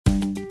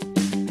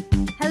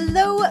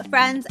Hello,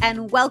 friends,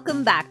 and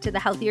welcome back to the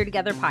Healthier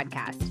Together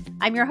podcast.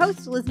 I'm your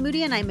host, Liz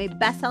Moody, and I'm a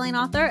best-selling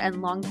author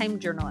and longtime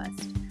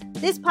journalist.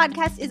 This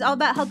podcast is all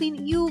about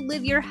helping you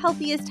live your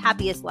healthiest,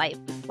 happiest life,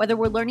 whether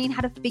we're learning how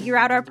to figure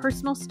out our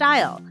personal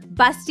style,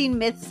 busting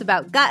myths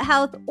about gut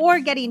health, or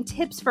getting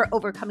tips for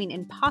overcoming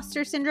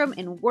imposter syndrome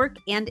in work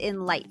and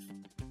in life.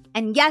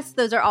 And yes,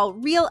 those are all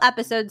real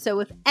episodes, so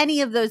if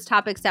any of those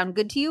topics sound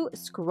good to you,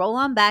 scroll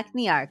on back in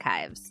the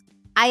archives.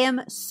 I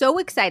am so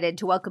excited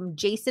to welcome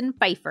Jason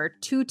Feifer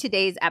to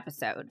today's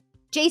episode.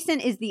 Jason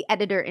is the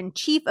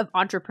editor-in-chief of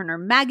Entrepreneur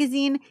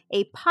magazine,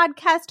 a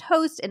podcast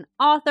host, an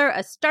author,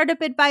 a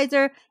startup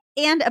advisor,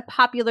 and a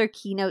popular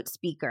keynote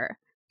speaker.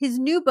 His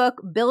new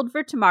book, Build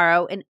for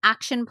Tomorrow, an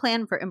action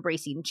plan for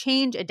embracing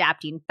change,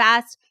 adapting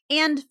fast,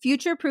 and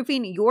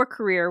future-proofing your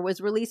career was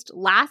released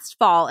last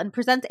fall and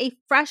presents a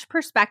fresh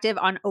perspective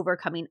on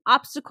overcoming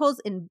obstacles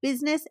in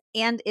business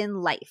and in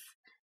life.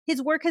 His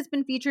work has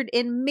been featured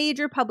in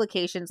major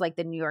publications like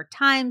the New York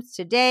Times,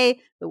 Today,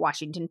 the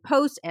Washington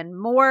Post, and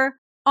more.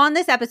 On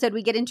this episode,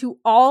 we get into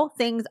all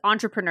things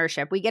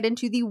entrepreneurship. We get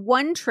into the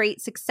one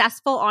trait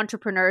successful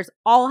entrepreneurs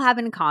all have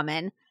in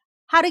common,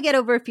 how to get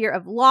over fear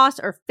of loss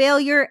or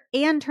failure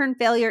and turn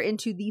failure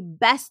into the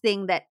best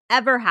thing that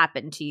ever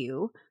happened to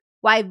you,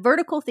 why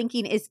vertical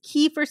thinking is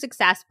key for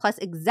success, plus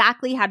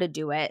exactly how to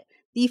do it,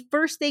 the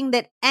first thing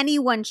that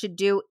anyone should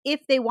do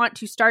if they want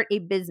to start a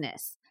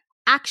business,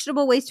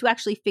 actionable ways to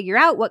actually figure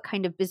out what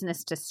kind of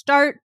business to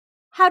start,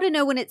 how to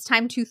know when it's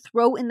time to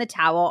throw in the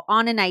towel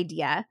on an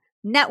idea,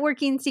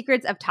 networking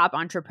secrets of top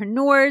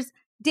entrepreneurs,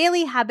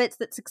 daily habits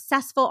that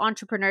successful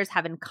entrepreneurs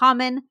have in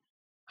common,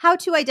 how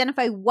to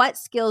identify what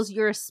skills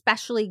you're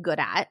especially good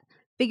at,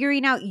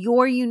 figuring out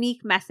your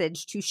unique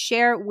message to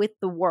share with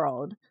the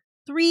world,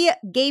 3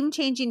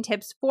 game-changing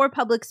tips for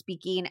public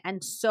speaking,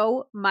 and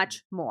so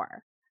much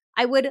more.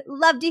 I would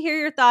love to hear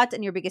your thoughts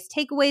and your biggest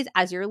takeaways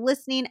as you're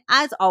listening,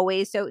 as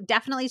always. So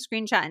definitely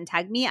screenshot and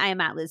tag me. I am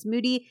at Liz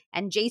Moody,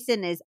 and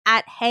Jason is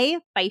at Hey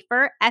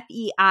Feifer,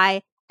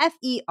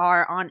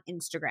 Feifer on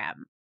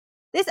Instagram.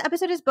 This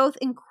episode is both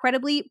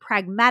incredibly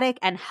pragmatic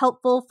and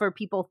helpful for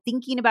people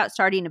thinking about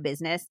starting a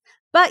business,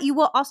 but you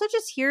will also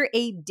just hear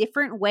a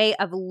different way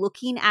of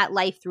looking at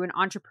life through an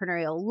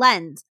entrepreneurial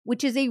lens,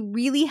 which is a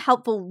really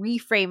helpful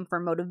reframe for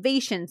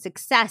motivation,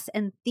 success,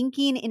 and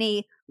thinking in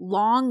a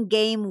long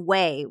game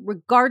way,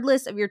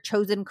 regardless of your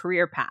chosen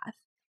career path.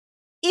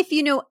 If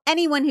you know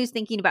anyone who's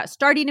thinking about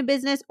starting a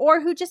business or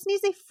who just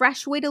needs a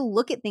fresh way to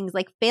look at things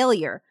like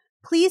failure,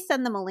 please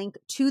send them a link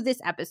to this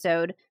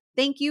episode.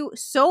 Thank you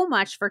so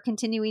much for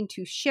continuing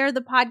to share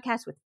the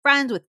podcast with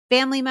friends, with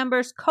family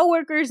members,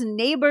 coworkers,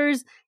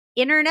 neighbors,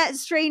 internet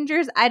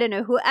strangers, I don't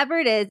know, whoever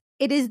it is.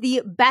 It is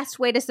the best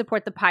way to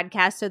support the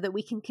podcast so that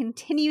we can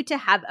continue to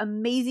have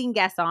amazing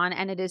guests on,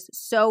 and it is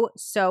so,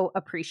 so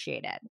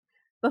appreciated.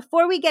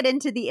 Before we get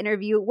into the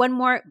interview, one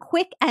more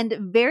quick and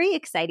very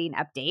exciting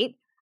update.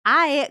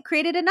 I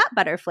created a nut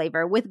butter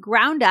flavor with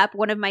Ground Up,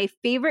 one of my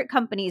favorite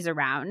companies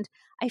around.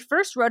 I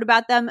first wrote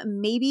about them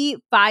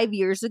maybe 5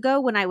 years ago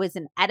when I was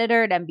an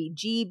editor at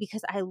MBG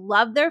because I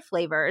love their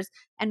flavors,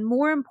 and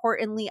more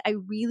importantly, I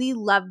really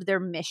loved their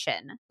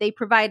mission. They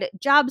provide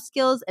job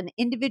skills and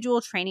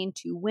individual training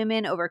to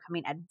women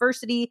overcoming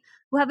adversity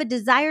who have a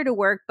desire to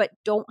work but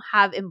don't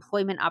have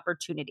employment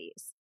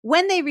opportunities.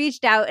 When they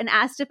reached out and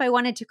asked if I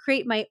wanted to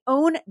create my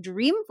own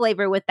dream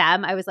flavor with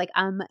them, I was like,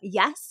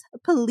 yes,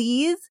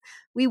 please.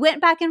 We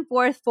went back and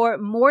forth for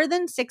more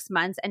than 6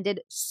 months and did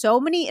so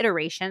many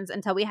iterations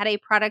until we had a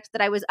product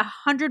that I was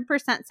 100%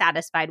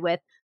 satisfied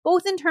with,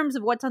 both in terms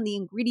of what's on the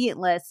ingredient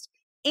list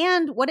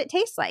and what it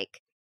tastes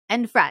like.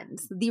 And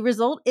friends, the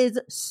result is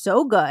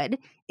so good.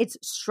 It's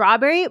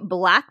strawberry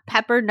black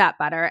pepper nut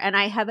butter, and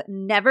I have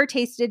never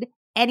tasted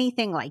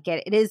anything like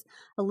it. It is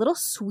a little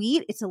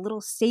sweet. It's a little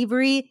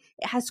savory.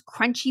 It has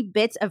crunchy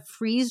bits of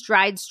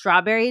freeze-dried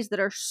strawberries that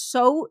are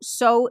so,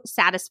 so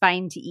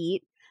satisfying to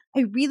eat.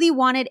 I really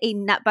wanted a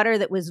nut butter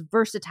that was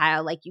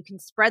versatile. Like you can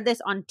spread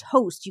this on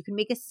toast. You can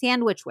make a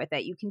sandwich with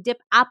it. You can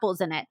dip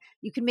apples in it.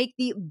 You can make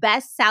the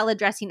best salad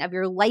dressing of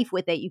your life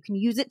with it. You can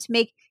use it to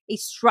make a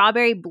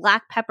strawberry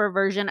black pepper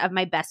version of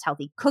my best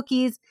healthy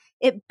cookies.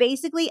 It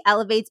basically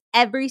elevates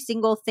every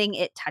single thing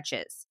it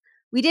touches.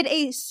 We did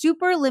a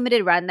super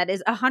limited run that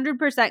is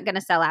 100% going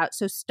to sell out,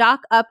 so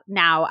stock up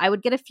now. I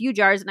would get a few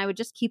jars and I would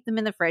just keep them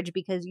in the fridge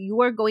because you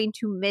are going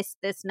to miss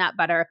this nut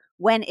butter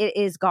when it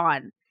is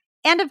gone.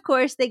 And of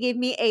course, they gave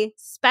me a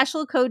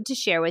special code to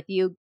share with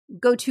you.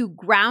 Go to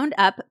Ground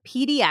Up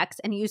PDX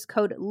and use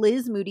code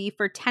Liz Moody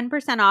for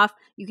 10% off.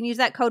 You can use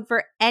that code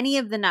for any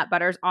of the nut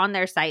butters on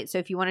their site. So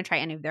if you want to try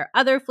any of their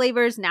other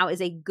flavors, now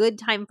is a good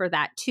time for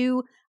that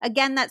too.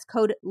 Again, that's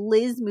code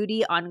Liz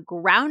Moody on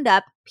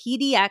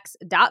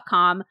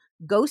grounduppdx.com.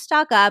 Go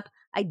stock up.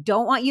 I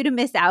don't want you to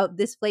miss out.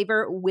 This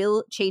flavor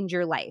will change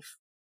your life.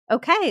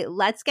 Okay,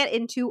 let's get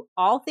into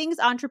all things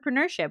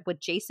entrepreneurship with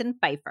Jason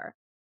Feifer.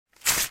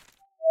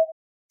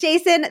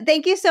 Jason,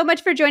 thank you so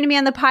much for joining me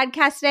on the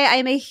podcast today. I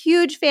am a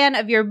huge fan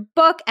of your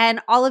book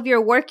and all of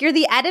your work. You're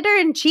the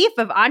editor-in-chief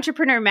of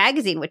Entrepreneur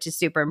magazine, which is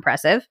super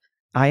impressive.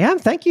 I am.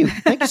 Thank you.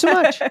 Thank you so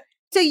much.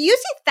 So you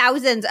see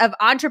thousands of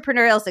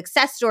entrepreneurial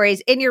success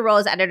stories in your role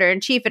as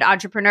editor-in-chief at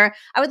Entrepreneur.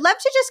 I would love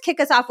to just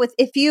kick us off with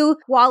a few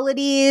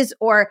qualities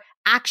or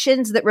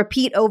actions that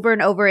repeat over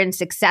and over in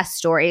success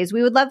stories.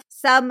 We would love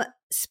some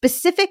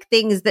specific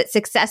things that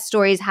success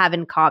stories have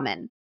in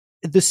common.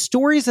 The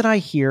stories that I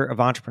hear of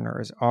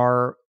entrepreneurs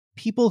are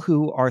people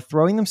who are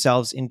throwing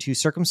themselves into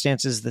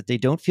circumstances that they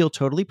don't feel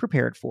totally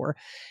prepared for.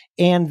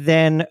 And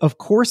then, of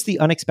course, the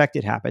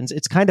unexpected happens.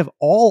 It's kind of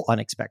all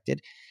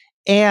unexpected.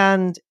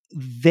 And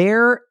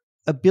their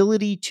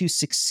ability to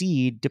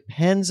succeed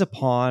depends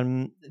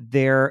upon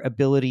their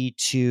ability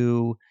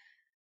to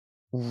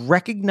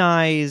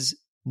recognize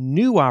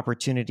new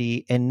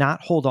opportunity and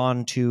not hold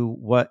on to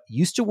what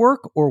used to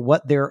work or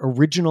what their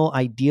original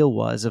idea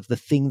was of the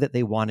thing that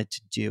they wanted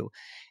to do.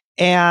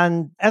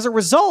 And as a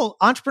result,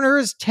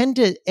 entrepreneurs tend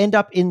to end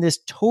up in this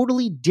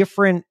totally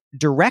different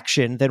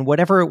direction than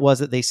whatever it was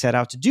that they set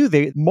out to do.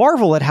 They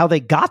marvel at how they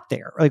got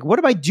there. Like, what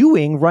am I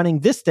doing running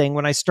this thing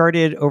when I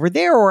started over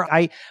there? Or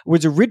I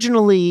was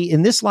originally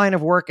in this line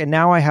of work and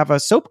now I have a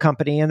soap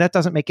company, and that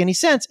doesn't make any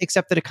sense,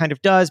 except that it kind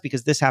of does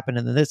because this happened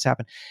and then this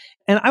happened.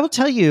 And I will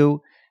tell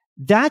you,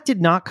 that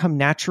did not come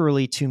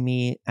naturally to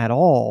me at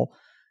all.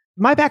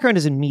 My background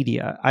is in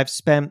media. I've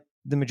spent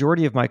the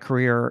majority of my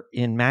career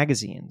in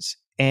magazines.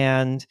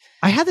 And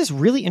I had this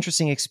really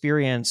interesting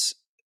experience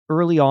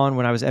early on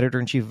when I was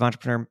editor-in-chief of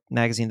Entrepreneur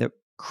magazine that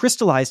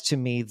crystallized to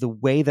me the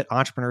way that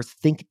entrepreneurs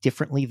think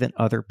differently than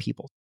other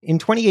people. In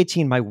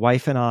 2018, my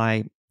wife and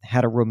I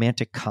had a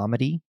romantic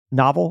comedy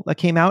novel that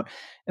came out.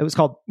 It was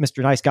called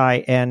Mr. Nice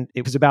Guy, and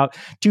it was about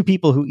two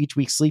people who each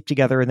week sleep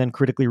together and then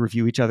critically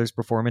review each other's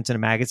performance in a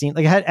magazine.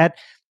 Like, it had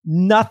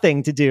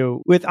nothing to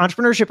do with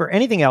entrepreneurship or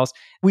anything else.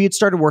 We had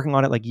started working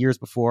on it like years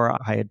before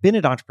I had been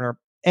an entrepreneur.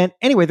 And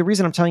anyway, the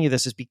reason I'm telling you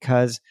this is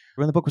because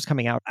when the book was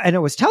coming out and I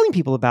was telling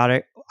people about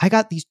it, I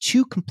got these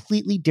two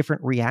completely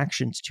different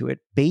reactions to it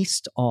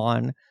based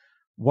on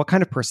what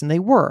kind of person they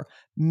were.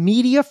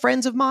 Media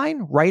friends of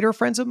mine, writer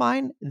friends of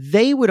mine,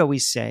 they would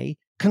always say,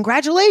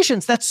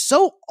 "Congratulations, that's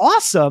so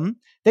awesome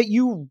that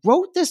you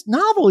wrote this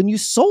novel and you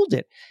sold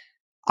it."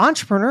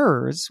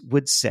 Entrepreneurs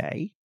would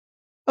say,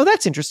 "Oh,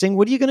 that's interesting.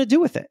 What are you going to do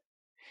with it?"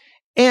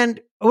 And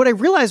what I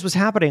realized was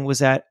happening was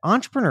that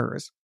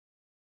entrepreneurs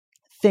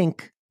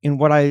think in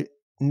what I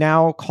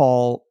now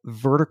call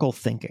vertical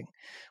thinking,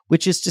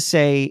 which is to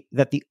say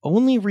that the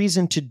only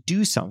reason to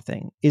do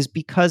something is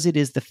because it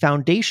is the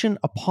foundation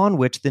upon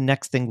which the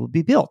next thing will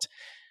be built.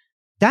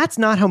 That's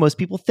not how most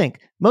people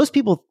think. Most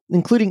people,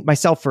 including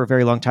myself for a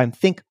very long time,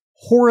 think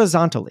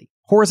horizontally.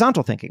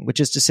 Horizontal thinking, which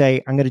is to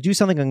say, I'm going to do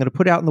something, I'm going to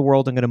put it out in the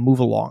world, I'm going to move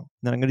along.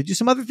 Then I'm going to do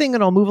some other thing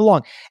and I'll move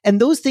along.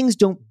 And those things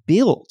don't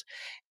build.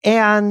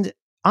 And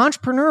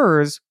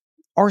entrepreneurs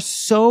are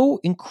so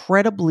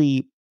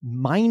incredibly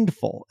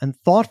mindful and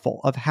thoughtful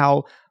of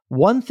how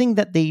one thing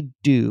that they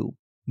do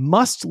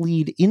must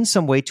lead in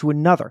some way to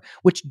another,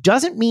 which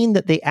doesn't mean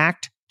that they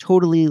act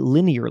totally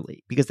linearly,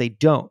 because they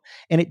don't.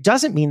 And it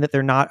doesn't mean that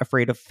they're not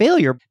afraid of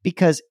failure,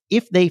 because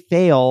if they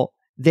fail,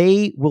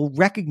 they will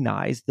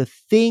recognize the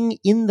thing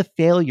in the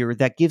failure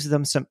that gives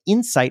them some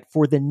insight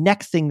for the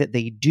next thing that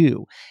they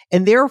do.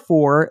 And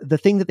therefore, the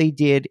thing that they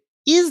did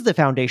is the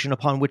foundation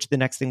upon which the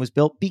next thing was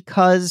built,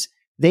 because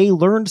they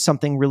learned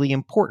something really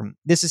important.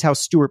 This is how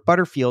Stuart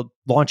Butterfield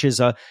launches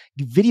a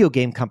video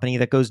game company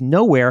that goes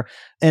nowhere.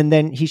 And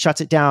then he shuts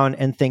it down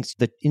and thinks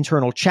the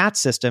internal chat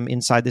system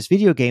inside this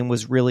video game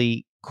was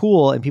really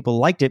cool and people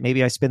liked it.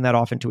 Maybe I spin that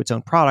off into its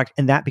own product,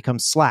 and that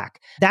becomes Slack.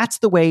 That's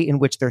the way in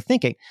which they're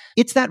thinking.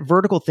 It's that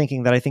vertical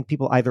thinking that I think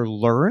people either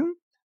learn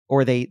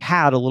or they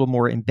had a little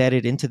more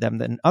embedded into them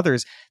than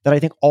others that I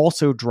think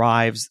also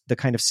drives the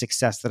kind of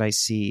success that I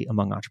see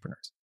among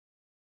entrepreneurs.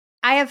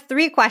 I have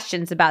 3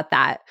 questions about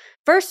that.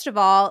 First of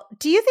all,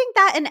 do you think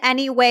that in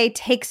any way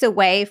takes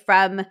away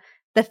from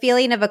the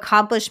feeling of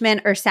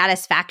accomplishment or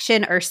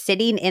satisfaction or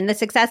sitting in the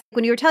success?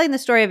 When you were telling the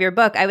story of your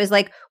book, I was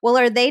like, well,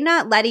 are they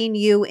not letting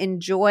you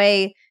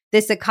enjoy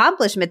this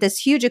accomplishment, this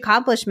huge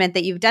accomplishment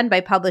that you've done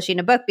by publishing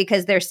a book,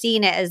 because they're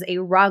seeing it as a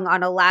rung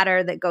on a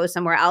ladder that goes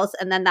somewhere else?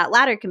 And then that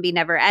ladder can be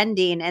never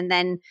ending. And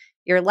then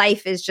your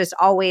life is just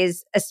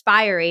always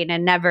aspiring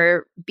and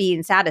never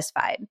being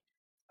satisfied.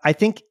 I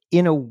think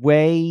in a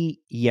way,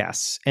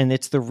 yes. And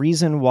it's the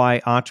reason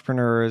why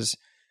entrepreneurs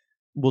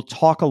will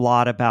talk a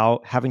lot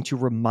about having to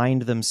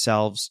remind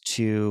themselves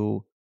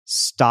to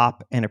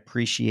stop and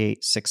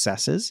appreciate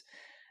successes,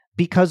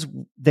 because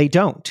they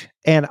don't.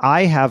 And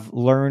I have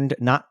learned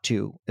not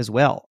to as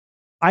well.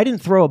 I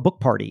didn't throw a book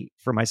party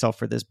for myself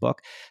for this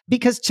book,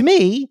 because to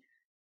me,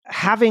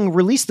 having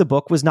released the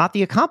book was not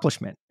the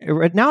accomplishment.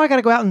 Now I got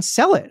to go out and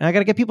sell it, and I got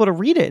to get people to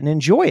read it and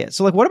enjoy it.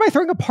 So like, what am I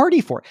throwing a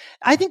party for?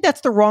 I think that's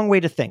the wrong way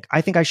to think.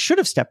 I think I should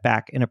have stepped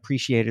back and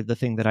appreciated the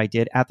thing that I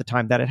did at the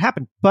time that it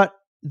happened. But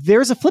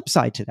there's a flip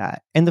side to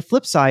that. And the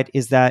flip side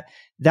is that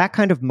that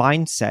kind of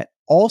mindset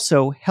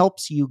also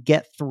helps you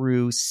get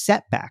through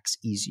setbacks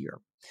easier.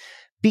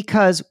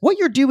 Because what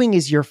you're doing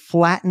is you're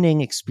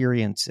flattening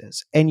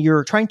experiences and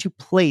you're trying to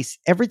place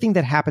everything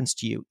that happens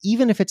to you,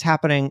 even if it's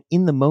happening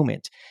in the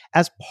moment,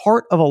 as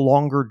part of a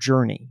longer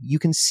journey. You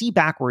can see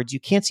backwards, you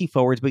can't see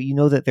forwards, but you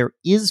know that there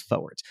is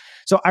forwards.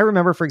 So I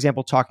remember, for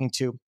example, talking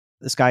to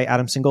this guy,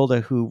 Adam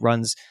Singolda, who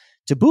runs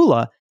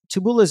Taboola.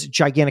 Taboola's a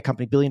gigantic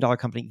company, billion-dollar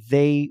company.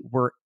 They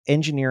were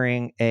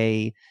engineering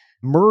a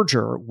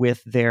merger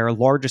with their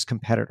largest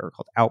competitor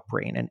called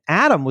Outbrain. And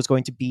Adam was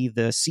going to be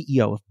the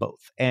CEO of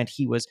both. And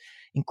he was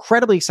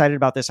incredibly excited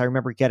about this. I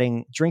remember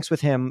getting drinks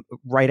with him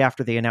right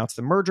after they announced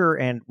the merger.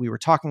 And we were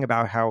talking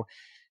about how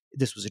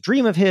this was a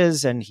dream of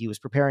his and he was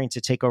preparing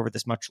to take over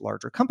this much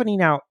larger company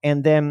now.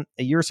 And then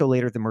a year or so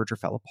later, the merger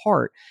fell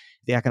apart.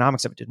 The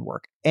economics of it didn't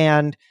work.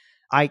 And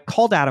I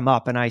called Adam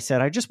up and I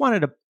said, I just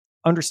wanted to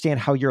understand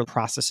how you're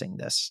processing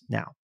this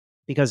now,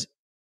 because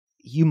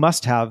you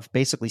must have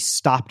basically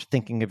stopped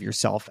thinking of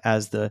yourself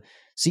as the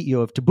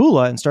CEO of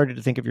Taboola and started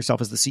to think of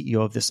yourself as the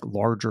CEO of this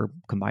larger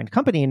combined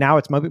company. And now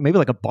it's maybe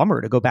like a bummer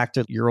to go back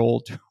to your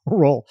old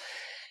role.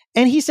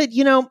 And he said,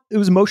 it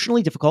was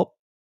emotionally difficult,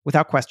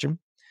 without question.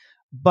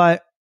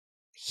 But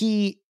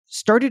he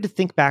started to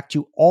think back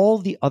to all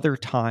the other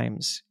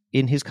times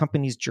in his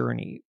company's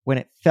journey when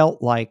it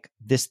felt like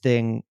this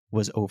thing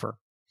was over.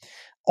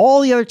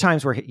 All the other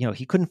times where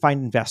he couldn't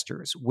find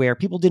investors, where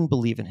people didn't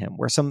believe in him,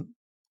 where some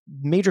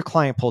major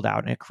client pulled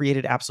out and it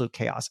created absolute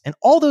chaos. And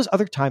all those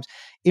other times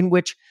in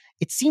which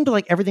it seemed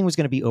like everything was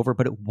going to be over,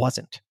 but it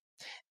wasn't.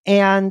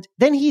 And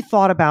then he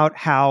thought about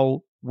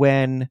how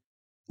when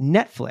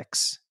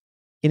Netflix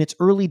in its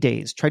early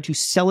days tried to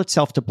sell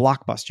itself to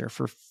Blockbuster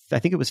for, I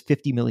think it was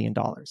 $50 million.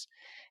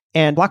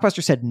 And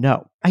Blockbuster said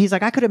no. He's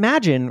like, I could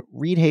imagine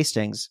Reed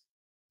Hastings,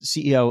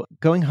 CEO,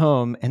 going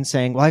home and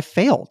saying, well, I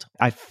failed.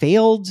 I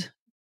failed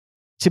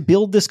to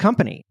build this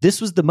company. This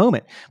was the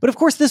moment. But of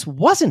course, this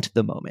wasn't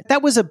the moment.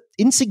 That was an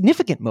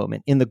insignificant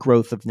moment in the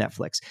growth of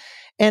Netflix.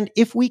 And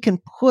if we can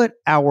put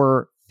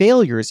our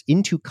failures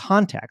into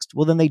context,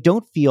 well, then they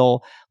don't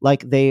feel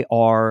like they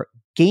are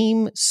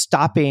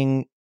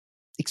game-stopping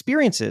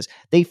experiences.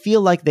 They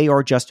feel like they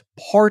are just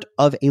part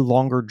of a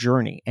longer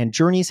journey, and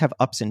journeys have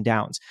ups and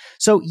downs.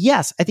 So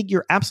yes, I think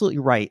you're absolutely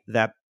right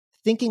that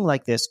thinking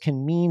like this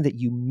can mean that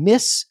you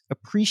miss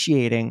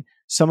appreciating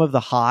some of the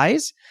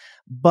highs.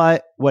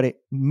 But what it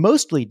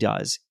mostly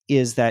does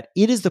is that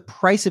it is the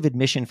price of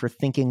admission for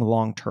thinking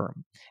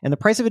long-term. And the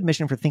price of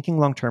admission for thinking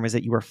long-term is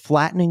that you are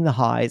flattening the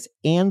highs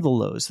and the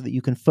lows so that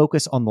you can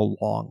focus on the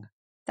long.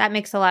 That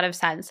makes a lot of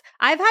sense.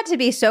 I've had to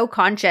be so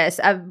conscious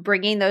of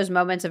bringing those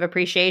moments of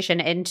appreciation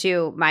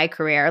into my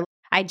career.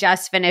 I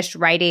just finished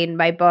writing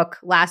my book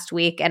last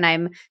week and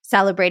I'm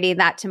celebrating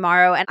that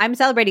tomorrow. And I'm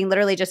celebrating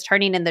literally just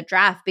turning in the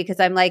draft because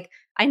I'm like,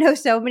 I know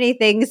so many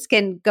things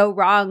can go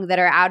wrong that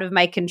are out of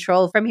my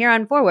control from here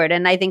on forward.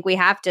 And I think we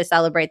have to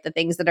celebrate the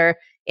things that are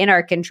in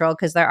our control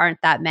because there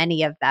aren't that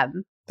many of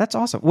them. That's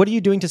awesome. What are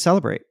you doing to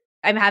celebrate?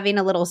 I'm having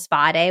a little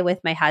spa day with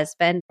my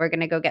husband. We're going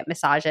to go get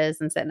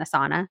massages and sit in a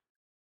sauna.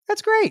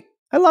 That's great.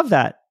 I love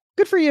that.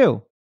 Good for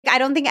you. I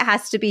don't think it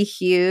has to be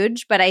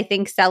huge, but I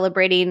think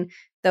celebrating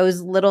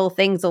those little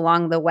things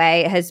along the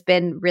way has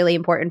been really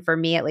important for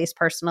me, at least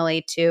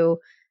personally, to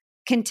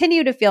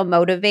continue to feel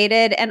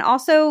motivated and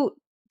also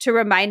to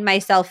remind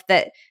myself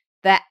that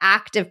the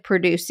act of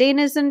producing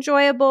is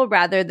enjoyable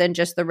rather than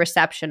just the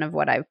reception of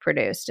what I've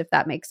produced, if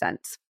that makes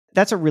sense.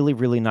 That's a really,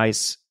 really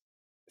nice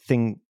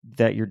thing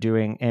that you're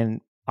doing.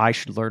 And I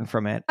should learn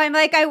from it. I'm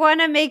like, I want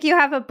to make you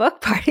have a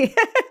book party.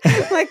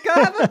 Like, go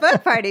have a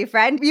book party,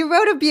 friend. You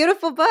wrote a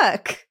beautiful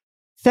book.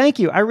 Thank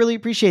you. I really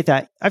appreciate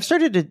that. I've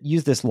started to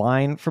use this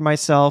line for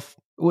myself.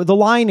 The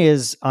line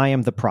is, I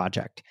am the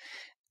project.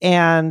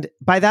 And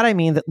by that, I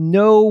mean that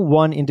no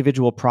one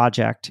individual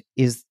project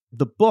is,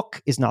 the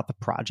book is not the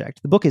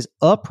project. The book is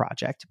a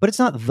project, but it's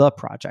not the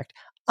project.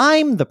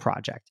 I'm the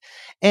project.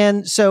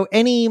 And so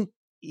any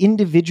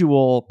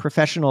individual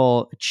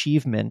professional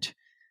achievement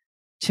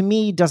to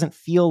me doesn't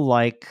feel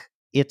like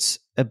it's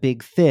a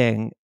big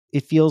thing.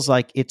 It feels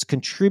like it's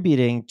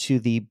contributing to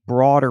the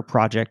broader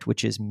project,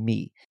 which is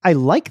me. I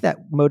like that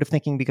mode of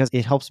thinking because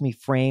it helps me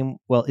frame,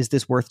 well, is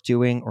this worth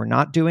doing or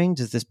not doing?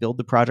 Does this build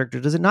the project or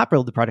does it not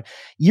build the project?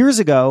 Years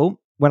ago,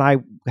 when I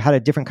had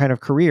a different kind of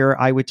career,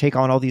 I would take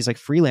on all these like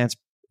freelance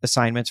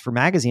assignments for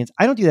magazines.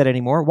 I don't do that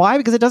anymore. Why?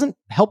 Because it doesn't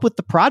help with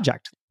the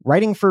project.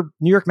 Writing for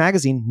New York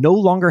Magazine no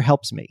longer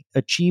helps me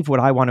achieve what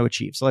I want to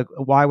achieve. So like,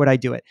 why would I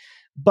do it?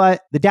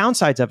 But the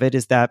downsides of it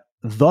is that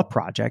the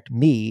project,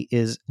 me,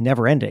 is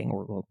never ending,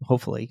 or well,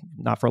 hopefully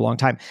not for a long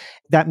time.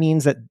 That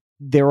means that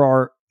there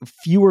are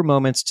fewer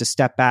moments to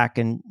step back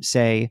and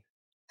say,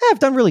 I've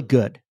done really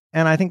good.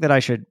 And I think that I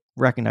should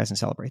recognize and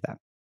celebrate that.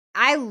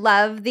 I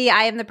love the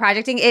I am the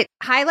projecting. It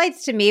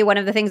highlights to me one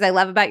of the things I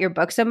love about your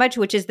book so much,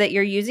 which is that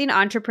you're using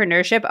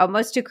entrepreneurship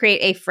almost to create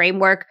a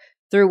framework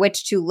through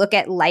which to look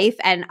at life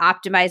and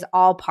optimize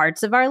all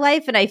parts of our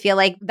life. And I feel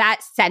like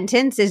that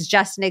sentence is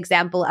just an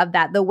example of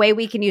that. The way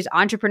we can use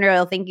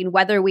entrepreneurial thinking,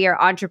 whether we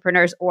are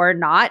entrepreneurs or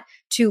not,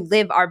 to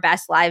live our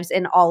best lives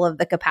in all of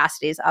the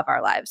capacities of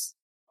our lives.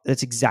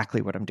 That's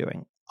exactly what I'm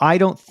doing. I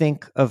don't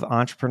think of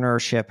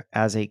entrepreneurship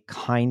as a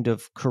kind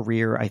of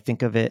career. I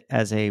think of it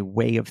as a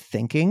way of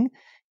thinking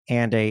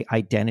and a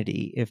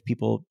identity if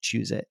people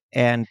choose it.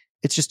 And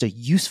it's just a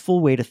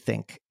useful way to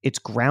think. It's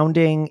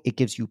grounding. It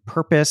gives you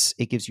purpose.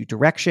 It gives you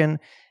direction.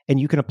 And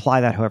you can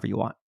apply that however you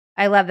want.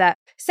 I love that.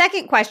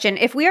 Second question,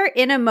 if we are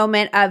in a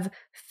moment of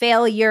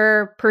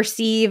failure,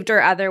 perceived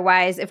or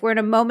otherwise, if we're in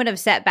a moment of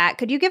setback,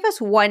 could you give us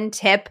one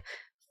tip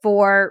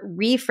for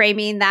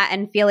reframing that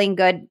and feeling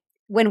good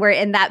when we're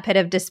in that pit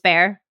of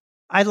despair?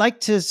 I like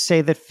to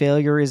say that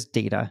failure is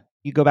data.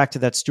 You go back to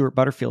that Stuart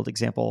Butterfield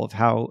example of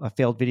how a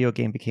failed video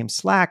game became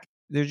Slack.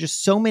 There's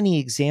just so many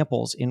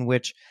examples in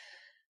which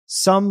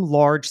some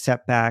large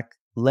setback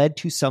led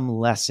to some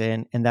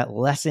lesson, and that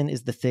lesson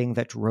is the thing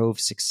that drove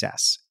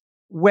success.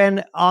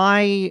 When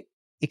I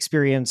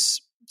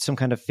experience some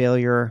kind of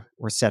failure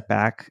or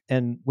setback,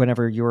 and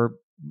whenever your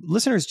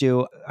listeners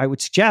do, I would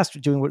suggest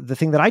doing the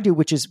thing that I do,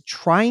 which is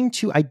trying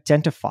to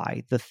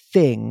identify the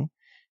thing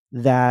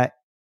that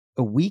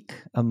a week,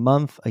 a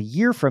month, a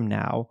year from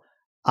now,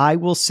 I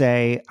will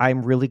say,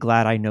 I'm really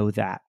glad I know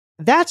that.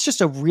 That's just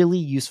a really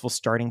useful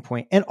starting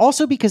point. And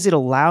also because it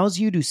allows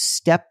you to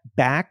step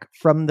back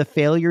from the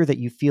failure that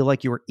you feel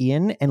like you're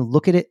in and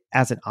look at it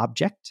as an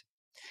object.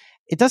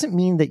 It doesn't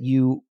mean that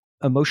you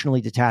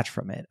emotionally detach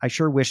from it. I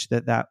sure wish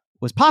that that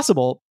was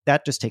possible.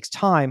 That just takes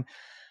time.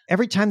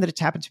 Every time that it's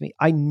happened to me,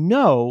 I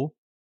know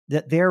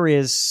that there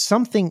is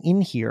something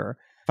in here,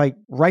 if I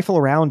rifle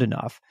around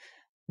enough,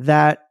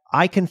 that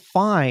I can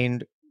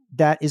find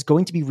that is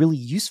going to be really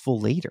useful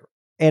later.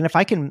 And if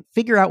I can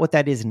figure out what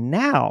that is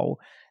now,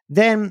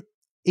 then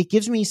it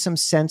gives me some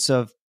sense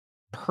of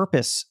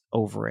purpose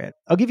over it.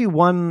 I'll give you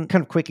one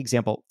kind of quick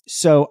example.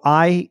 So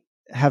I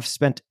have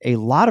spent a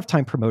lot of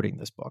time promoting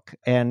this book,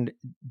 and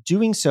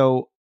doing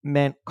so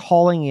meant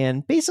calling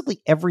in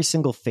basically every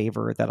single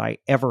favor that I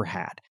ever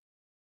had.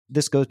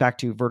 This goes back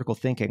to vertical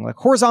thinking. Like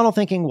horizontal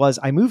thinking was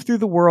I move through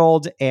the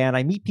world and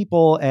I meet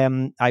people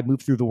and I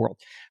move through the world.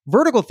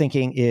 Vertical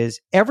thinking is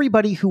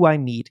everybody who I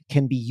meet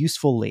can be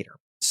useful later.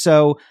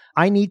 So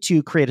I need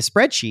to create a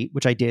spreadsheet,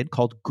 which I did,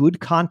 called Good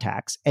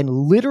Contacts, and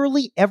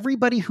literally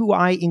everybody who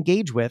I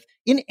engage with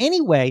in any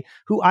way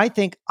who I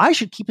think I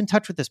should keep in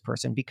touch with this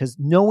person because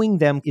knowing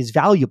them is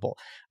valuable.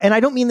 And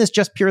I don't mean this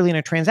just purely in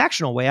a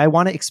transactional way. I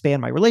want to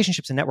expand my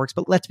relationships and networks,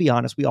 but let's be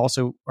honest, we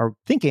also are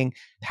thinking,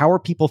 how are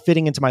people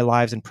fitting into my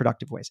lives in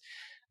productive ways?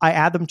 I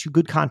add them to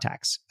Good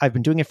Contacts. I've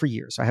been doing it for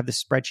years. So I have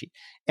this spreadsheet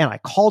and I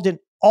called in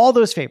all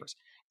those favors.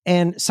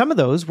 And some of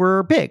those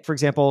were big. For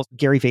example,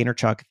 Gary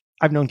Vaynerchuk.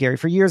 I've known Gary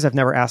for years. I've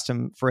never asked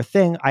him for a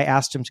thing. I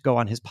asked him to go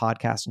on his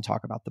podcast and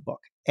talk about the book.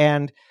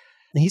 And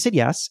he said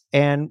yes.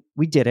 And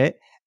we did it.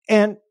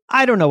 And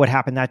I don't know what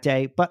happened that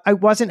day, but I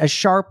wasn't as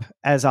sharp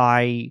as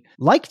I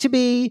like to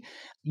be.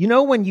 You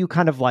know, when you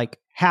kind of like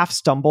half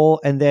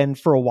stumble and then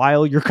for a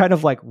while you're kind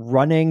of like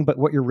running, but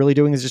what you're really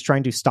doing is just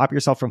trying to stop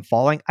yourself from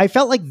falling. I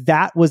felt like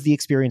that was the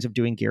experience of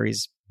doing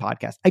Gary's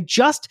podcast. I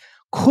just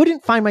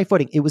couldn't find my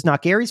footing. It was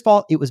not Gary's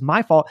fault. It was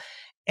my fault.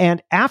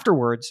 And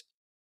afterwards,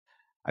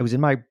 I was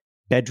in my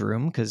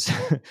bedroom because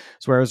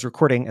it's where I was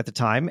recording at the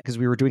time because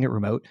we were doing it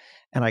remote.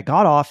 And I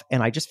got off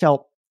and I just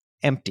felt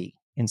empty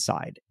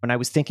inside. When I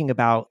was thinking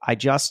about, I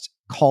just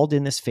called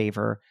in this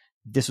favor.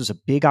 This was a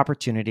big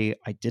opportunity.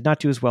 I did not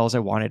do as well as I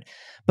wanted.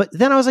 But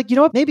then I was like, you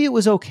know what? Maybe it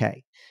was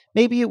okay.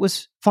 Maybe it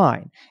was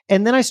fine.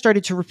 And then I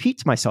started to repeat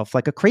to myself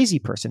like a crazy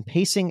person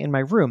pacing in my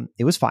room.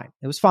 It was fine.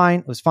 It was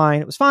fine. It was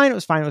fine. It was fine. It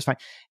was fine. It was fine.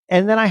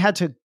 And then I had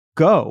to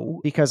go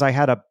because I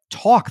had a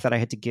talk that I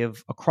had to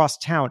give across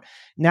town.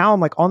 Now I'm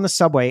like on the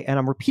subway and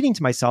I'm repeating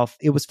to myself,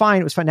 it was fine.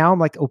 It was fine. Now I'm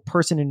like a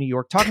person in New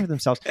York talking to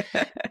themselves.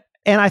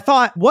 And I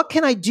thought, what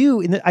can I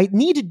do? I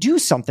need to do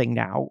something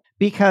now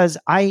because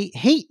I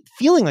hate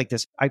feeling like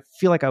this. I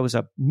feel like I was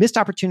a missed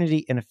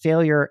opportunity and a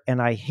failure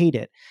and I hate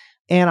it.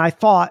 And I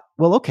thought,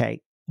 well,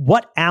 okay,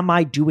 what am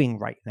I doing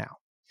right now?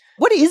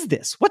 What is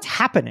this? What's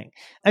happening?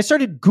 I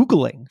started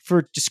Googling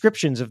for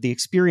descriptions of the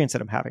experience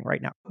that I'm having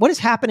right now. What is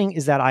happening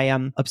is that I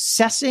am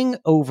obsessing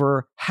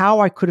over how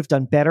I could have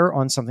done better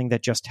on something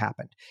that just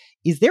happened.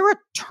 Is there a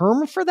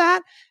term for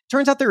that?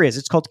 Turns out there is.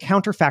 It's called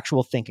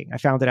counterfactual thinking. I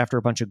found it after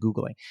a bunch of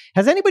Googling.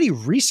 Has anybody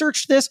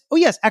researched this? Oh,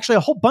 yes. Actually,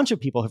 a whole bunch of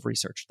people have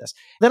researched this.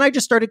 Then I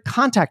just started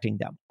contacting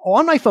them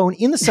on my phone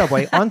in the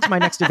subway onto my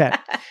next event.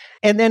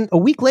 And then a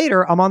week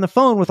later, I'm on the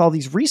phone with all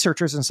these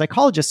researchers and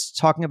psychologists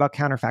talking about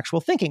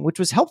counterfactual thinking, which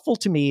was helpful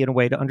to me in a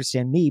way to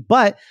understand me.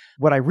 But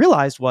what I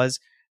realized was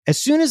as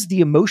soon as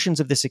the emotions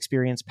of this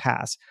experience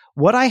pass,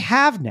 what I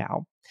have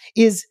now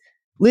is,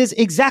 Liz,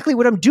 exactly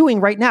what I'm doing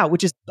right now,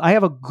 which is I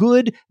have a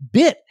good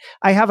bit.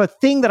 I have a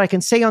thing that I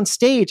can say on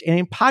stage and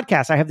in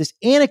podcasts. I have this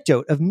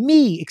anecdote of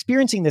me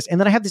experiencing this. And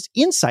then I have this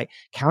insight,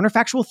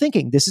 counterfactual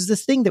thinking. This is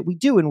this thing that we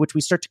do in which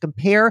we start to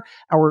compare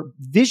our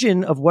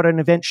vision of what an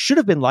event should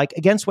have been like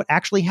against what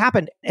actually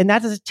happened. And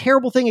that is a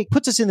terrible thing. It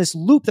puts us in this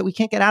loop that we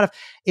can't get out of.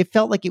 It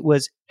felt like it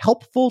was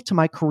helpful to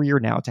my career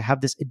now to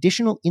have this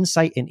additional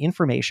insight and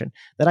information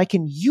that I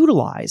can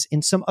utilize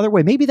in some other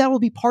way. Maybe that will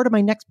be part of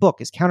my next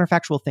book is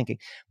counterfactual thinking,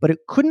 but it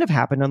couldn't have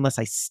happened unless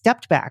I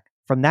stepped back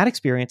from that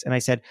experience and I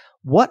said,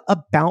 what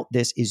about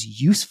this is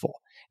useful?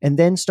 And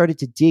then started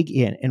to dig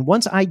in. And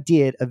once I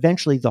did,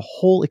 eventually the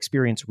whole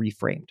experience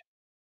reframed.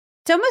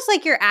 It's almost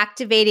like you're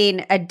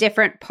activating a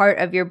different part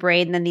of your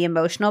brain than the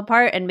emotional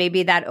part. And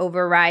maybe that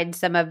overrides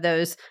some of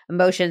those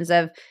emotions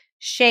of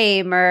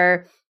shame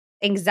or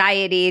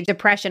anxiety,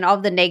 depression, all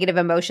of the negative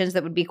emotions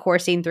that would be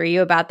coursing through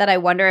you about that. I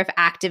wonder if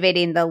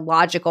activating the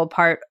logical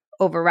part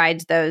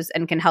overrides those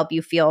and can help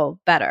you feel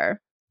better.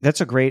 That's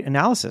a great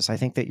analysis. I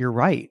think that you're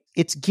right.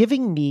 It's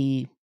giving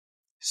me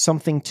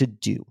something to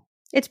do.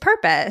 It's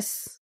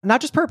purpose.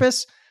 Not just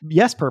purpose,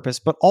 yes, purpose,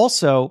 but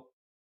also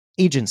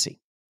agency.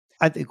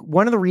 I think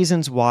one of the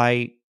reasons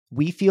why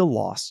we feel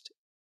lost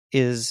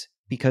is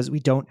because we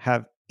don't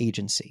have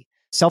agency.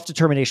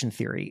 Self-determination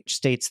theory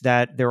states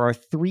that there are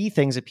 3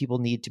 things that people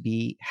need to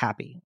be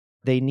happy.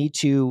 They need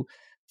to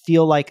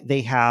feel like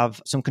they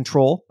have some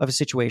control of a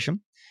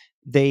situation.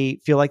 They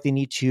feel like they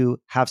need to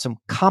have some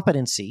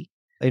competency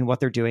in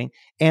what they're doing,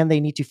 and they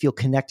need to feel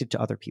connected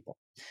to other people.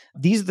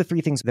 These are the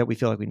 3 things that we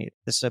feel like we need.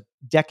 This is a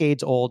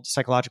decades-old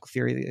psychological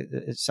theory,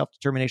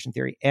 self-determination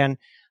theory. And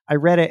I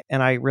read it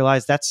and I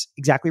realized that's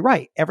exactly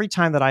right. Every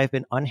time that I have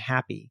been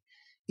unhappy,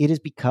 it is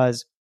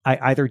because I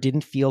either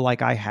didn't feel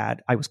like I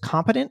was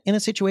competent in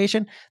a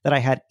situation, that I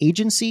had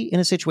agency in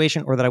a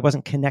situation, or that I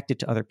wasn't connected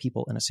to other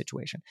people in a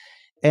situation.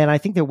 And I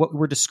think that what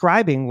we're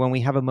describing when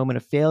we have a moment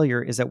of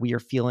failure is that we are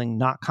feeling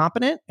not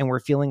competent and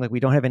we're feeling like we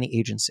don't have any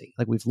agency,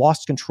 like we've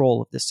lost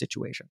control of this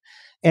situation.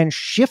 And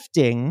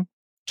shifting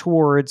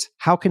towards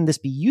how can this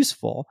be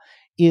useful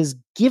is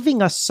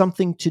giving us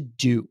something to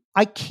do.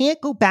 I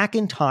can't go back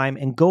in time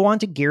and go on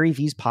to Gary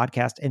Vee's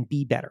podcast and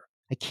be better.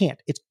 I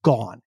can't. It's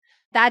gone.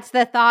 That's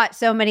the thought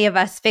so many of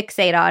us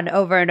fixate on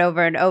over and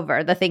over and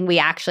over, the thing we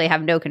actually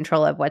have no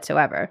control of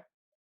whatsoever.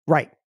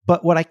 Right.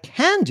 But what I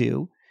can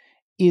do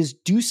is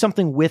do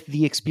something with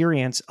the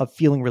experience of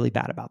feeling really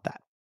bad about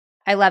that.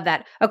 I love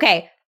that.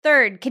 Okay.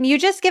 Third, can you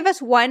just give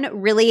us one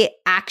really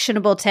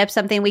actionable tip,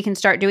 something we can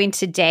start doing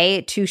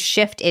today to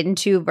shift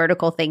into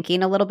vertical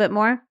thinking a little bit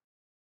more?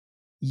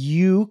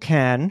 You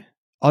can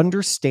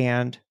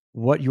understand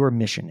what your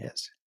mission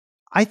is.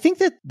 I think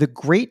that the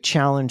great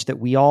challenge that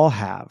we all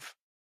have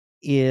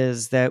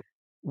is that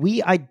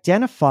we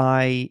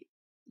identify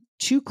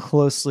too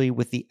closely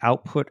with the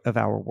output of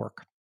our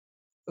work,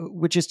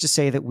 which is to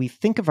say that we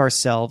think of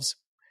ourselves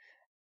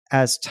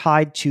as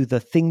tied to the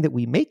thing that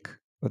we make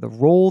or the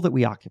role that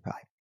we occupy.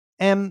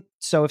 And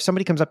so if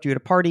somebody comes up to you at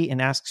a party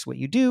and asks what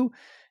you do,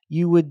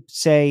 you would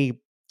say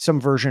some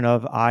version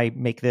of, I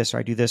make this, or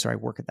I do this, or I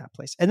work at that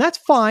place. And that's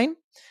fine.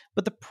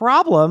 But the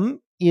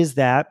problem is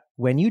that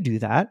when you do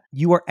that,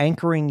 you are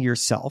anchoring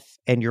yourself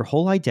and your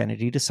whole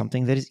identity to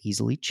something that is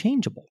easily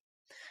changeable.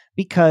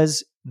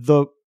 Because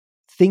the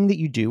thing that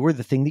you do, or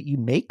the thing that you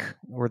make,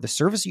 or the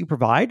service you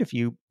provide, if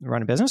you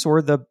run a business,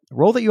 or the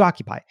role that you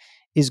occupy,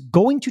 is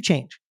going to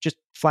change, just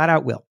flat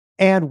out will.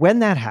 And when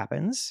that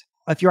happens,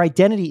 if your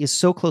identity is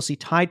so closely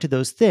tied to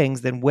those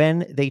things, then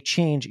when they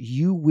change,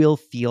 you will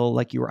feel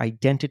like your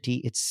identity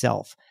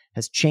itself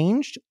has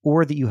changed,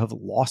 or that you have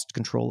lost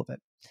control of it.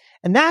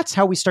 And that's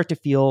how we start to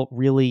feel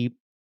really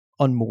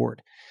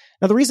unmoored.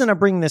 Now, the reason I'm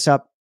bringing this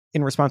up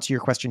in response to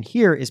your question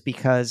here is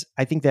because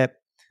I think that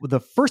the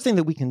first thing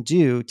that we can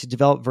do to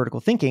develop vertical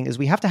thinking is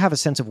we have to have a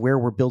sense of where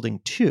we're building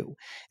to.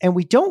 And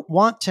we don't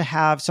want to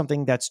have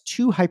something that's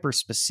too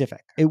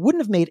hyper-specific. It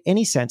wouldn't have made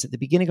any sense at the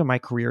beginning of my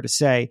career to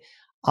say,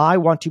 I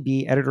want to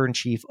be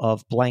editor-in-chief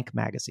of blank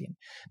magazine,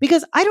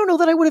 because I don't know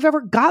that I would have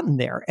ever gotten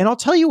there. And I'll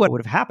tell you what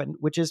would have happened,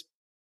 which is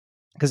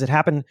because it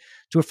happened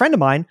to a friend of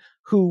mine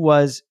who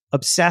was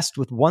obsessed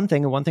with one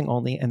thing and one thing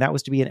only, and that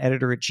was to be an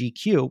editor at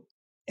GQ.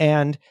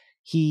 And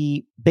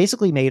he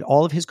basically made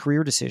all of his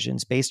career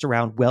decisions based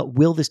around, well,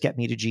 will this get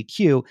me to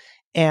GQ?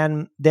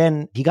 And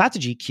then he got to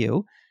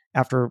GQ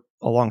after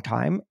a long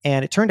time,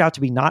 and it turned out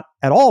to be not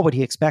at all what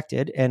he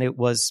expected, and it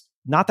was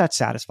not that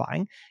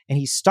satisfying. And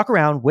he stuck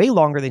around way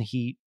longer than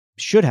he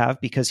should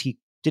have because he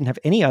didn't have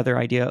any other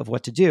idea of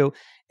what to do.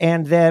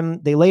 And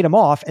then they laid him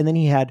off, and then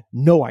he had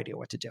no idea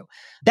what to do.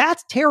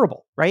 That's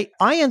terrible, right?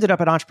 I ended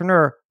up at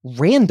Entrepreneur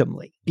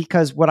randomly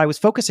because what I was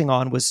focusing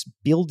on was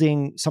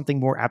building something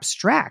more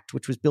abstract,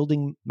 which was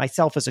building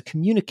myself as a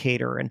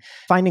communicator and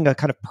finding a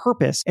kind of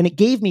purpose. And it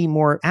gave me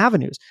more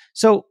avenues.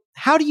 So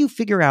how do you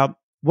figure out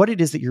what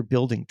it is that you're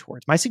building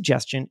towards? My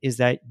suggestion is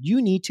that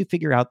you need to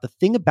figure out the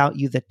thing about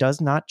you that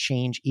does not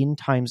change in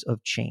times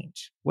of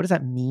change. What does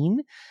that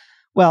mean?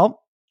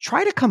 Well,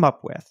 try to come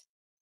up with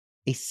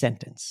a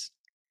sentence,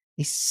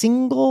 a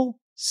single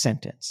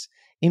sentence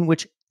in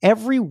which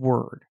every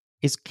word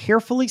is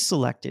carefully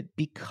selected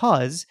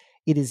because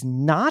it is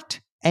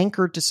not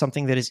anchored to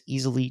something that is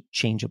easily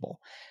changeable.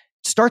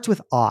 It starts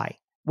with I.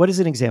 What is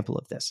an example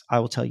of this? I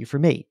will tell you for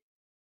me.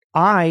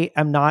 I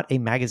am not a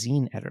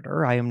magazine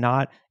editor. I am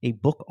not a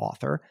book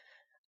author.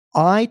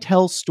 I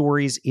tell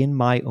stories in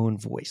my own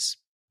voice.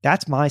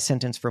 That's my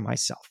sentence for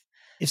myself.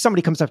 If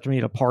somebody comes up to me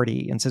at a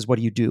party and says, what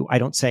do you do? I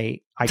don't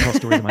say, I tell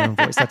stories in my own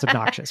voice. That's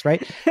obnoxious,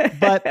 right?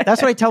 But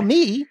that's what I tell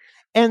me.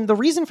 And the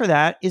reason for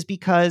that is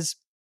because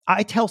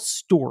I tell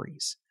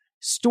stories.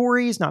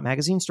 stories, not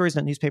magazine stories,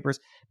 not newspapers,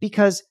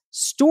 because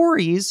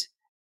stories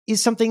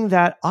is something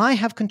that I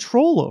have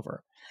control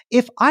over.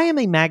 If I am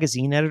a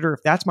magazine editor,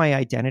 if that's my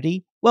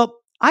identity, well,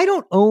 I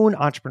don't own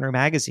Entrepreneur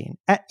Magazine.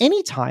 At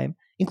any time,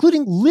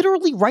 including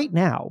literally right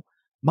now,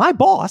 my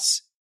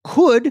boss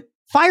could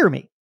fire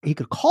me. He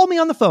could call me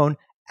on the phone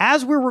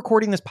as we're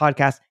recording this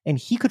podcast, and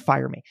he could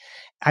fire me.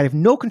 I have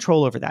no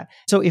control over that.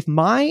 So if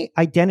my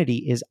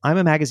identity is I'm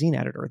a magazine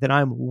editor, then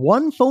I'm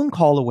one phone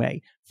call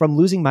away from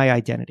losing my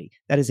identity.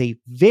 That is a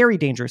very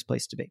dangerous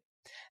place to be.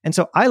 And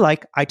so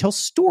I tell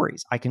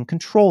stories. I can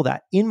control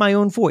that in my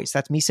own voice.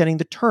 That's me setting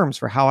the terms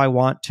for how I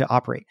want to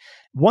operate.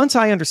 Once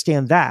I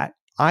understand that,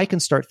 I can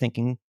start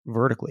thinking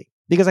vertically,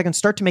 because I can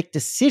start to make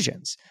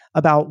decisions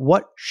about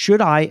what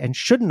should I and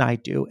shouldn't I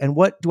do, and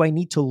what do I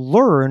need to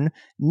learn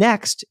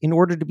next in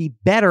order to be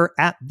better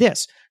at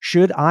this.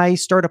 Should I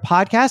start a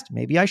podcast?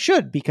 Maybe I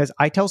should, because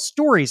I tell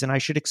stories and I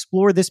should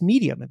explore this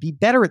medium and be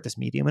better at this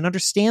medium and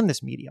understand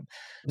this medium.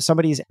 If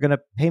somebody's going to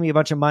pay me a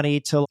bunch of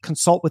money to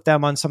consult with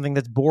them on something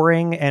that's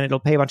boring and it'll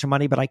pay a bunch of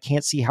money, but I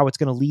can't see how it's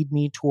going to lead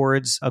me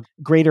towards a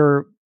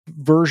greater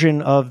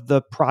version of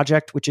the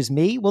project, which is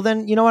me, well,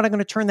 then, you know what? I'm going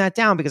to turn that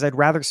down, because I'd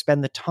rather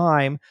spend the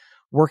time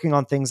working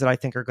on things that I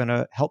think are going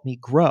to help me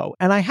grow.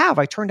 And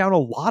I turned down a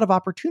lot of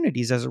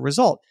opportunities as a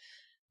result,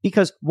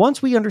 because once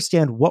we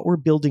understand what we're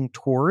building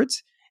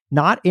towards,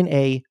 not in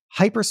a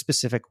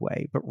hyper-specific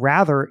way, but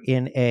rather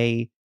in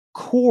a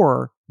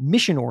core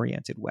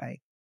mission-oriented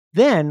way,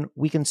 then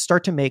we can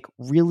start to make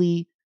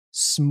really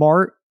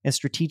smart and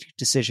strategic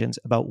decisions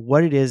about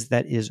what it is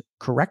that is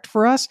correct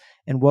for us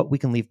and what we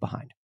can leave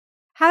behind.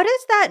 How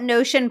does that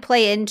notion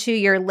play into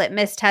your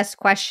litmus test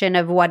question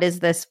of what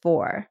is this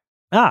for?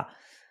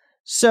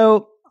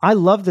 So I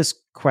love this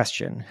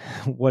question.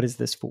 What is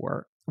this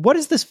for? What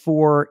is this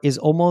for is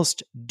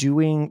almost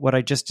doing what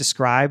I just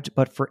described,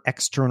 but for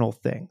external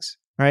things,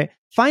 right?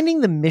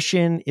 Finding the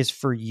mission is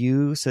for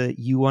you so that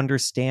you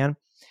understand.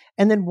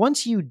 And then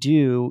once you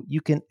do,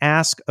 you can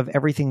ask of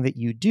everything that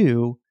you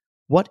do,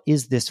 what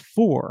is this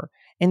for?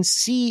 And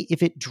see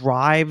if it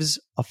drives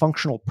a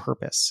functional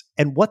purpose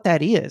and what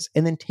that is,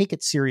 and then take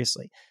it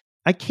seriously.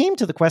 I came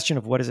to the question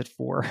of what is it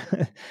for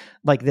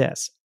like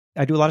this.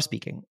 I do a lot of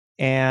speaking,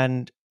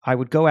 and I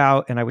would go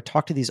out and I would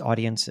talk to these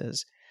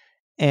audiences,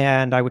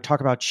 and I would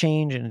talk about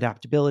change and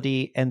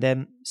adaptability. And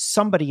then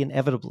somebody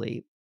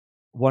inevitably,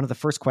 one of the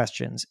first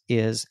questions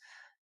is,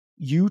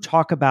 you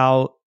talk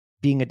about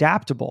being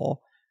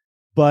adaptable,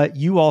 but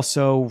you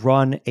also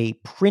run a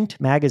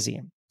print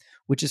magazine,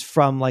 which is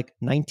from like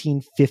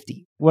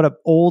 1950. What an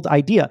old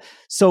idea.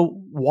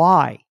 So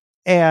why?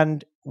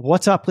 And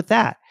what's up with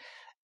that?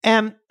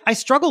 And I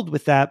struggled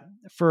with that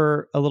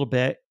for a little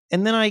bit.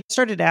 And then I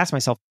started to ask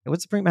myself,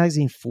 what's the print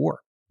magazine for?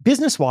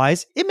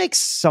 Business-wise, it makes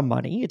some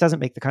money. It doesn't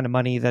make the kind of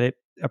money that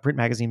a print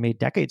magazine made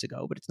decades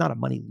ago, but it's not a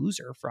money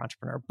loser for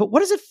Entrepreneur. But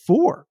what is it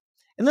for?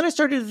 And then I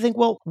started to think,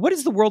 well, what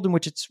is the world in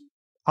which it's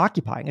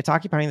occupying? It's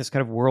occupying this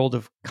kind of world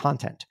of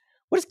content.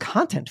 What is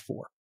content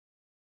for?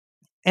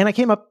 And I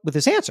came up with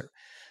this answer,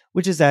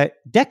 which is that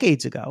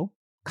decades ago,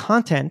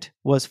 content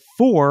was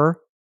for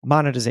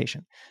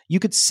monetization. You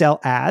could sell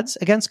ads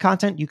against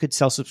content. You could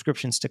sell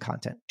subscriptions to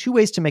content. Two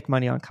ways to make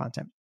money on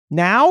content.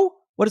 Now,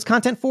 what is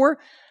content for?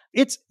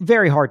 It's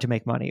very hard to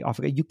make money off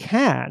of it. You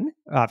can,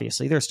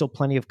 obviously, there's still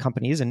plenty of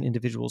companies and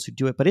individuals who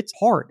do it, but it's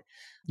hard.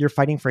 You're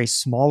fighting for a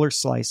smaller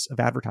slice of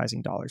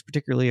advertising dollars,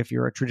 particularly if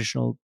you're a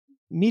traditional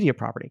media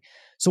property.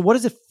 So what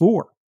is it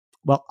for?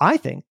 Well, I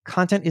think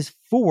content is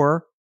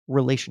for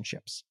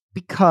relationships,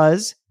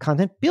 because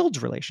content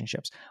builds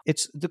relationships.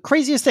 It's the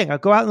craziest thing. I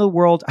go out in the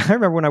world. I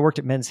remember when I worked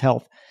at Men's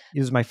Health, it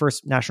was my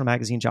first national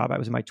magazine job. I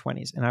was in my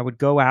 20s, and I would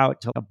go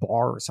out to a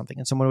bar or something,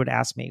 and someone would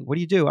ask me, what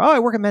do you do? Oh, I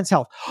work at Men's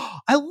Health.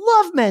 I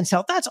love Men's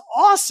Health. That's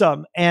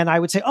awesome. And I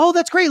would say, oh,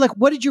 that's great. Like,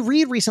 what did you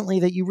read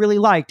recently that you really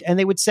liked? And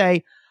they would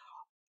say,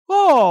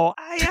 oh,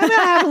 I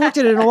haven't looked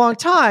at it in a long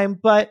time,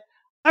 but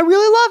I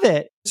really love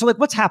it. So like,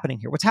 what's happening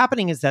here? What's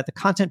happening is that the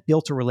content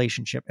built a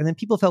relationship, and then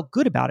people felt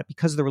good about it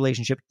because of the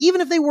relationship,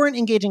 even if they weren't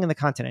engaging in the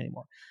content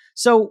anymore.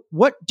 So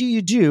what do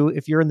you do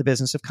if you're in the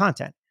business of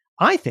content?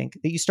 I think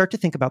that you start to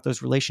think about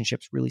those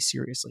relationships really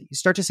seriously. You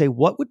start to say,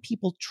 what would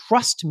people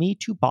trust me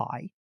to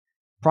buy,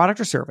 product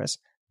or service,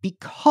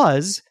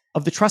 because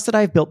of the trust that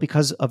I've built,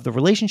 because of the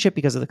relationship,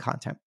 because of the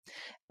content?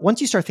 Once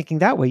you start thinking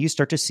that way, you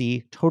start to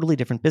see totally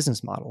different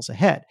business models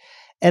ahead.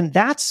 And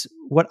that's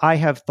what I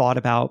have thought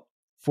about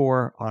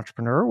for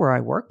Entrepreneur, where I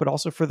work, but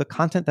also for the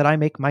content that I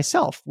make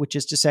myself, which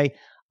is to say,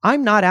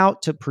 I'm not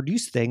out to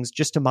produce things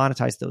just to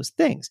monetize those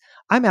things.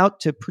 I'm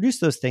out to produce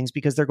those things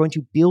because they're going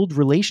to build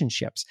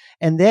relationships.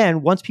 And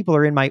then once people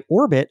are in my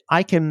orbit,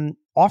 I can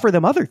offer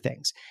them other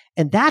things.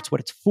 And that's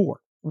what it's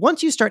for.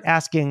 Once you start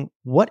asking,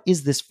 what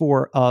is this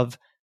for, of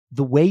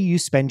the way you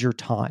spend your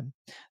time,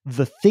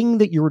 the thing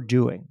that you're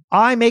doing.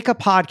 I make a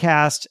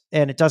podcast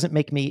and it doesn't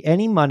make me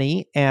any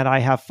money, and I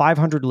have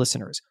 500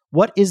 listeners.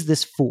 What is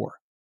this for?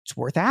 It's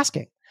worth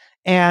asking.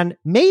 And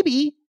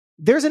maybe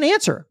there's an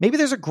answer. Maybe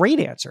there's a great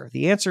answer.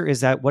 The answer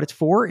is that what it's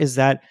for is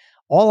that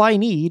All I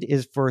need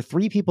is for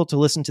 3 people to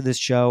listen to this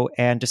show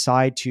and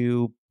decide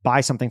to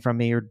buy something from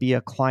me or be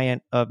a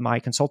client of my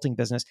consulting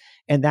business.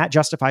 And that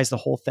justifies the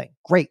whole thing.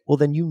 Great. Well,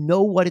 then you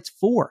know what it's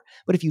for.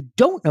 But if you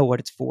don't know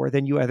what it's for,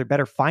 then you either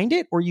better find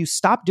it or you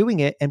stop doing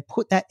it and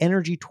put that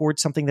energy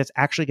towards something that's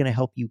actually going to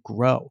help you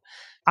grow.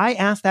 I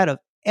ask that of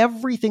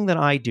everything that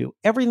I do,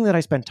 everything that I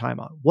spend time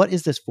on. What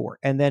is this for?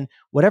 And then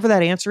whatever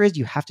that answer is,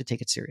 you have to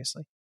take it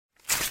seriously.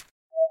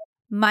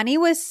 Money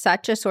was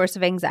such a source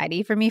of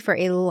anxiety for me for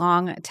a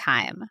long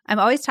time. I'm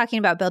always talking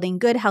about building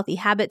good, healthy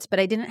habits,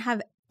 but I didn't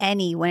have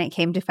any when it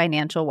came to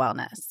financial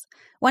wellness.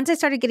 Once I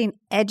started getting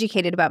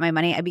educated about my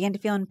money, I began to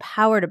feel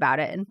empowered about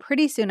it. And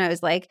pretty soon I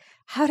was like,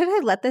 how did I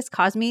let this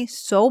cause me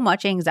so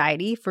much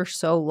anxiety for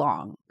so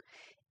long?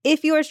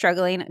 If you are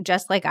struggling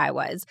just like I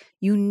was,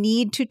 you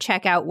need to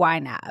check out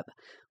YNAB.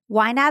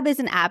 YNAB is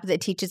an app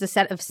that teaches a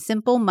set of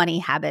simple money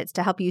habits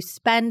to help you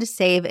spend,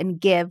 save, and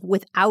give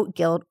without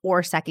guilt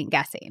or second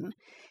guessing.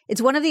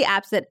 It's one of the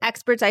apps that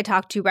experts I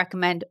talk to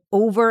recommend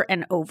over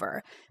and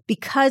over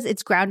because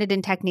it's grounded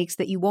in techniques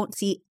that you won't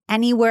see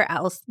anywhere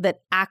else that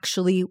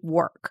actually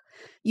work.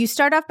 You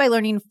start off by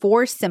learning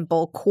 4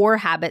 simple core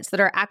habits that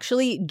are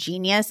actually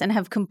genius and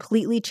have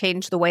completely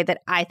changed the way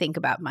that I think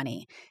about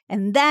money.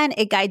 And then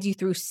it guides you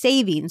through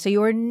saving so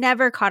you are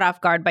never caught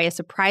off guard by a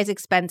surprise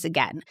expense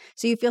again,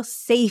 so you feel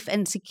safe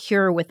and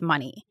secure with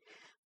money.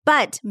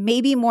 But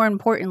maybe more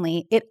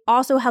importantly, it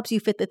also helps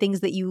you fit the things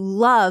that you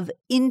love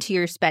into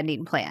your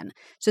spending plan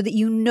so that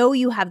you know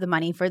you have the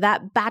money for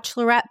that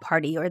bachelorette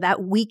party or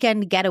that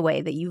weekend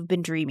getaway that you've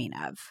been dreaming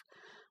of.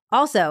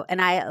 Also,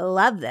 and I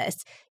love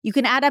this, you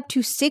can add up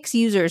to 6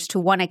 users to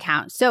one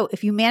account. So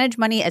if you manage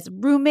money as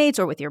roommates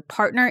or with your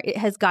partner, it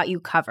has got you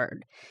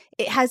covered.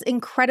 It has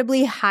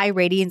incredibly high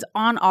ratings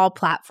on all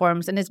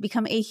platforms and has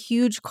become a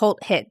huge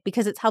cult hit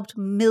because it's helped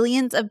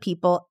millions of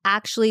people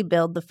actually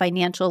build the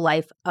financial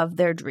life of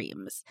their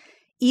dreams,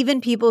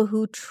 even people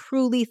who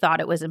truly thought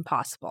it was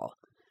impossible.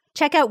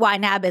 Check out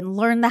YNAB and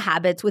learn the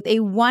habits with a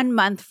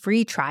 1-month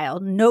free trial,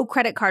 no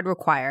credit card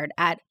required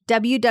at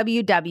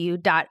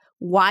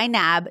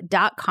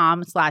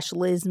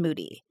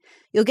www.ynab.com/LizMoody.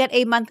 You'll get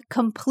a month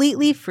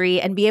completely free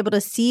and be able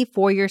to see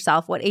for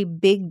yourself what a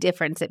big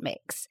difference it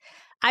makes.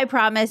 I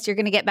promise you're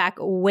going to get back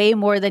way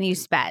more than you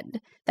spend.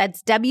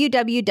 That's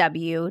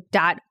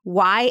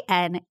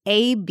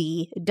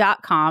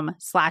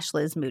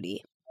www.ynab.com/LizMoody.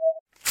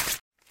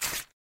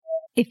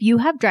 If you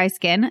have dry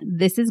skin,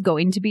 this is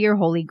going to be your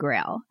holy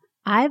grail.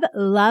 I've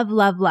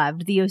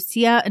loved the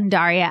Osea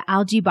Undaria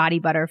Algae Body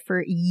Butter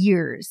for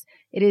years.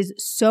 It is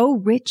so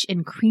rich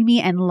and creamy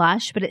and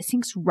lush, but it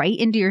sinks right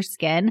into your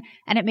skin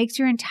and it makes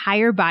your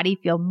entire body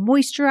feel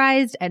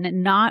moisturized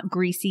and not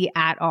greasy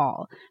at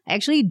all. I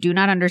actually do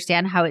not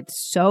understand how it's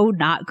so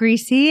not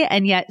greasy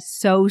and yet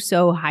so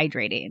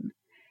hydrating.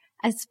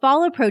 As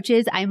fall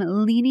approaches, I'm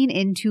leaning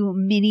into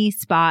mini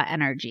spa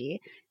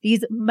energy.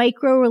 These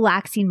micro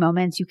relaxing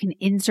moments you can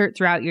insert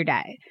throughout your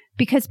day.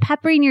 Because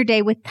peppering your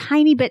day with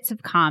tiny bits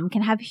of calm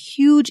can have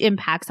huge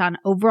impacts on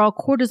overall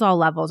cortisol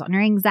levels, on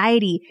your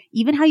anxiety,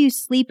 even how you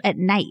sleep at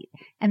night.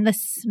 And the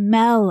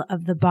smell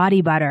of the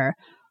body butter,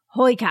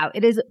 holy cow,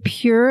 it is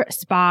pure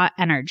spa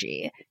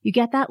energy. You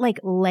get that like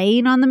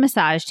laying on the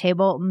massage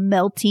table,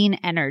 melting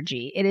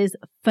energy. It is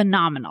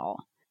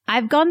phenomenal.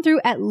 I've gone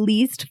through at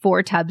least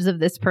 4 tubs of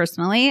this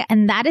personally,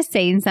 and that is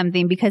saying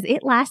something because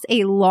it lasts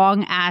a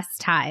long ass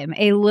time.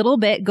 A little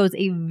bit goes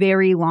a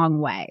very long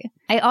way.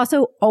 I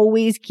also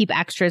always keep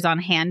extras on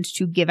hand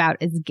to give out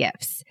as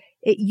gifts.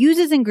 It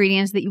uses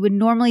ingredients that you would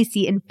normally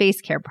see in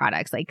face care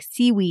products like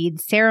seaweed,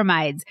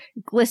 ceramides,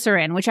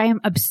 glycerin, which I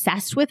am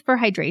obsessed with for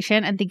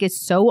hydration and think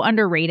is so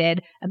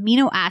underrated,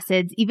 amino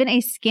acids, even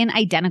a skin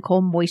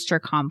identical moisture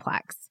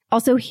complex.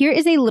 Also, here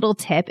is a little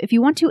tip. If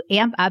you want to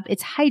amp up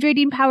its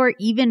hydrating power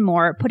even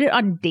more, put it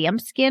on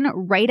damp skin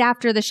right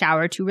after the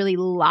shower to really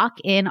lock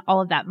in all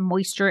of that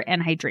moisture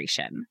and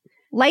hydration.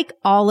 Like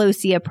all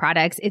Osea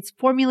products, it's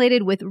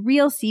formulated with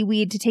real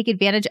seaweed to take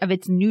advantage of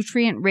its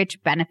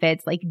nutrient-rich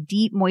benefits like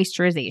deep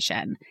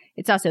moisturization.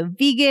 It's also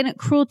vegan,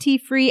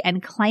 cruelty-free,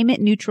 and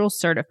climate-neutral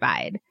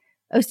certified.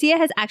 Osea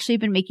has actually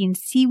been making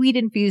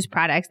seaweed-infused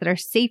products that are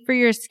safe for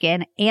your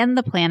skin and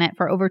the planet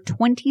for over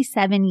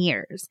 27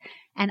 years.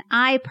 And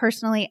I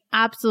personally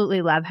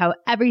absolutely love how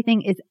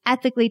everything is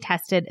ethically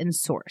tested and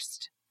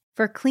sourced.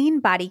 For clean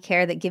body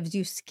care that gives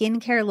you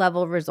skincare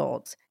level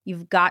results,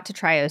 you've got to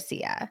try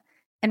Osea.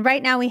 And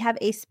right now we have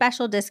a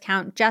special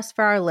discount just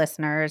for our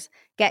listeners.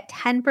 Get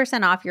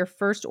 10% off your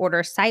first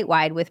order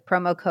site-wide with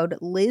promo code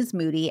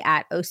LizMoody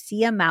at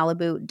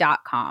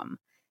OseaMalibu.com.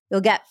 You'll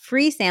get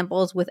free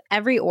samples with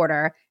every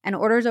order, and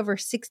orders over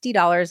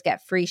 $60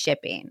 get free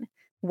shipping.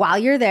 While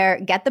you're there,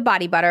 get the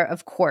body butter,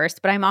 of course,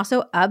 but I'm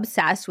also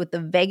obsessed with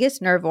the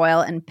Vagus nerve oil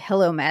and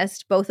pillow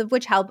mist, both of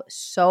which help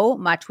so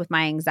much with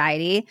my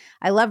anxiety.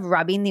 I love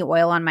rubbing the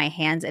oil on my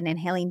hands and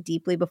inhaling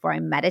deeply before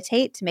I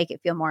meditate to make it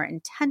feel more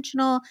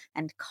intentional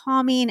and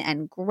calming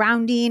and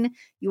grounding.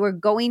 You are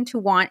going to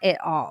want it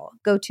all.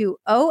 Go to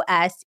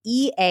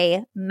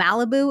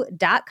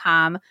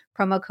OSEAMalibu.com,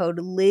 promo code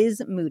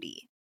LizMoody.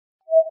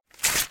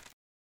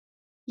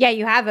 Yeah,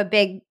 you have a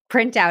big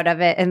printout of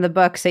it in the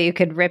book, so you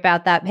could rip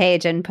out that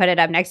page and put it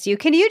up next to you.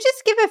 Can you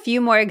just give a few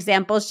more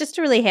examples just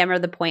to really hammer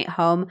the point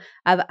home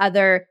of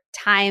other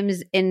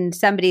times in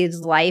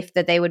somebody's life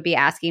that they would be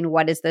asking,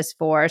 what is this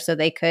for? So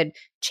they could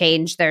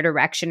change their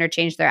direction or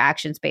change their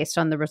actions based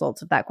on the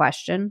results of that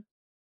question.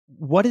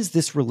 What is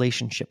this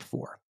relationship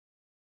for?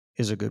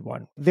 Is a good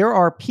one. There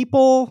are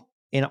people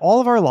in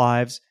all of our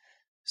lives,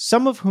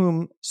 some of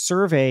whom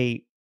serve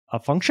a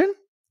function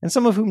and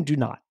some of whom do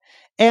not.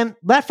 And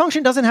that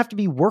function doesn't have to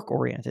be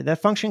work-oriented.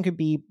 That function could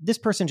be, this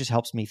person just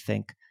helps me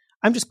think.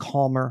 I'm just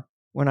calmer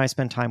when I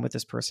spend time with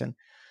this person.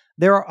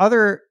 There are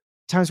other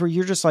times where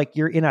you're just like,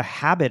 you're in a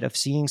habit of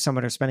seeing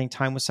someone or spending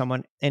time with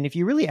someone. And if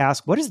you really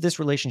ask, what is this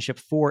relationship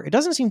for? It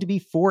doesn't seem to be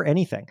for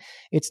anything.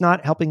 It's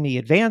not helping me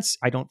advance.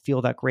 I don't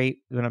feel that great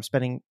when I'm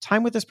spending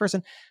time with this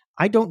person.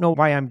 I don't know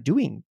why I'm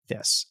doing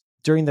this.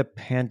 During the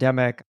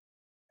pandemic,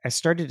 I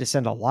started to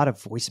send a lot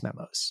of voice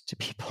memos to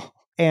people.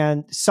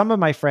 And some of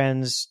my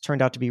friends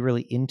turned out to be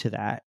really into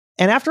that.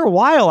 And after a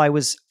while, I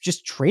was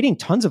just trading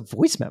tons of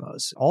voice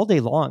memos all day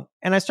long.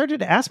 And I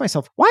started to ask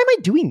myself, why am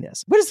I doing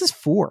this? What is this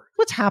for?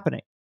 What's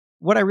happening?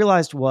 What I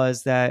realized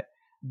was that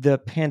the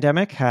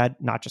pandemic had,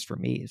 not just for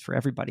me, for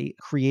everybody,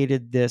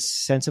 created this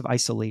sense of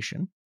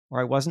isolation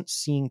where I wasn't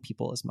seeing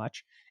people as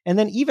much. And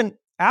then even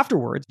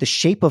afterwards, the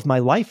shape of my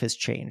life has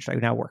changed. I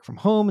now work from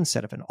home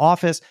instead of an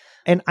office.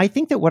 And I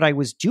think that what I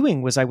was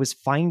doing was I was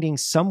finding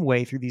some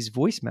way through these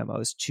voice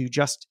memos to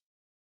just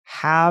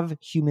have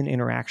human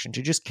interaction,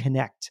 to just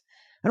connect.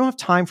 I don't have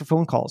time for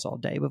phone calls all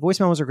day, but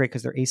voice memos are great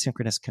because they're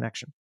asynchronous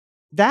connection.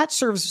 That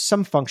serves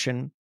some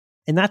function,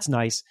 and that's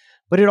nice.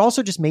 But it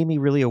also just made me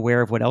really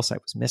aware of what else I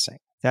was missing.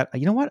 That,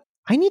 you know what?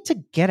 I need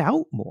to get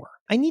out more.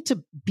 I need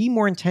to be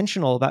more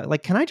intentional about,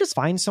 like, can I just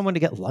find someone to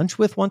get lunch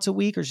with once a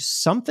week or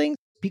just something?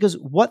 Because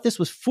what this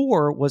was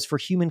for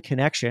human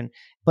connection,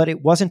 but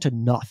it wasn't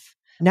enough.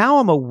 Now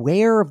I'm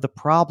aware of the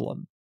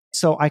problem,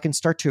 so I can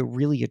start to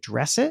really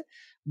address it,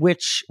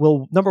 which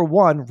will, number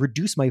one,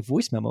 reduce my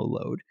voice memo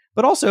load,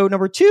 but also,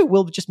 number two,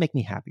 will just make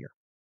me happier.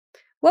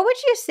 What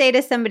would you say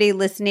to somebody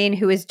listening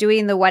who is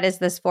doing the what is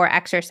this for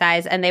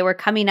exercise and they were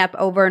coming up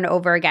over and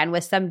over again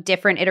with some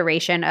different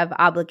iteration of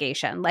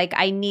obligation? Like,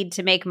 I need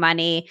to make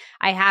money.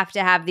 I have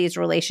to have these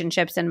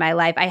relationships in my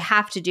life. I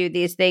have to do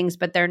these things,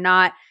 but they're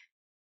not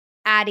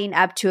adding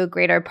up to a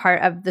greater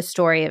part of the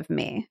story of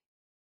me.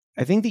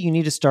 I think that you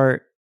need to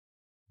start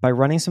by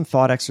running some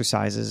thought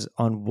exercises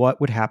on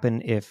what would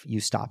happen if you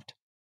stopped.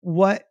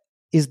 What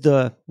is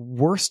the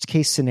worst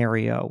case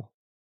scenario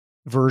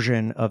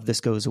version of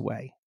this goes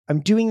away?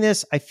 I'm doing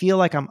this. I feel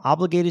like I'm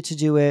obligated to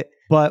do it,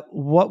 but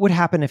what would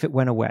happen if it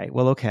went away?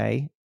 Well,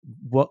 okay.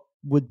 What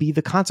would be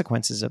the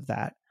consequences of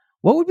that?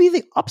 What would be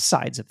the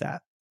upsides of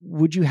that?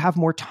 Would you have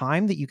more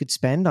time that you could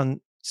spend on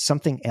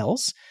something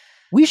else?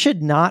 We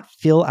should not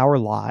fill our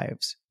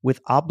lives with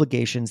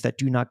obligations that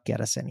do not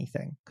get us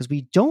anything because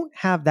we don't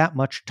have that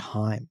much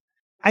time.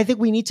 I think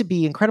we need to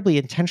be incredibly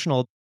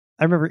intentional.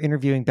 I remember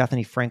interviewing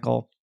Bethany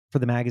Frankel for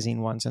the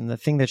magazine once, and the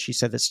thing that she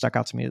said that stuck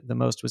out to me the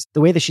most was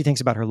the way that she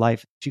thinks about her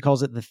life. She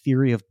calls it the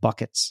theory of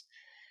buckets.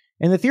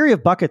 And the theory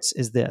of buckets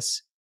is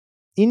this.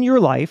 In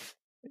your life,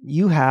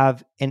 you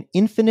have an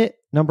infinite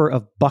number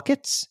of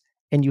buckets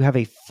and you have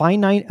a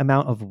finite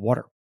amount of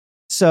water.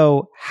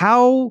 So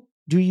how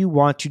do you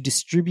want to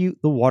distribute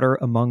the water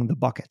among the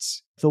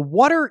buckets? The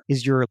water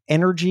is your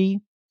energy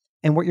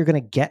and what you're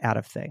going to get out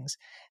of things.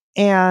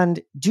 And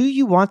do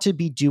you want to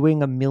be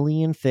doing a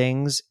million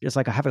things? It's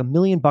like I have a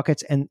million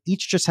buckets and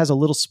each just has a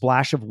little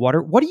splash of water.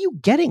 What are you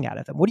getting out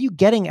of them? What are you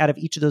getting out of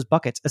each of those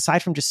buckets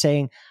aside from just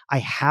saying, I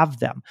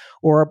have them?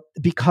 Or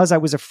because I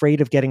was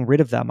afraid of getting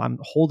rid of them, I'm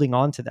holding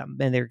on to them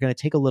and they're going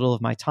to take a little of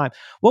my time.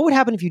 What would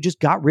happen if you just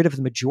got rid of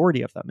the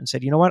majority of them and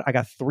said, you know what? I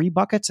got 3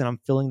 buckets and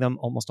I'm filling them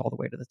almost all the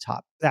way to the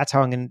top. That's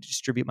how I'm going to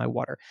distribute my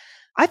water.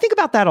 I think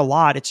about that a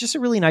lot. It's just a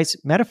really nice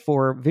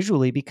metaphor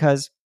visually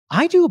because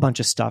I do a bunch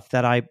of stuff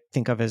that I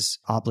think of as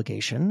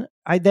obligation.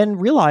 I then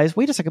realize,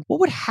 wait a second, what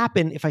would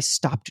happen if I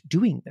stopped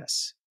doing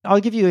this?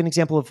 I'll give you an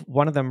example of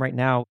one of them right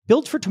now.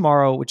 Build for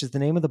Tomorrow, which is the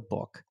name of the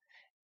book,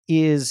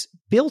 is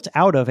built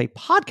out of a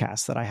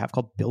podcast that I have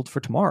called Build for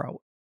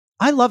Tomorrow.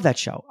 I love that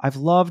show. I've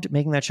loved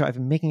making that show. I've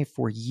been making it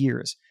for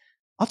years.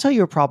 I'll tell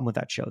you a problem with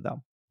that show,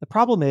 though. The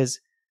problem is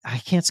I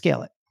can't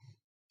scale it.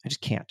 I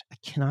just can't. I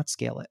cannot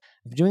scale it.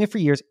 I've been doing it for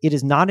years. It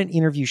is not an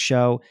interview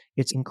show.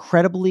 It's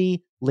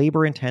incredibly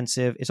labor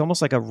intensive. It's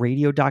almost like a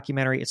radio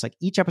documentary. It's like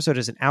each episode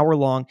is an hour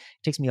long.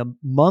 It takes me a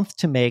month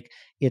to make.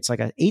 It's like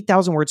an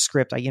 8,000 word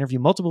script. I interview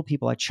multiple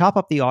people. I chop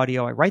up the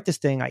audio. I write this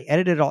thing. I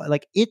edit it all.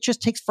 Like it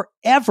just takes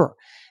forever.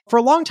 For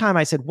a long time,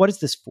 I said, what is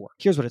this for?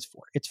 Here's what it's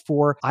for. It's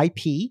for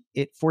IP.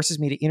 It forces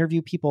me to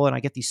interview people and I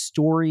get these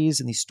stories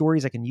and these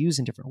stories I can use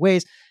in different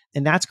ways.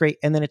 And that's great.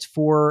 And then it's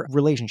for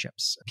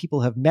relationships.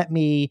 People have met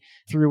me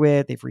through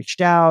it. They've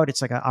reached out.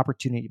 It's like an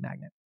opportunity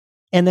magnet.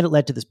 And then it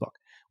led to this book,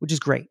 which is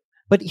great.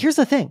 But here's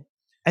the thing.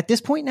 At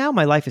this point now,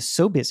 my life is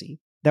so busy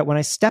that when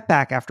I step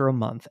back after a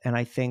month and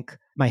I think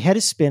my head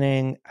is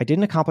spinning, I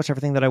didn't accomplish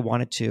everything that I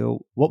wanted to,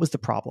 what was the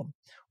problem?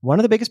 One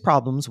of the biggest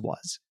problems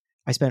was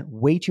I spent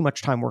way too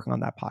much time working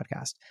on that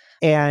podcast.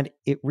 And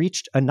it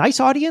reached a nice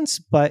audience,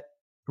 but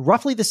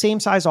roughly the same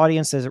size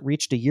audience as it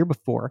reached a year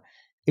before.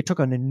 It took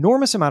an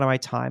enormous amount of my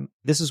time.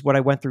 This is what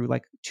I went through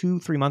like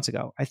 2-3 months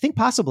ago. I think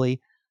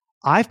possibly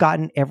I've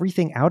gotten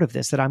everything out of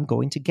this that I'm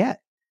going to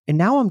get. And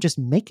now I'm just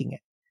making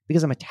it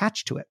because I'm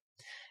attached to it.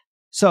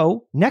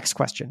 So next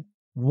question,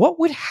 what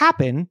would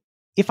happen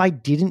if I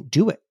didn't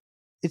do it?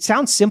 It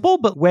sounds simple,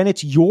 but when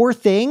it's your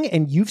thing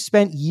and you've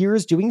spent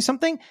years doing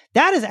something,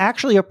 that is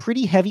actually a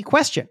pretty heavy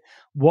question.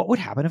 What would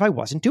happen if I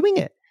wasn't doing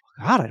it?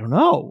 God, I don't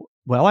know.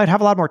 Well, I'd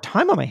have a lot more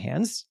time on my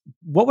hands.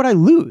 What would I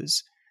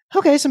lose?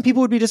 Okay, some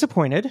people would be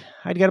disappointed.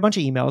 I'd get a bunch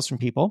of emails from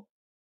people.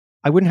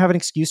 I wouldn't have an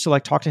excuse to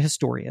like talk to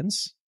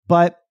historians.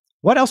 But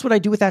what else would I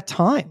do with that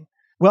time?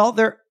 Well,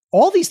 there are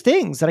all these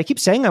things that I keep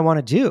saying I want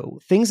to do,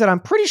 things that I'm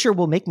pretty sure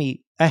will make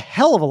me a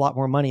hell of a lot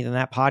more money than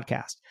that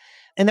podcast.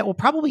 And that will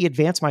probably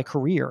advance my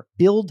career,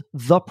 build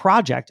the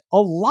project a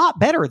lot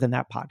better than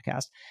that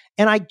podcast.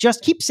 And I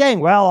just keep saying,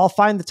 well, I'll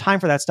find the time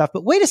for that stuff.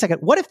 But wait a second,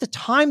 what if the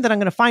time that I'm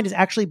going to find is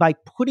actually by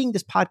putting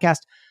this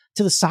podcast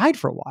to the side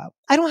for a while?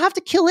 I don't have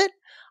to kill it.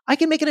 I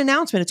can make an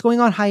announcement. It's going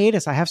on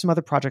hiatus. I have some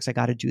other projects. I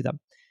got to do them.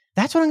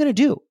 That's what I'm going to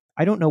do.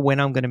 I don't know when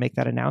I'm going to make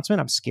that announcement.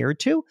 I'm scared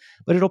to,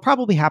 but it'll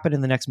probably happen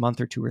in the next month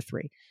or 2 or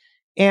 3.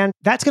 And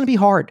that's going to be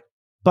hard,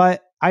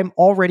 but I'm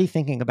already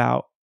thinking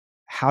about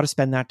how to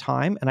spend that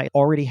time. And I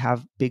already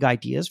have big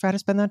ideas for how to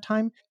spend that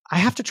time. I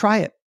have to try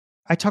it.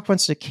 I talked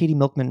once to Katie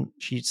Milkman.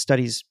 She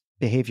studies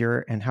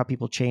behavior and how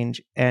people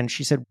change. And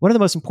she said, one of the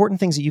most important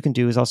things that you can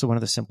do is also one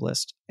of the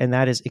simplest, and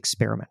that is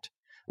experiment.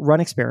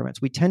 Run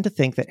experiments. We tend to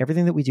think that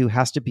everything that we do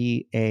has to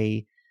be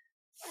a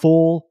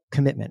full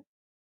commitment.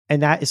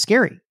 And that is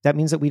scary. That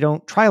means that we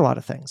don't try a lot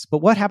of things. But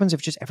what happens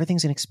if just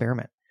everything's an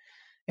experiment?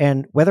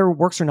 And whether it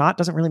works or not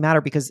doesn't really matter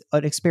because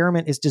an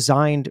experiment is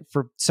designed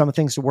for some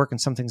things to work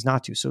and some things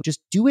not to. So just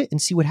do it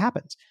and see what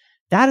happens.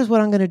 That is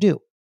what I'm going to do.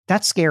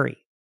 That's scary.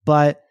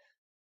 But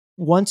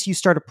once you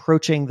start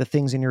approaching the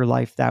things in your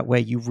life that way,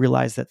 you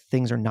realize that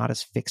things are not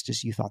as fixed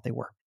as you thought they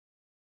were.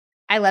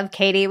 I love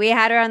Katie. We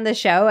had her on the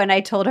show and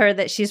I told her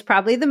that she's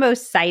probably the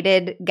most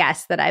cited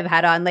guest that I've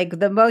had on. Like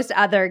the most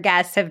other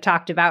guests have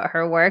talked about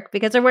her work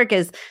because her work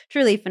is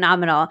truly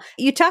phenomenal.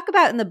 You talk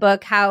about in the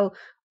book how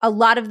a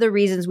lot of the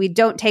reasons we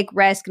don't take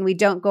risk and we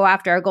don't go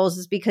after our goals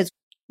is because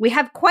we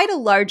have quite a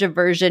large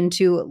aversion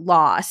to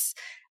loss.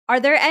 Are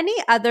there any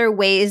other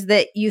ways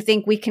that you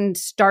think we can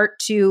start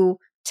to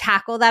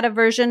tackle that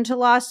aversion to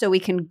loss so we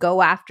can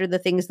go after the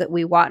things that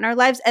we want in our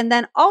lives? And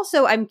then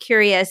also, I'm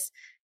curious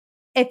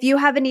if you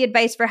have any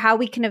advice for how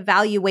we can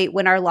evaluate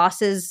when our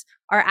losses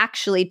are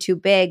actually too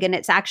big and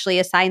it's actually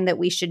a sign that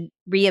we should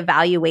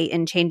reevaluate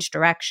and change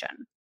direction.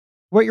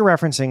 What you're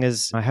referencing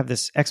is I have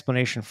this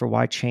explanation for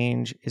why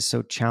change is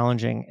so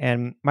challenging.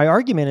 And my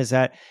argument is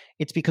that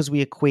it's because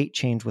we equate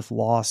change with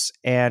loss.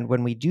 And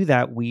when we do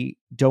that, we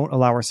don't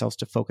allow ourselves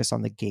to focus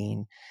on the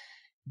gain.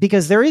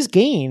 Because there is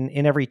gain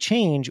in every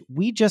change.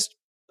 We just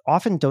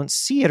often don't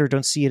see it or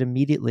don't see it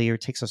immediately or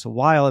it takes us a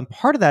while. And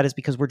part of that is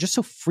because we're just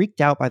so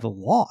freaked out by the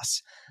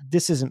loss.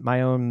 This isn't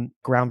my own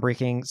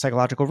groundbreaking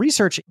psychological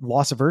research.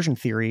 Loss aversion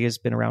theory has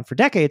been around for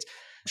decades,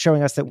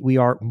 showing us that we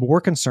are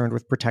more concerned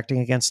with protecting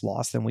against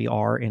loss than we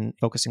are in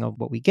focusing on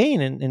what we gain.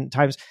 And in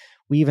times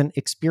we even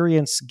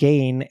experience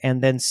gain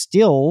and then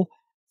still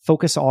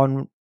focus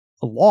on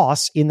a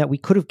loss in that we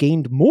could have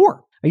gained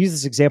more. I use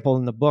this example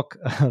in the book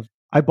of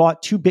I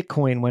bought 2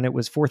 Bitcoin when it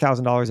was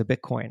 $4,000 a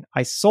Bitcoin.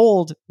 I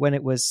sold when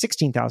it was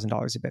 $16,000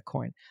 a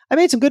Bitcoin. I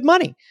made some good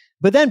money,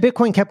 but then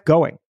Bitcoin kept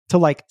going to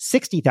like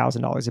 $60,000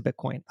 a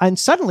Bitcoin. And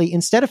suddenly,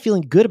 instead of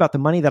feeling good about the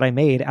money that I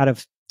made out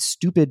of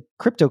stupid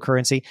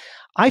cryptocurrency,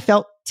 I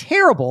felt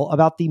terrible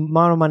about the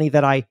amount of money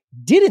that I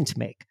didn't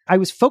make. I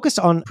was focused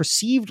on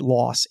perceived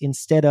loss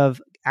instead of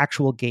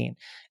actual gain.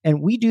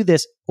 And we do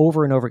this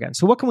over and over again.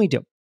 So what can we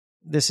do?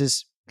 This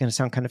is going to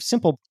sound kind of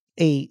simple.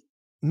 A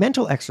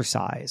mental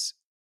exercise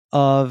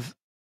of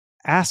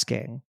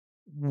asking,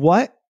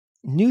 what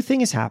new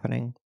thing is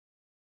happening?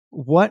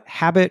 What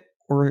habit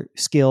or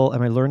skill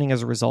am I learning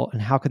as a result?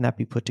 And how can that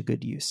be put to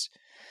good use?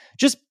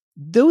 Just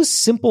those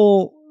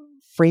simple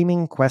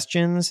framing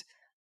questions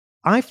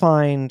I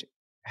find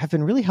have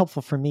been really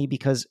helpful for me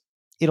because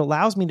it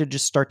allows me to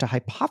just start to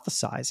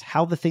hypothesize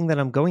how the thing that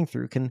I'm going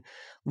through can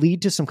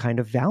lead to some kind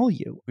of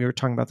value. We were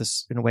talking about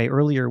this in a way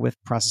earlier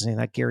with processing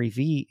that Gary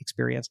Vee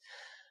experience.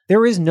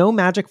 There is no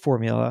magic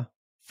formula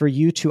for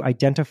you to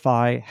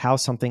identify how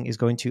something is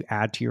going to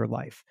add to your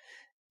life.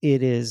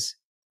 It is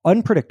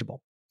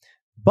unpredictable.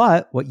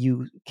 But what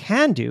you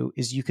can do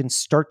is you can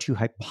start to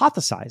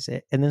hypothesize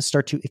it and then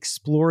start to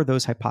explore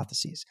those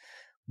hypotheses.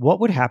 What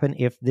would happen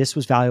if this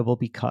was valuable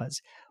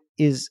because?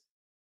 Is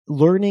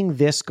learning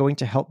this going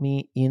to help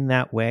me in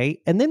that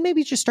way? And then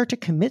maybe just start to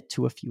commit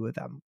to a few of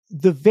them.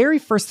 The very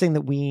first thing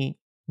that we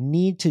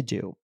need to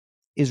do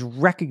is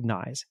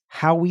recognize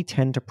how we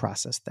tend to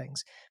process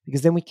things,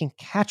 because then we can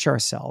catch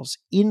ourselves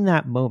in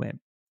that moment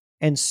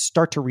and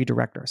start to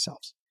redirect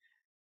ourselves.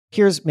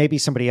 Here's maybe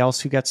somebody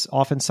else who gets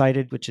often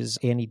cited, which is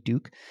Annie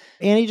Duke.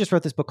 Annie just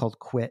wrote this book called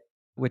Quit.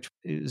 which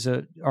is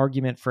an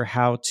argument for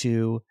how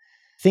to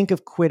think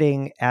of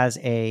quitting as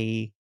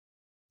a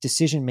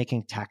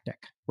decision-making tactic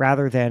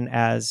rather than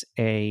as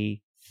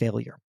a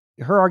failure.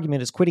 Her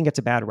argument is quitting gets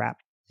a bad rap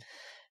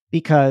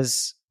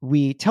because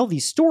we tell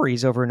these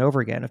stories over and over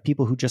again of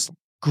people who just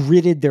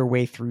gritted their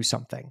way through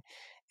something.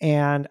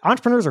 And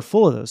entrepreneurs are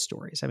full of those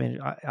stories. I mean,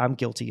 I'm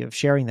guilty of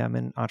sharing them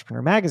in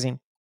Entrepreneur Magazine,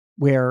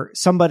 where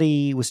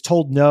somebody was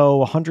told no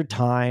 100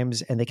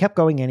 times and they kept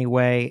going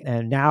anyway,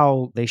 and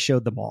now they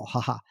showed them all.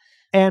 Haha.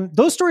 And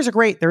those stories are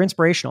great. They're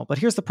inspirational. But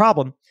here's the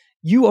problem.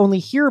 You only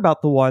hear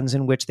about the ones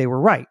in which they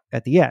were right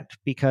at the end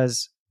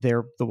because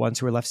they're the ones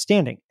who are left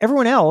standing.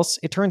 Everyone else,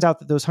 it turns out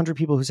that those 100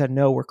 people who said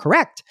no were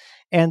correct,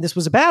 and this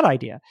was a bad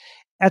idea.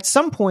 At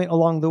some point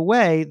along the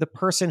way, the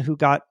person who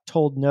got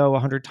told no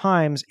 100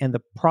 times and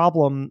the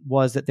problem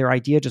was that their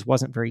idea just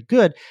wasn't very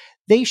good,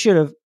 they should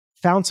have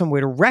found some way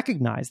to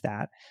recognize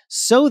that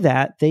so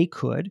that they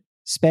could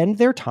spend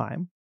their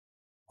time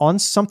on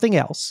something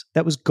else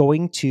that was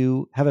going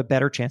to have a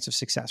better chance of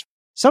success.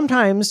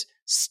 Sometimes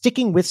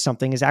sticking with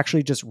something is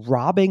actually just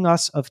robbing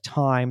us of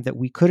time that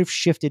we could have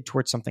shifted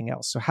towards something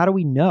else. So how do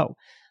we know?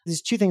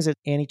 There's two things that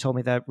Annie told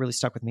me that really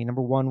stuck with me.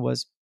 Number one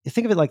was,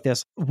 think of it like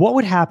this. What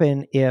would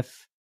happen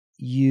if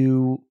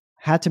you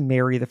had to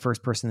marry the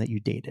first person that you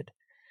dated?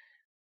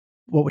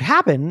 What would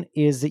happen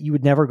is that you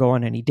would never go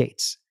on any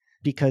dates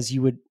because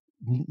you would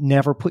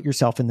never put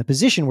yourself in the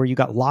position where you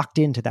got locked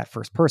into that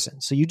first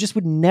person. So you just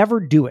would never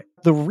do it.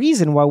 The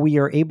reason why we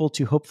are able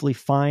to hopefully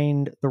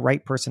find the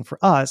right person for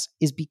us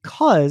is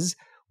because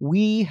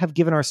we have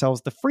given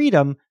ourselves the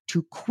freedom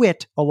to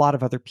quit a lot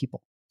of other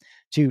people,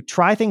 to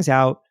try things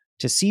out,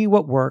 to see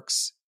what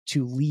works,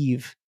 to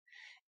leave.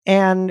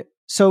 And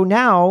so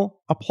now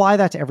apply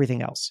that to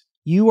everything else.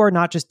 You are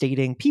not just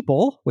dating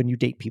people when you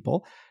date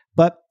people,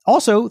 but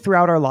also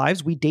throughout our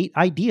lives, we date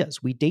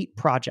ideas, we date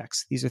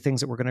projects. These are things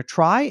that we're going to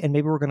try and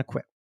maybe we're going to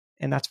quit.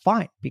 And that's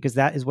fine because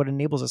that is what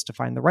enables us to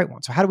find the right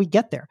one. So how do we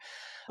get there?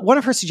 One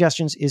of her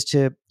suggestions is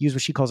to use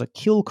what she calls a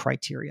kill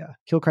criteria.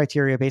 Kill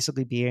criteria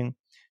basically being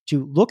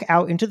to look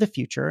out into the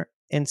future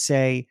and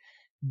say,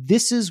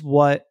 this is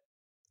what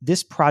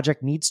this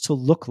project needs to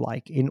look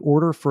like in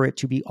order for it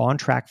to be on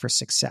track for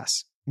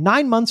success.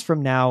 9 months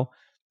from now,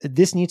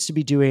 this needs to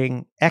be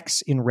doing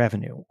X in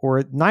revenue.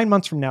 Or 9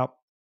 months from now,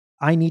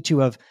 I need to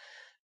have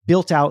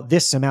built out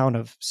this amount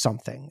of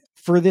something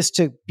for this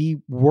to be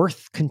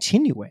worth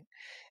continuing.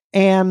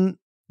 And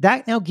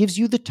that now gives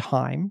you the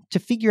time to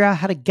figure out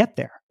how to get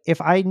there. If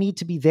I need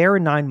to be there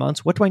in 9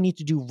 months, what do I need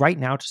to do right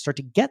now to start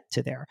to get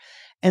to there?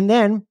 And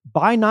then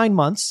by 9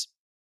 months,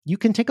 you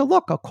can take a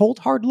look, a cold,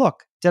 hard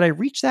look. Did I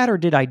reach that or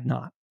did I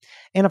not?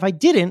 And if I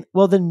didn't,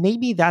 well, then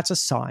maybe that's a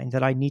sign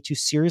that I need to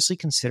seriously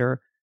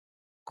consider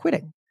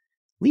quitting,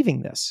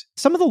 leaving this.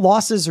 Some of the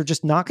losses are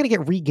just not going to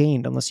get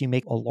regained unless you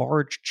make a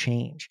large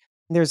change.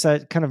 There's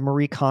a kind of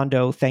Marie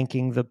Kondo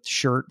thanking the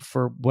shirt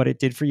for what it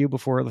did for you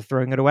before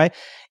throwing it away.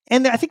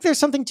 And I think there's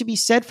something to be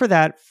said for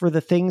that, for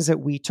the things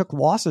that we took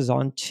losses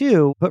on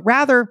too, but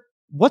rather,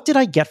 what did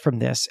I get from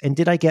this? And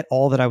did I get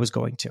all that I was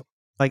going to?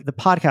 Like the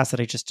podcast that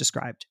I just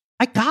described.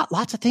 I got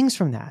lots of things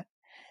from that,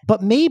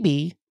 but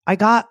maybe I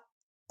got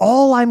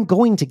all I'm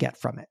going to get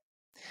from it.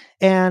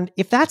 And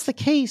if that's the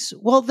case,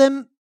 well,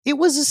 then it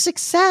was a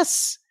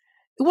success.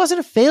 It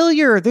wasn't a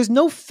failure. There's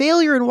no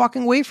failure in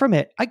walking away from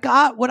it. I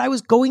got what I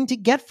was going to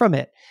get from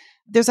it.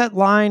 There's that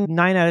line,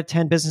 9 out of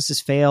 10 businesses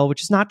fail,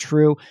 which is not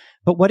true.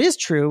 But what is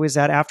true is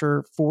that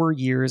after 4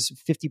 years,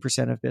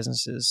 50% of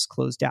businesses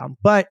close down.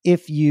 But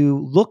if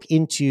you look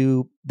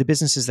into the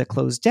businesses that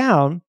close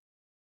down,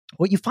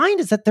 what you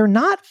find is that they're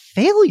not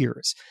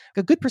failures.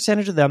 A good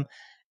percentage of them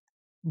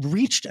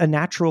reached a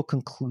natural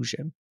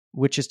conclusion,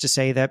 which is to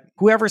say that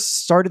whoever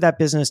started that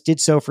business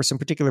did so for some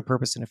particular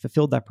purpose and it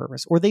fulfilled that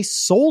purpose, or they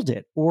sold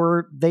it,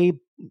 or they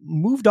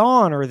moved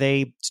on, or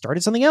they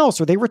started something else,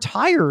 or they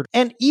retired.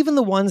 And even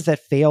the ones that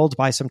failed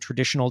by some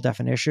traditional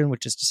definition,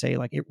 which is to say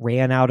like it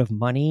ran out of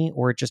money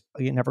or it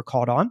never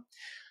caught on,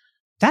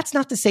 that's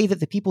not to say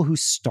that the people who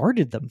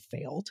started them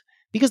failed,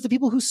 because the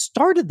people who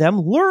started them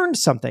learned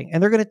something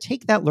and they're going to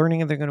take that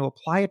learning and they're going to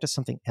apply it to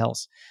something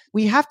else.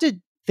 We have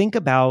to think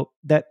about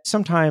that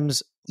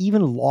sometimes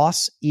even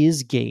loss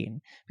is gain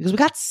because we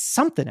got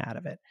something out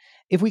of it.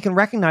 If we can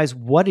recognize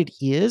what it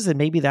is, then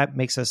maybe that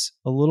makes us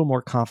a little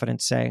more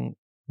confident saying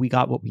we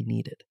got what we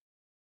needed.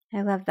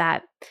 I love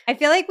that. I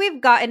feel like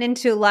we've gotten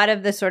into a lot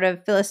of the sort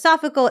of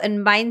philosophical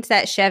and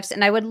mindset shifts,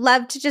 and I would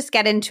love to just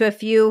get into a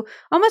few,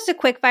 almost a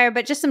quick fire,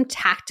 but just some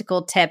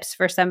tactical tips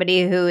for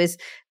somebody who is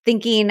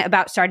thinking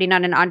about starting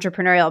on an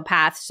entrepreneurial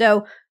path.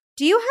 So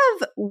do you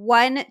have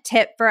one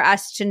tip for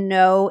us to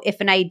know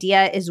if an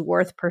idea is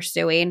worth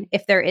pursuing,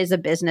 if there is a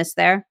business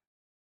there?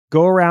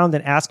 Go around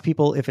and ask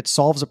people if it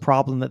solves a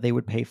problem that they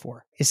would pay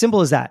for. As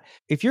simple as that.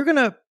 If you're going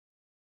to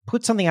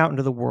put something out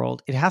into the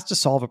world, it has to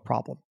solve a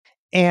problem.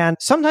 And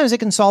sometimes it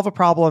can solve a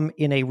problem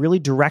in a really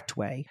direct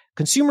way.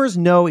 Consumers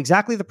know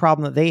exactly the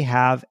problem that they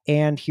have,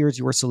 and here's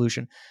your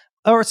solution.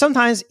 Or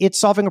sometimes it's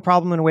solving a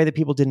problem in a way that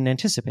people didn't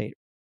anticipate.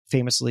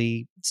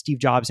 Famously, Steve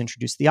Jobs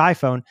introduced the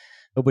iPhone,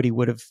 Nobody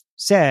would have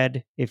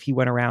said, if he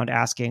went around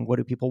asking, what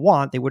do people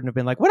want? They wouldn't have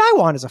been like, what I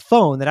want is a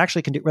phone that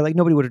actually can do, like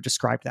nobody would have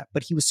described that,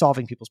 but he was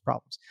solving people's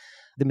problems.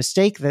 The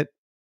mistake that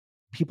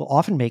people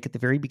often make at the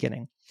very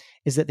beginning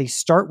is that they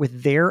start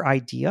with their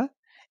idea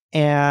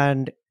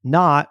and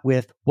not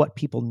with what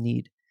people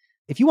need.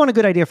 If you want a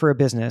good idea for a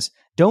business,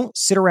 don't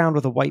sit around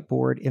with a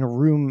whiteboard in a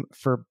room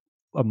for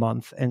a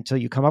month until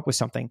you come up with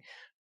something.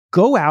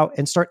 Go out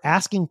and start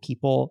asking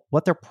people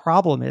what their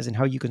problem is and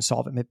how you can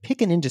solve it.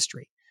 Pick an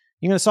industry.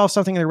 You're going to solve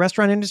something in the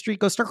restaurant industry?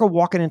 Go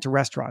walking into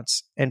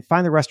restaurants and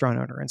find the restaurant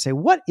owner and say,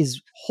 what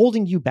is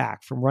holding you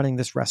back from running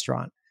this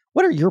restaurant?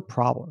 What are your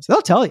problems?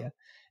 They'll tell you.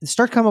 And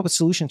start coming up with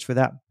solutions for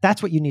them.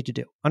 That's what you need to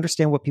do.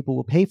 Understand what people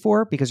will pay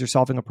for because you're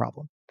solving a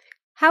problem.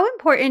 How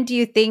important do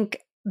you think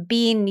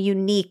being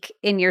unique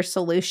in your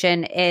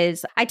solution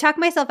is? I talk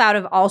myself out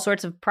of all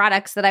sorts of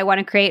products that I want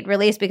to create and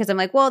release because I'm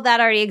like, well, that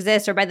already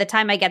exists, or by the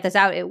time I get this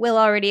out, it will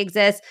already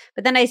exist.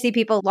 But then I see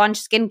people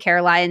launch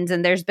skincare lines,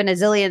 and there's been a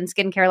zillion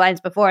skincare lines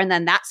before, and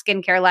then that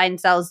skincare line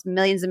sells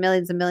millions and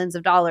millions and millions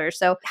of dollars.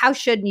 So how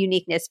should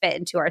uniqueness fit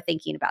into our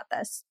thinking about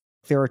this?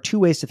 There are two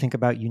ways to think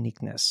about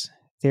uniqueness.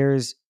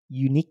 There's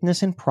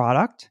uniqueness in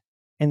product,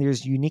 and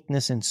there's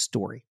uniqueness in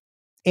story.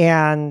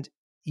 And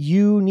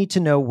you need to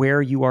know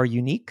where you are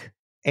unique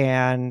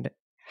and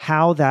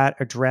how that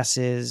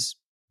addresses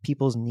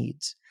people's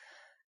needs.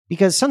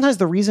 Because sometimes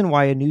the reason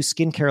why a new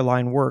skincare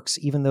line works,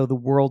 even though the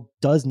world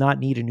does not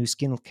need a new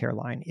skincare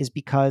line, is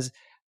because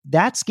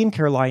that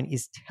skincare line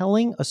is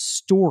telling a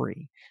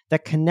story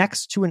that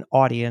connects to an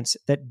audience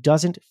that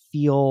doesn't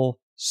feel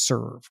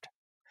served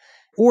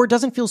or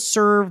doesn't feel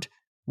served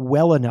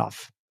well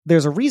enough.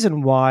 There's a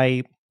reason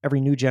why every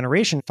new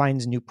generation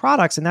finds new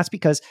products, and that's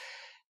because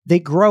they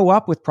grow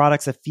up with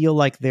products that feel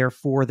like they're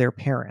for their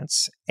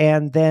parents.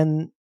 And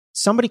then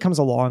somebody comes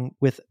along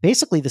with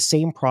basically the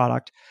same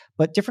product,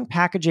 but different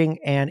packaging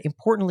and,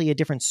 importantly, a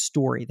different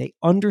story. They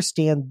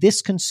understand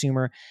this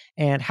consumer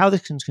and how the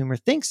consumer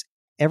thinks.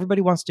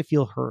 Everybody wants to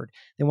feel heard.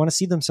 They want to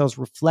see themselves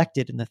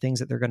reflected in the things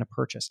that they're going to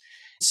purchase.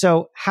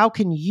 So how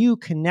can you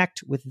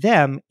connect with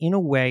them in a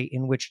way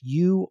in which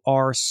you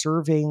are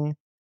serving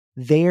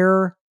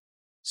their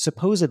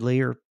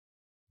supposedly or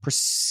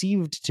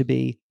perceived to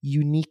be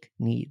unique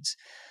needs?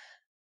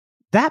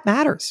 That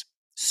matters.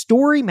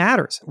 Story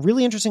matters.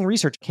 Really interesting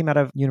research came out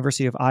of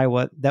University of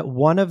Iowa that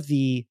one of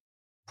the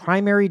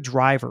primary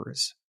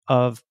drivers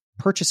of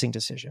purchasing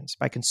decisions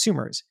by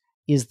consumers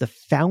is the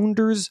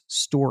founder's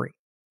story.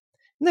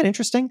 Isn't that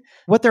interesting?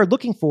 What they're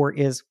looking for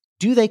is,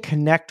 do they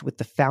connect with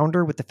the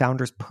founder, with the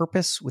founder's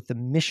purpose, with the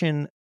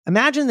mission?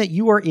 Imagine that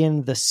you are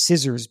in the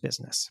scissors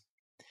business.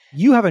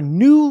 You have a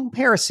new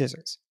pair of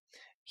scissors.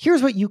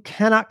 Here's what you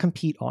cannot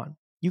compete on.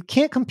 You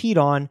can't compete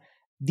on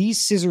these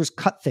scissors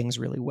cut things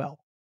really well.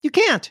 You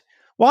can't.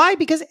 Why?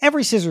 Because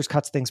every scissors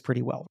cuts things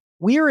pretty well.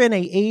 We are in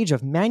an age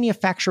of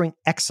manufacturing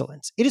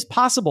excellence. It is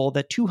possible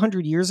that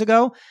 200 years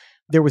ago,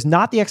 there was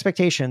not the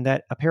expectation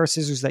that a pair of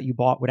scissors that you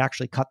bought would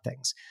actually cut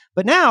things.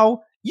 But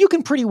now you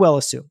can pretty well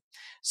assume.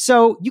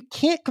 So you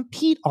can't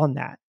compete on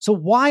that. So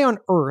why on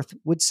earth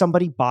would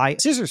somebody buy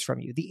scissors from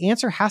you? The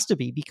answer has to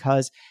be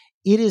because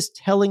it is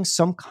telling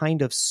some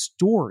kind of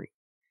story.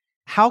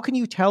 How can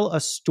you tell a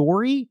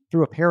story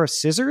through a pair of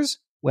scissors?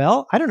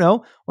 Well, I don't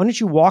know. Why don't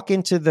you walk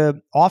into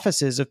the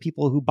offices of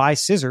people who buy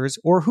scissors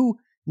or who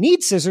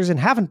need scissors and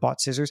haven't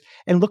bought scissors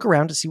and look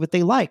around to see what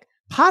they like?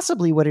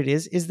 Possibly what it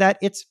is that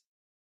it's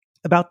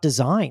about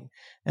design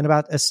and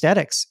about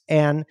aesthetics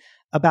and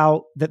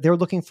about that they're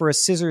looking for a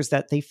scissors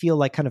that they feel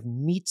like kind of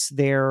meets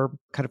their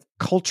kind of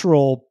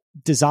cultural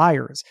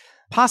desires.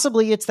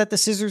 Possibly it's that the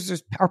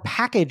scissors are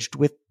packaged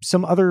with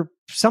some other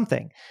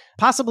something.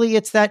 Possibly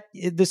it's that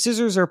the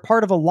scissors are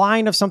part of a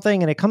line of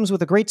something and it comes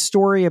with a great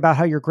story about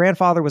how your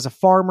grandfather was a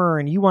farmer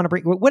and you want to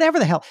bring, whatever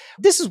the hell.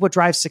 This is what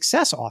drives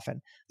success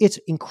often. It's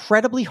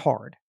incredibly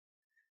hard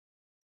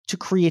to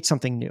create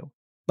something new,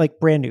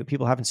 like brand new.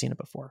 People haven't seen it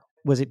before.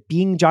 Was it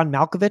Being John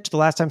Malkovich the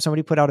last time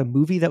somebody put out a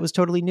movie that was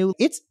totally new?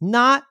 It's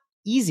not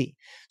easy.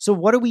 So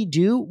what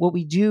do? What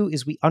we do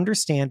is we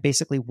understand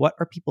basically what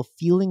are people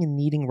feeling and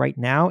needing right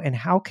now, and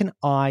how can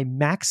I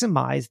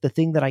maximize the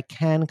thing that I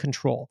can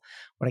control.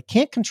 What I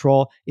can't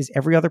control is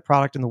every other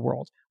product in the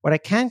world. What I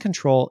can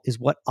control is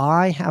what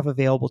I have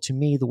available to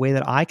me, the way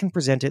that I can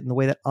present it, and the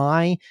way that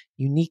I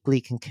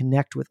uniquely can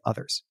connect with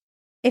others.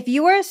 If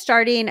you were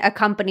starting a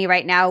company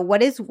right now,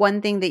 what is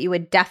one thing that you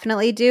would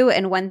definitely do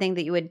and one thing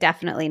that you would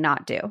definitely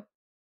not do?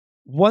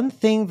 One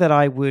thing that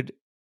I would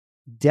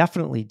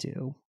definitely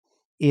do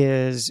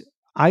is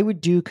I would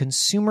do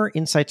consumer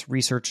insights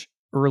research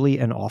early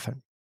and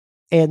often.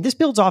 And this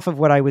builds off of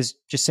what I was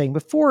just saying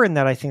before, in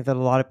that I think that a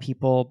lot of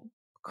people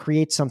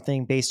create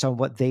something based on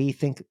what they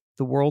think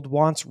the world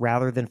wants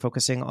rather than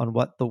focusing on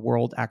what the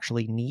world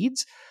actually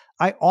needs.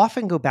 I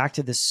often go back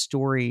to this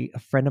story a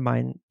friend of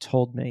mine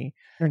told me.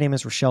 Her name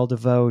is Rochelle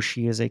DeVoe.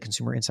 She is a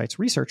consumer insights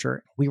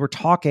researcher. We were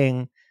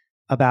talking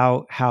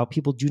about how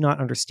people do not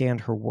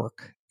understand her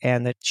work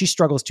and that she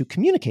struggles to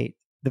communicate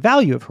the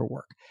value of her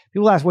work.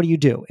 People ask, what do you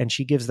do? And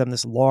she gives them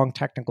this long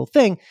technical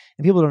thing,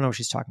 and people don't know what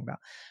she's talking about.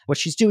 What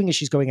she's doing is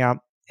she's going out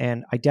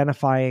and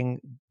identifying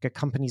a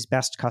company's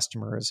best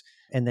customers,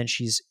 and then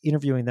she's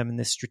interviewing them in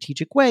this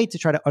strategic way to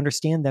try to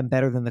understand them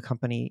better than the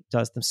company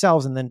does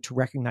themselves, and then to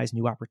recognize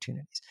new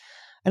opportunities.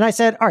 And I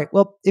said, all right,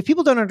 well, if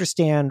people don't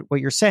understand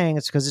what you're saying,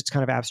 it's because it's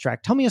kind of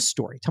abstract. Tell me a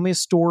story. Tell me a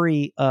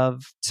story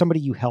of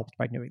somebody you helped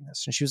by doing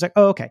this. And she was like,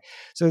 oh, okay.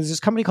 So there's this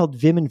company called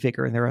Vim and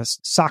Vigor, and they're a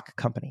sock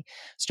company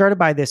started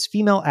by this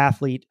female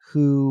athlete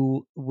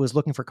who was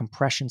looking for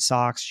compression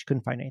socks. She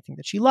couldn't find anything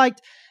that she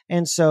liked.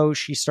 And so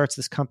she starts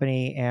this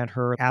company, and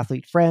her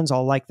athlete friends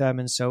all like them.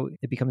 And so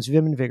it becomes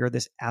Vim and Vigor,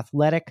 this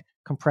athletic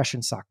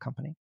compression sock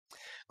company.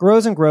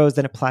 Grows and grows,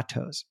 then it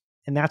plateaus.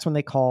 And that's when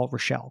they call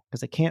Rochelle,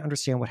 because they can't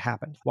understand what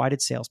happened. Why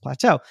did sales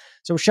plateau?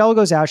 So Rochelle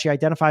goes out, she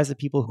identifies the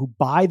people who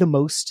buy the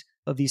most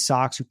of these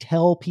socks, who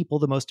tell people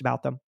the most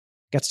about them,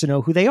 gets to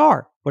know who they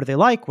are. What do they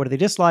like? What do they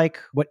dislike?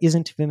 What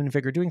isn't Vim and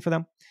Vigor doing for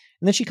them?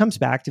 And then she comes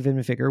back to Vim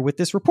and Vigor with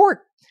this report.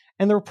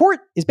 And the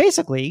report is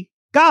basically,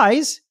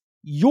 guys,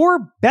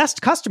 your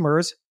best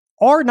customers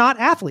are not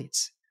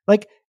athletes.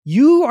 Like,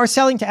 you are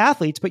selling to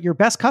athletes, but your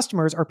best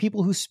customers are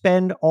people who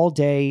spend all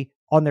day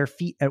on their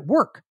feet at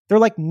work. They're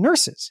like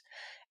nurses.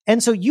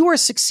 And so you are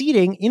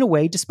succeeding in a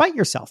way despite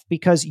yourself,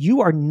 because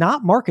you are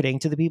not marketing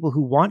to the people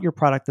who want your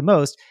product the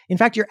most. In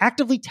fact, you're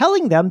actively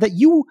telling them that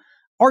you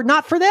are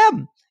not for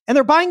them, and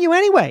they're buying you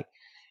anyway.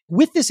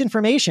 With this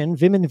information,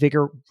 Vim and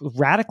Vigor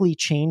radically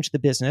changed the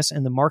business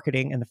and the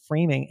marketing and the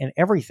framing and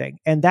everything.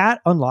 And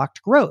that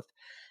unlocked growth.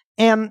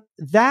 And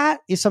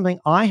that is something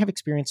I have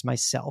experienced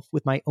myself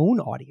with my own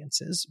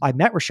audiences. I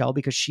met Rochelle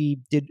because she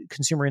did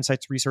consumer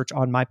insights research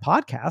on my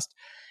podcast.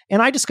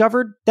 And I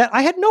discovered that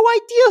I had no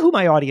idea who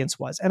my audience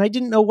was, and I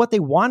didn't know what they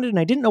wanted, and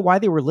I didn't know why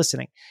they were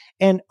listening.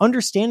 And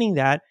understanding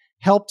that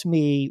helped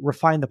me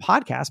refine the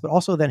podcast, but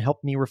also then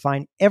helped me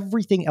refine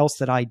everything else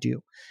that I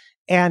do.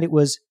 And it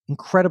was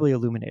incredibly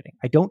illuminating.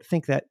 I don't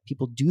think that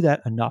people do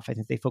that enough. I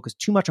think they focus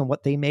too much on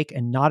what they make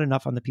and not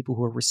enough on the people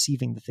who are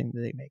receiving the thing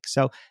that they make.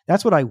 So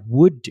that's what I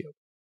would do.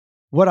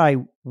 What I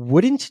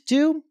wouldn't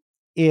do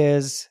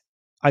is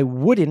I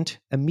wouldn't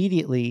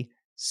immediately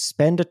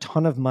spend a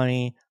ton of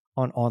money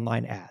on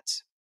online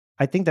ads.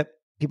 I think that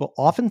people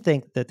often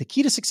think that the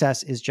key to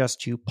success is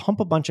just to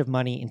pump a bunch of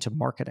money into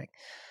marketing.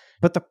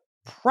 But the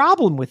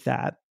problem with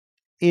that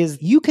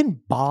is you can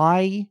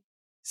buy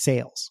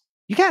sales.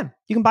 You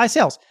can buy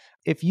sales.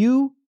 If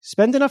you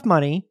spend enough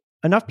money,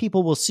 enough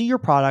people will see your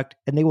product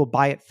and they will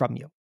buy it from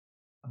you.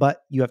 But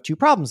you have two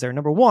problems there.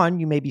 Number one,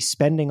 you may be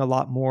spending a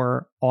lot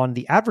more on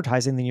the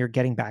advertising than you're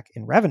getting back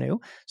in revenue.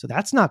 So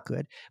that's not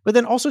good. But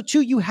then also,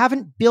 two, you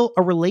haven't built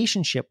a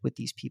relationship with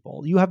these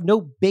people. You have no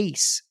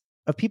base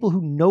of people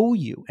who know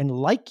you and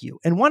like you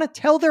and want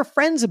to tell their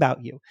friends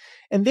about you.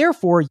 And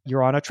therefore,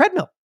 you're on a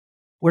treadmill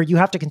where you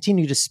have to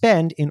continue to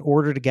spend in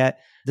order to get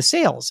the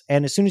sales.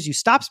 And as soon as you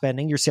stop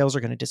spending, your sales are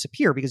going to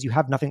disappear because you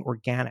have nothing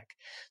organic.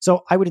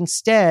 So I would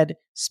instead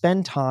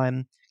spend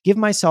time, give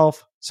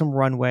myself some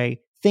runway,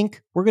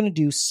 think we're going to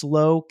do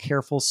slow,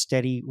 careful,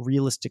 steady,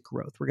 realistic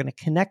growth. We're going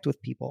to connect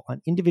with people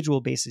on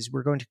individual basis.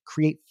 We're going to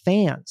create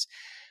fans.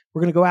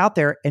 We're going to go out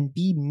there and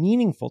be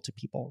meaningful to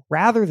people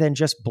rather than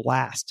just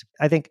blast.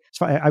 I think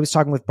I was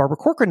talking with Barbara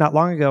Corcoran not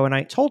long ago, and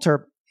I told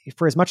her,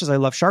 for as much as I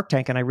love Shark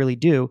Tank, and I really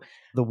do,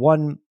 the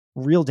one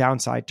real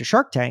downside to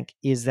Shark Tank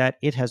is that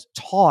it has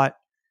taught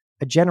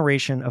a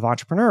generation of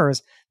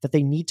entrepreneurs that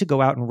they need to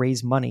go out and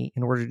raise money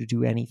in order to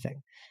do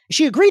anything.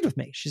 She agreed with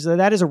me. She said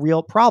that is a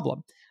real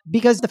problem.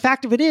 Because the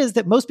fact of it is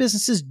that most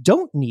businesses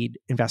don't need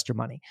investor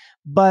money.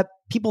 But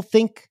people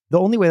think the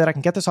only way that I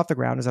can get this off the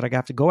ground is that I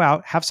have to go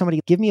out, have somebody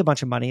give me a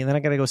bunch of money, and then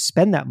I got to go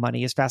spend that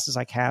money as fast as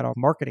I can on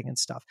marketing and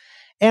stuff.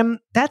 And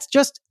that's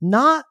just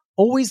not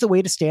always the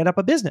way to stand up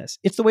a business.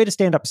 It's the way to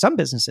stand up some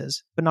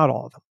businesses, but not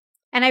all of them.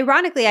 And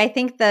ironically, I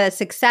think the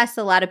success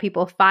a lot of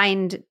people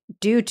find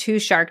due to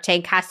Shark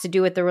Tank has to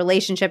do with the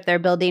relationship they're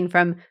building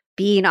from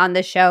being on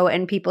the show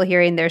and people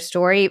hearing their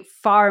story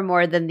far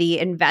more than the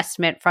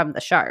investment from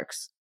the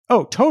sharks.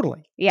 Oh,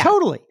 totally. Yeah.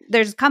 Totally.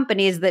 There's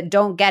companies that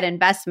don't get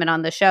investment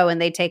on the show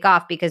and they take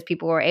off because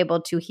people were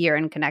able to hear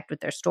and connect with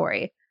their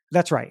story.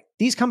 That's right.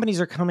 These companies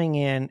are coming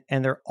in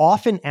and they're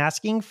often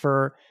asking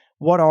for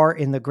what are,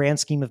 in the grand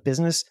scheme of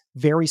business,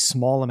 very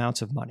small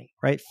amounts of money,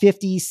 right?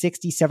 $50,000,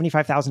 $60,000,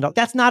 $75,000.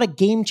 That's not a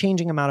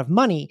game-changing amount of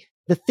money.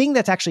 The thing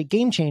that's actually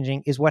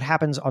game-changing is what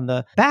happens on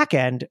the back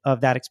end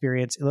of that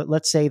experience.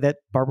 Let's say that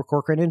Barbara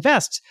Corcoran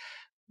invests.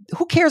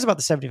 Who cares about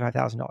the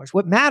 $75,000?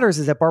 What matters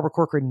is that Barbara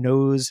Corcoran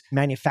knows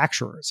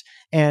manufacturers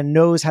and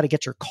knows how to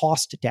get your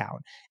cost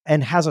down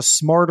and has a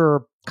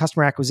smarter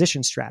customer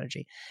acquisition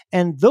strategy.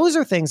 And those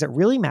are things that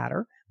really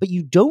matter, but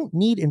you don't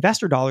need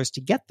investor dollars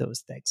to get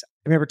those things.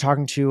 I remember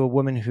talking to a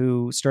woman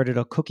who started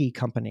a cookie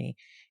company.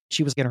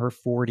 She was in her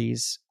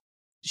 40s.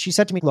 She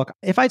said to me, look,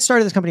 if I'd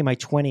started this company in my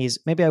 20s,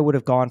 maybe I would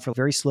have gone for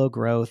very slow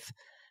growth.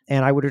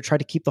 And I would have tried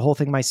to keep the whole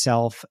thing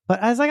myself.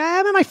 But I was like,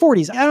 I'm in my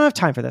 40s. I don't have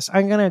time for this.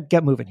 I'm going to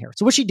get moving here.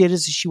 So what she did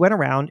is she went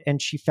around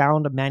and she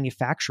found a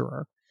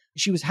manufacturer.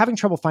 She was having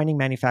trouble finding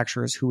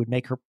manufacturers who would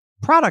make her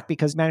product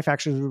because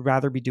manufacturers would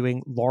rather be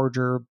doing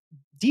larger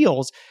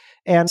deals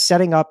and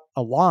setting up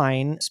a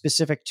line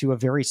specific to a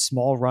very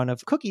small run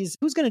of cookies.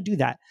 Who's going to do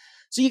that?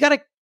 So you got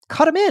to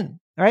cut them in,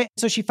 right?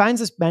 So she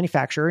finds this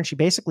manufacturer and she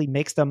basically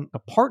makes them a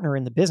partner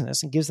in the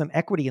business and gives them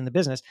equity in the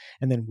business.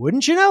 And then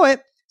wouldn't you know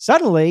it,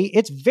 suddenly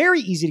it's very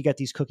easy to get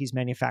these cookies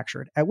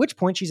manufactured, at which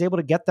point she's able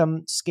to get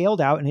them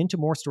scaled out and into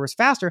more stores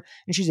faster,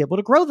 and she's able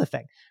to grow the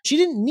thing. She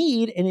didn't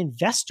need an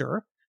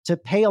investor to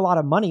pay a lot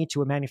of money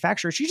to a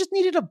manufacturer. She just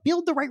needed to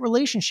build the right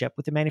relationship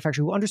with the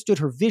manufacturer who understood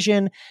her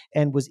vision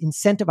and was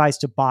incentivized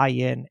to buy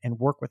in and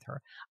work with her.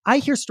 I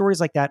hear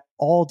stories like that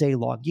all day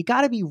long. You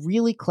got to be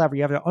really clever.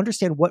 You have to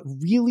understand what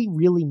really,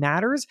 really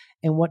matters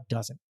and what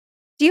doesn't.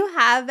 Do you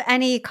have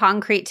any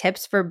concrete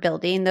tips for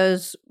building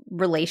those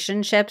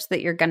relationships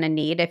that you're going to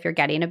need if you're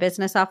getting a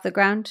business off the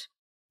ground?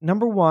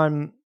 Number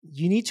one,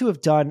 you need to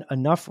have done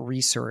enough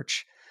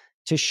research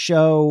to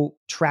show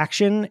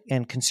traction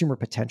and consumer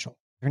potential.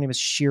 Her name is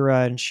Shira,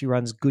 and she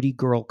runs Goody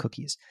Girl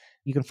Cookies.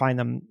 You can find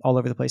them all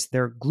over the place.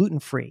 They're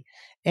gluten-free.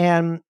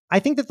 And I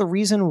think that the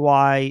reason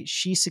why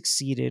she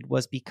succeeded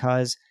was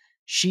because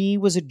she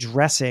was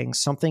addressing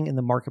something in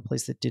the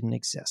marketplace that didn't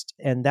exist.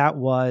 And that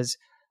was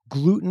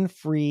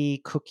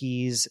gluten-free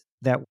cookies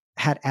that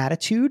had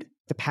attitude.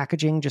 The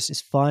packaging just is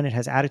fun. It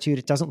has attitude.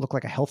 It doesn't look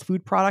like a health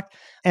food product.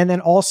 And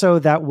then also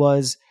that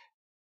was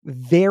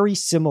very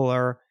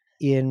similar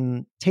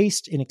in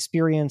taste, in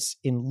experience,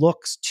 in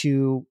looks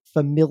to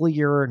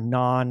familiar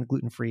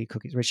non-gluten-free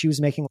cookies, right? She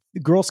was making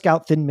Girl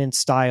Scout Thin Mint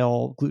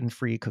style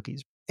gluten-free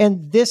cookies.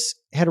 And this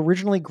had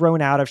originally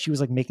grown out of, she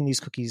was like making these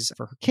cookies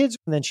for her kids,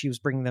 and then she was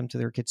bringing them to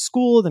their kids'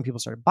 school. Then people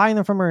started buying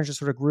them from her and just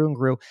sort of grew and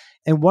grew.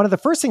 And one of the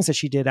first things that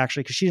she did,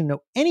 actually, because she didn't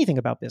know anything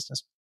about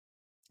business,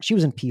 she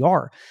was in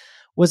PR,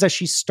 was that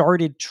she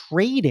started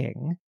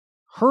trading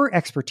her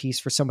expertise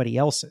for somebody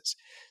else's.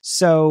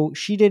 So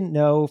she didn't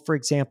know, for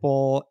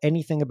example,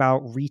 anything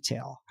about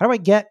retail. How do I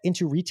get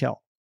into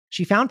retail?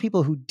 She found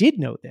people who did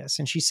know this,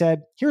 and she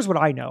said, here's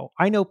what I know.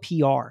 I know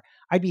PR.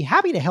 I'd be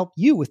happy to help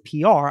you with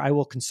PR. I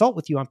will consult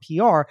with you on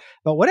PR,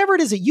 but whatever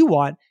it is that you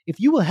want, if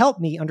you will help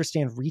me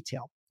understand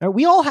retail. Now,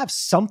 we all have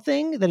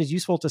something that is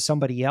useful to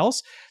somebody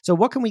else. So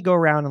what can we go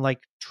around and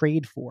like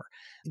trade for?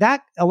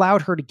 That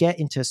allowed her to get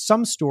into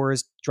some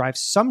stores, drive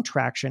some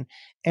traction,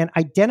 and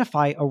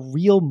identify a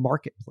real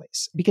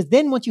marketplace. Because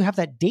then once you have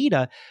that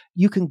data,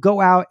 you can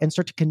go out and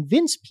start to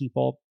convince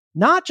people,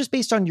 not just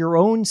based on your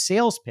own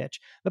sales pitch,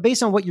 but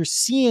based on what you're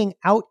seeing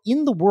out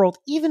in the world,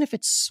 even if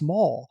it's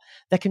small,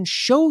 that can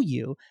show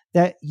you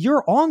that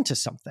you're on to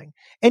something.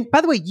 And by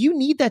the way, you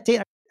need that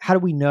data. How do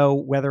we know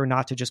whether or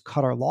not to just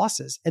cut our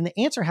losses? And the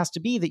answer has to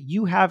be that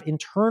you have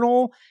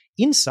internal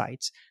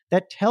insights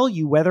that tell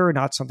you whether or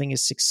not something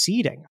is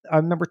succeeding. I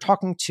remember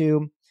talking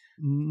to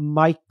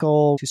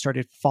Michael, who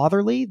started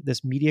Fatherly,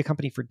 this media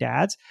company for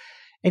dads.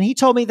 And he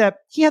told me that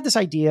he had this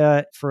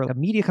idea for a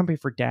media company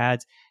for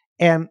dads.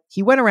 And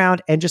he went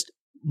around and just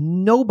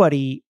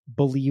nobody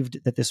believed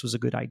that this was a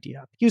good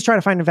idea. He was trying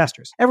to find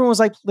investors. Everyone was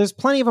like, there's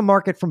plenty of a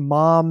market for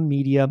mom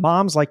media.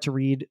 Moms like to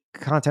read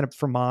content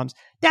for moms.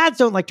 Dads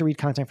don't like to read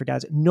content for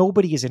dads.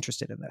 Nobody is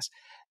interested in this.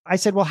 I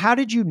said, well, how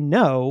did you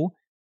know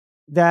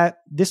that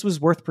this was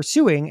worth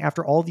pursuing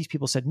after all these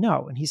people said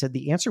no? And he said,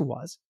 the answer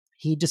was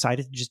he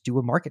decided to just do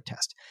a market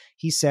test.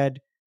 He said,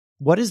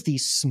 what is the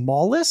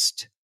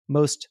smallest,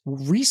 most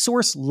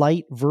resource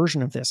light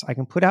version of this I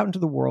can put out into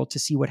the world to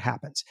see what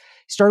happens?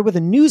 He started with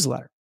a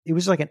newsletter. It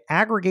was like an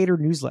aggregator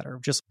newsletter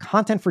of just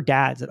content for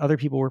dads that other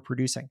people were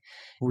producing.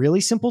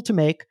 Really simple to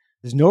make.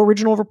 There's no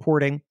original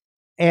reporting.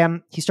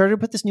 And he started to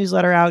put this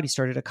newsletter out. He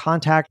started to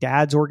contact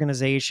dads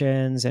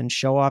organizations and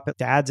show up at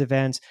dads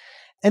events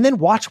and then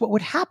watch what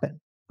would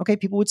happen. Okay,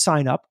 people would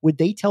sign up. Would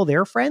they tell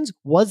their friends?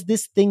 Was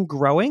this thing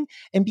growing?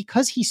 And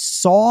because he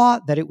saw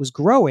that it was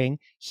growing,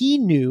 he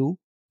knew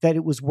that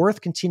it was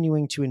worth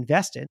continuing to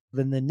invest in.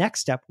 Then the next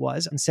step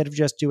was, instead of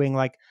just doing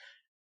like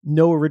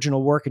no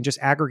original work and just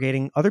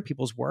aggregating other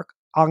people's work,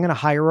 I'm going to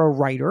hire a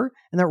writer,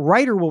 and that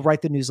writer will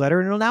write the newsletter,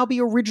 and it'll now be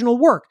original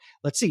work.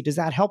 Let's see, does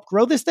that help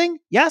grow this thing?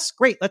 Yes,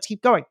 great, let's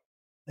keep going.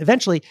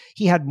 Eventually,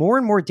 he had more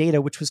and more data,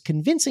 which was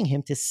convincing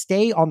him to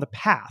stay on the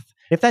path.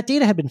 If that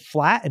data had been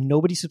flat and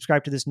nobody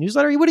subscribed to this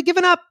newsletter, he would have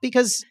given up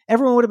because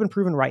everyone would have been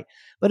proven right.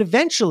 But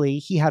eventually,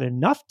 he had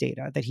enough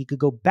data that he could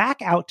go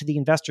back out to the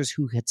investors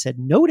who had said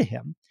no to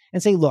him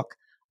and say, look,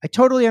 I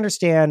totally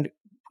understand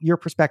your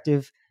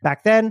perspective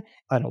back then,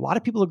 and a lot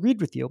of people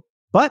agreed with you,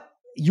 but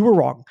you were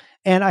wrong.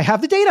 And I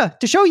have the data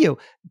to show you.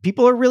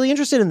 People are really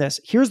interested in this.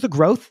 Here's the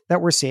growth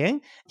that we're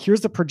seeing. Here's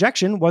the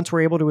projection once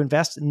we're able to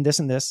invest in this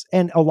and this.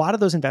 And a lot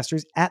of those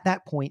investors at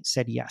that point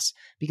said yes,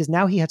 because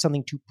now he had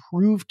something to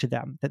prove to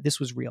them that this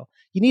was real.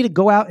 You need to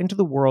go out into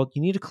the world.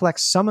 You need to collect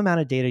some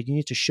amount of data. You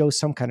need to show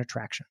some kind of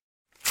traction.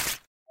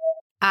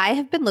 I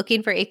have been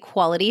looking for a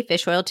quality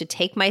fish oil to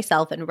take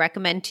myself and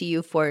recommend to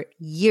you for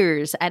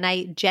years, and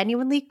I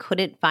genuinely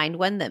couldn't find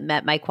one that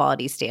met my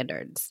quality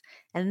standards.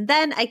 And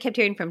then I kept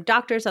hearing from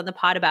doctors on the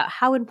pod about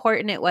how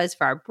important it was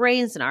for our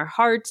brains and our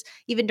hearts,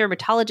 even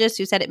dermatologists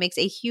who said it makes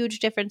a huge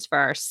difference for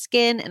our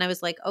skin. And I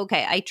was like,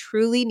 okay, I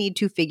truly need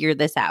to figure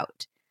this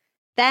out.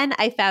 Then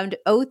I found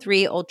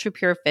O3 Ultra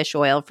Pure Fish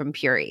Oil from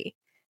Puri.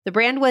 The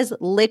brand was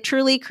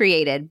literally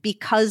created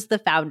because the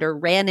founder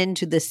ran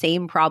into the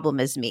same problem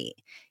as me.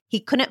 He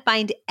couldn't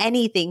find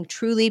anything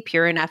truly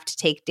pure enough to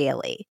take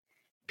daily.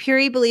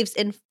 Puri believes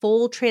in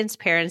full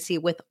transparency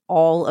with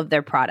all of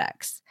their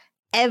products.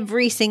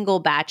 Every single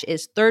batch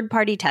is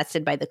third-party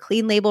tested by the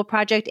Clean Label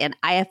Project and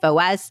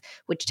IFOS,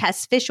 which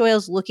tests fish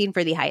oils looking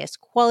for the highest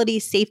quality,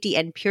 safety,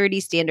 and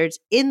purity standards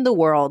in the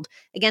world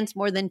against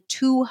more than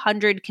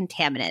 200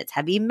 contaminants,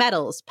 heavy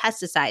metals,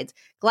 pesticides,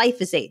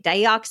 glyphosate,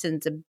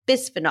 dioxins, and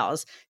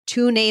bisphenols,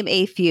 to name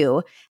a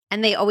few.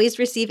 And they always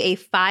receive a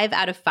 5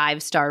 out of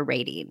 5 star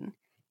rating.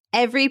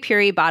 Every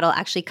Puri bottle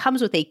actually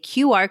comes with a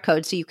QR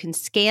code so you can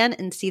scan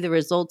and see the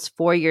results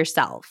for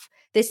yourself.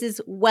 This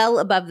is well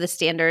above the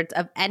standards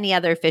of any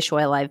other fish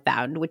oil I've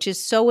found, which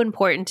is so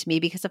important to me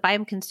because if I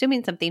am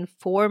consuming something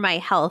for my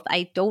health,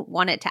 I don't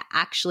want it to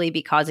actually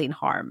be causing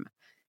harm.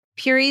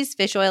 Puri's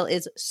fish oil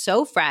is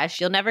so fresh,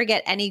 you'll never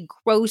get any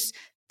gross,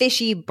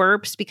 fishy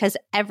burps because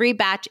every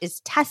batch is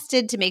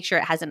tested to make sure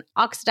it hasn't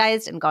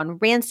oxidized and gone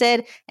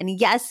rancid. And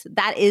yes,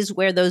 that is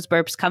where those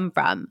burps come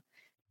from.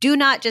 Do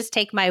not just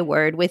take my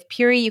word. With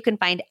Puri, you can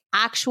find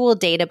actual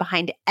data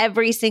behind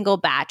every single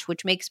batch,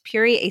 which makes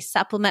Puri a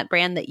supplement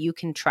brand that you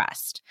can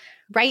trust.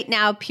 Right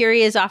now,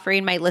 Puri is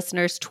offering my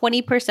listeners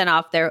 20%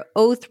 off their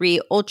O3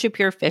 Ultra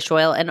Pure Fish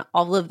Oil and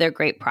all of their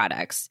great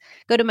products.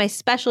 Go to my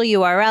special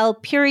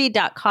URL,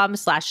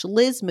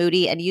 puri.com/Liz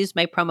Moody, and use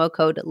my promo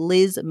code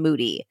Liz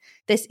Moody.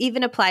 This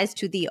even applies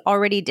to the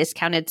already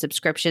discounted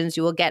subscriptions.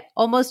 You will get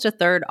almost a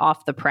third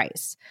off the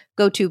price.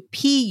 Go to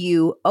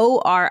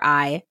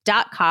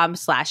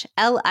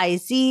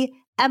PUORI.com/LIZMOODY.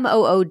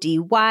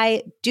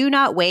 Do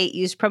not wait.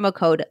 Use promo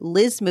code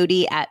Liz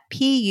Moody at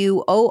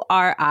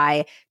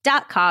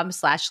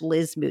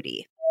PUORI.com/Liz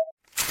Moody.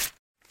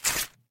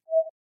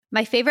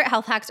 My favorite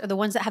health hacks are the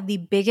ones that have the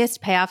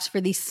biggest payoffs for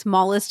the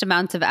smallest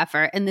amounts of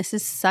effort, and this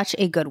is such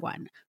a good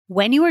one.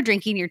 When you are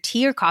drinking your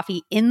tea or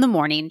coffee in the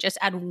morning, just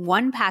add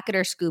 1 packet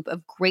or scoop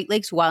of Great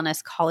Lakes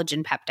Wellness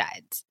collagen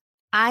peptides.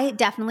 I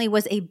definitely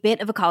was a bit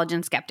of a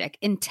collagen skeptic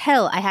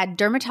until I had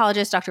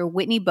dermatologist Dr.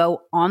 Whitney Bowe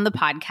on the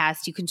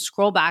podcast. You can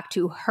scroll back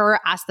to her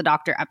Ask the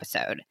Doctor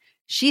episode.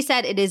 She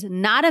said it is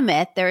not a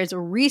myth. There is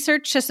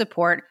research to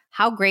support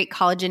how great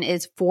collagen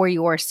is for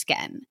your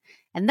skin.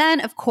 And then,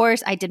 of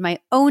course, I did my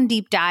own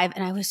deep dive,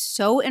 and I was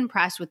so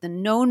impressed with the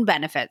known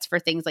benefits for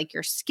things like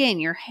your skin,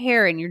 your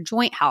hair, and your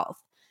joint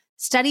health.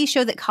 Studies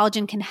show that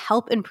collagen can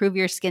help improve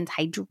your skin's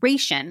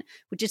hydration,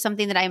 which is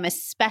something that I'm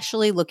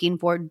especially looking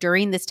for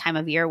during this time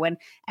of year when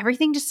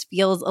everything just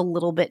feels a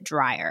little bit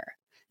drier.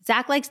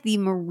 Zach likes the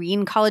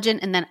marine collagen,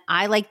 and then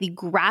I like the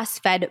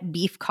grass-fed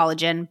beef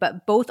collagen,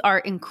 but both are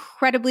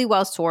incredibly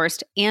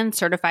well-sourced and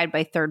certified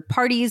by third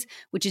parties,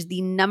 which is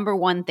the number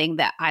one thing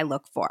that I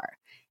look for.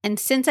 And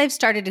since I've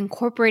started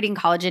incorporating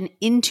collagen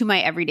into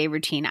my everyday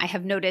routine, I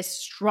have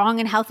noticed strong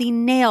and healthy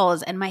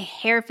nails, and my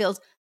hair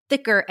feels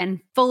thicker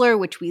and fuller,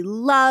 which we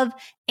love.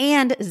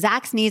 And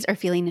Zach's knees are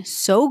feeling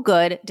so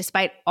good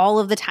despite all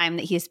of the time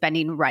that he is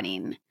spending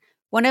running.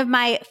 One of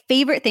my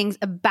favorite things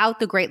about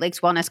the Great Lakes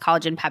Wellness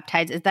collagen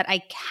peptides is that I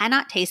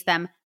cannot taste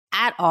them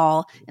at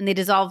all, and they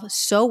dissolve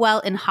so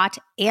well in hot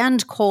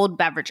and cold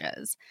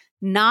beverages.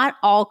 Not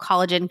all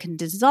collagen can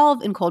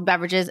dissolve in cold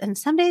beverages, and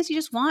some days you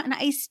just want an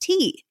iced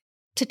tea.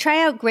 To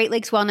try out Great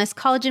Lakes Wellness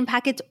collagen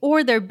packets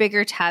or their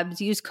bigger tubs,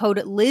 use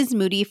code Liz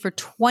Moody for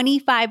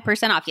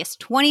 25% off. Yes,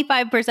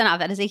 25% off.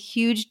 That is a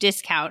huge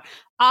discount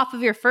off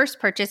of your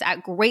first purchase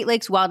at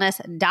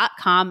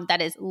greatlakeswellness.com.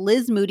 That is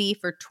Liz Moody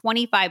for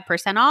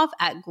 25% off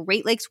at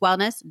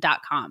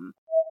greatlakeswellness.com.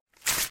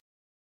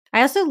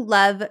 I also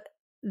love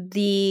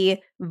the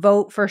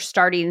vote for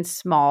starting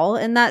small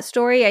in that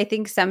story. I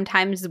think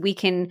sometimes we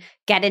can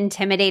get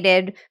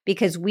intimidated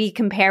because we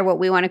compare what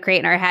we want to create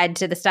in our head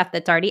to the stuff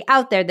that's already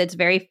out there that's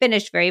very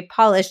finished, very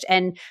polished,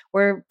 and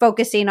we're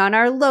focusing on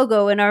our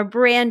logo and our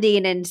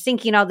branding and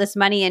sinking all this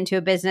money into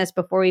a business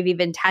before we've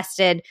even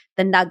tested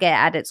the nugget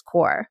at its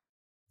core.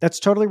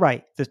 That's totally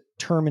right. The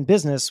term in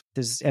business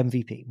is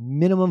MVP,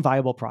 minimum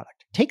viable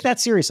product. Take that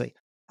seriously.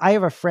 I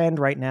have a friend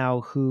right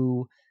now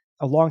who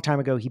a long time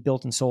ago, he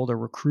built and sold a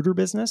recruiter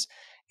business.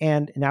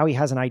 And now he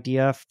has an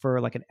idea for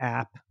like an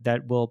app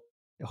that will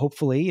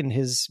hopefully, in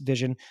his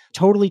vision,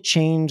 totally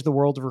change the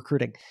world of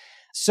recruiting.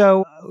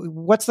 So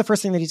what's the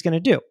first thing that he's going to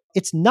do?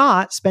 It's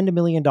not spend $1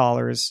 million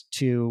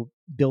to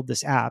build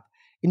this app.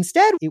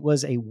 Instead, it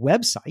was a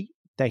website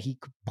that he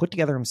put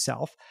together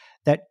himself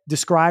that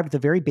described the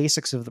very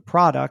basics of the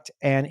product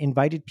and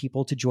invited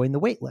people to join the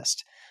wait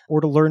list or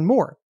to learn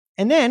more.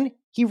 And then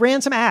he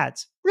ran some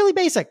ads, really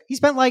basic. He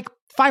spent like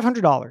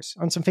 $500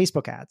 on some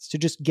Facebook ads to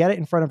just get it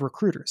in front of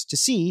recruiters to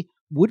see,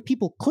 would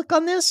people click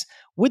on this?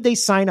 Would they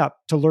sign up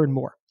to learn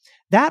more?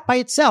 That by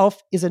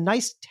itself is a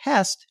nice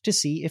test to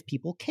see if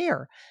people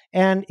care.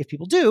 And if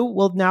people do,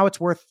 well, now it's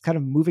worth kind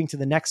of moving to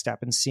the next step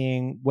and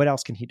seeing what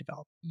else can he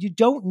develop. You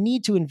don't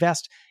need to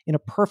invest in a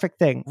perfect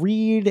thing.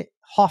 Reid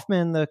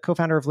Hoffman, the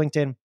co-founder of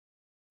LinkedIn,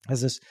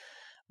 has this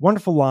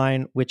wonderful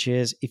line, which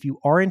is, if you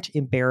aren't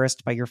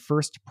embarrassed by your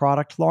first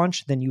product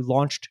launch, then you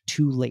launched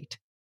too late.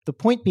 The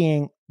point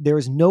being, there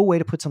is no way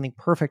to put something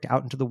perfect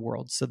out into the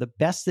world. So the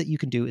best that you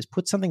can do is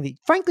put something that,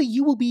 frankly,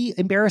 you will be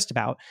embarrassed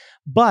about,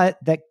 but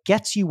that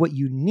gets you what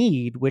you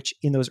need, which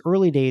in those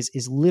early days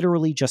is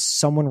literally just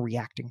someone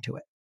reacting to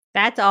it.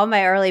 That's all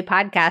my early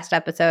podcast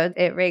episodes.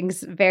 It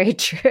rings very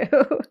true.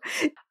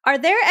 Are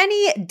there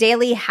any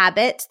daily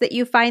habits that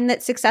you find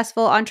that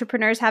successful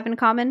entrepreneurs have in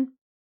common?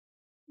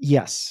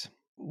 Yes.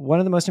 One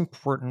of the most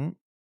important,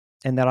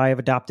 and that I have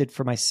adopted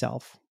for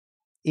myself,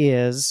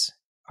 is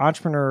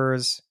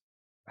entrepreneurs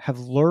have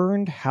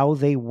learned how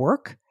they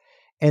work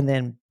and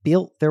then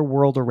built their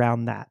world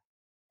around that.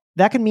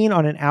 That can mean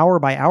on an hour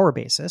by hour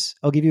basis.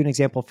 I'll give you an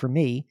example for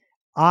me.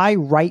 I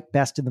write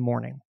best in the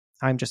morning.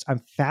 I'm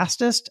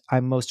fastest.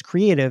 I'm most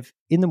creative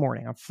in the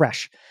morning. I'm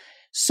fresh.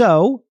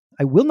 So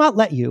I will not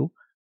let you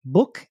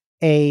book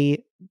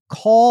a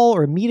call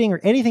or a meeting or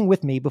anything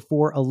with me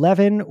before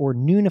 11 or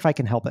noon if I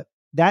can help it.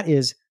 That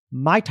is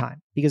my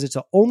time because it's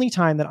the only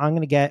time that I'm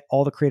going to get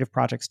all the creative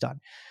projects done.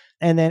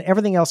 And then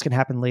everything else can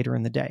happen later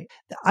in the day.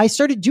 I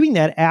started doing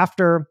that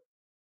after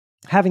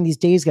having these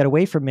days get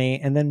away from me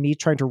and then me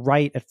trying to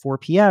write at 4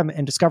 p.m.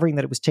 and discovering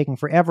that it was taking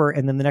forever.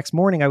 And then the next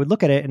morning I would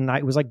look at it and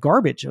it was like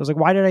garbage. I was like,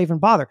 why did I even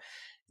bother?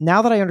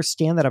 Now that I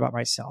understand that about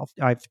myself,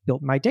 I've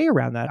built my day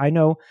around that. I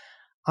know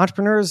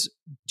entrepreneurs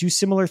do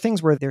similar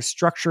things where they're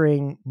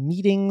structuring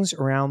meetings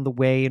around the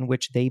way in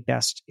which they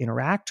best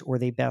interact or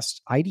they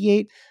best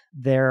ideate.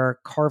 They're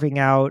carving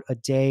out a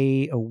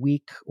day a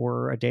week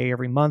or a day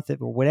every month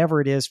or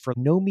whatever it is for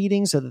no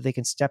meetings so that they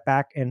can step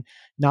back and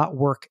not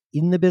work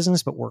in the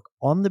business, but work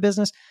on the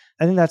business.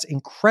 I think that's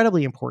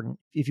incredibly important.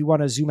 If you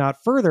want to zoom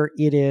out further,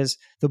 it is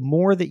the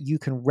more that you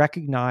can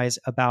recognize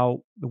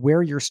about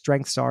where your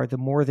strengths are, the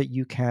more that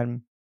you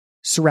can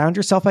surround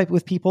yourself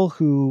with people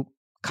who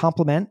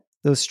complement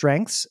those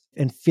strengths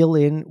and fill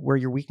in where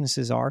your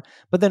weaknesses are,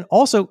 but then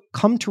also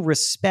come to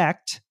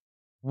respect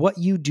what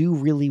you do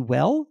really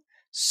well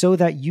so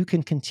that you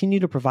can continue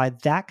to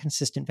provide that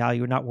consistent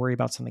value and not worry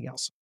about something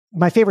else.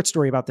 My favorite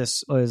story about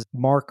this was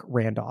Mark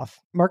Randolph.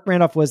 Mark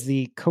Randolph was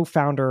the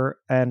co-founder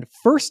and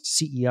first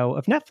CEO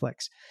of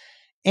Netflix.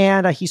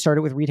 And he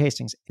started with Reed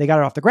Hastings. They got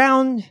it off the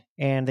ground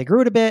and they grew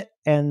it a bit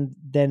and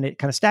then it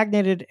kind of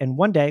stagnated. And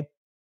one day,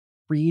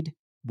 Reed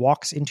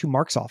walks into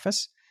Mark's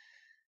office.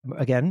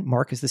 Again,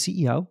 Mark is the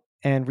CEO,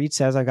 and Reed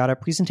says, I got a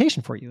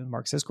presentation for you. And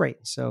Mark says, great.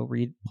 So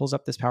Reed pulls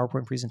up this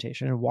PowerPoint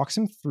presentation and walks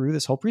him through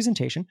this whole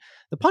presentation,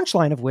 the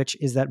punchline of which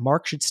is that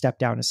Mark should step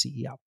down as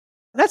CEO.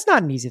 That's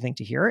not an easy thing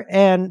to hear.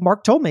 And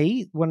Mark told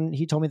me, when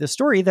he told me the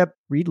story, that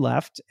Reed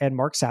left and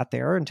Mark sat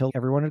there until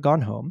everyone had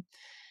gone home.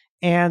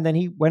 And then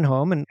he went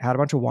home and had a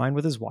bunch of wine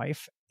with his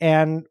wife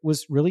and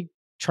was really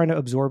trying to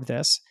absorb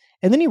this.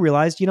 And then he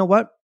realized, you know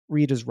what?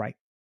 Reed is right.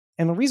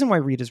 And the reason why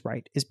Reed is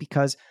right is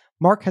because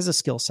Mark has a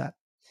skill set.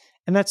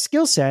 And that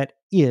skill set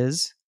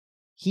is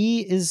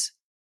he is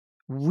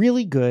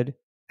really good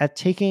at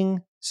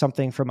taking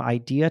something from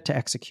idea to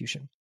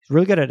execution. He's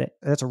really good at it.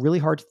 That's a really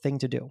hard thing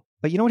to do.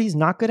 But you know what he's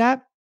not good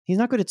at? He's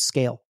not good at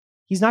scale.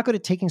 He's not good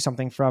at taking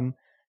something from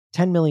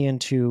 10 million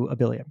to a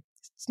billion.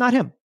 It's not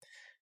him.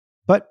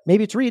 But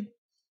maybe it's Reed.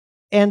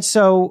 And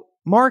so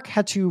Mark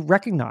had to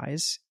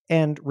recognize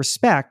and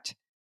respect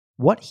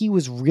what he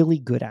was really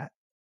good at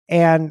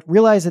and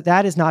realize that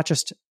that is not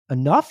just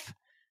enough.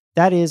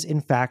 That is,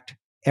 in fact,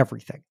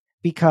 everything.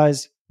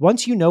 Because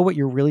once you know what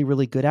you're really,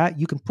 really good at,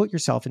 you can put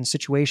yourself in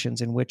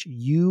situations in which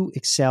you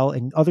excel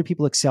and other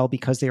people excel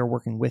because they are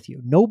working with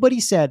you. Nobody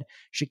said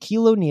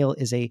Shaquille O'Neal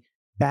is a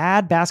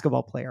bad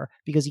basketball player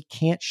because he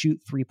can't shoot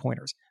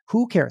 3-pointers.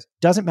 Who cares?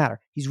 Doesn't matter.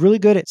 He's really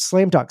good at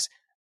slam dunks.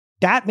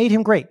 That made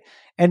him great.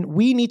 And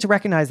we need to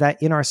recognize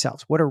that in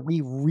ourselves. What are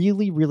we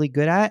really, really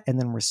good at? And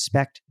then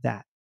respect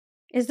that.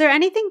 Is there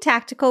anything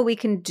tactical we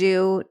can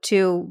do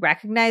to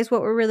recognize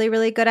what we're really,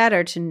 really good at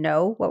or to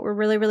know what we're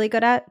really, really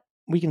good at?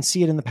 We can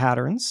see it in the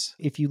patterns.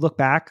 If you look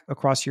back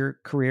across your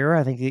career,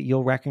 I think that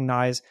you'll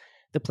recognize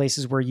the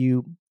places where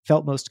you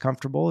felt most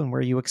comfortable and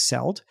where you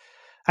excelled.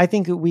 I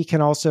think that we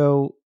can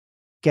also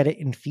get it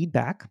in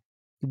feedback.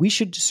 We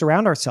should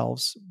surround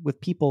ourselves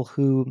with people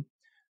who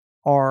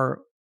are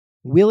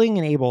willing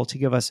and able to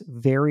give us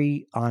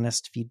very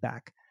honest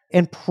feedback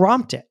and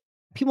prompt it.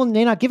 People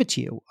may not give it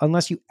to you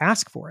unless you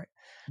ask for it.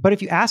 But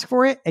if you ask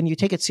for it and you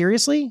take it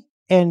seriously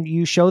and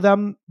you show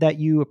them that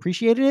you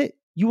appreciated it,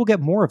 you will get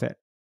more of it.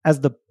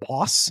 As the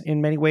boss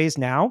in many ways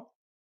now,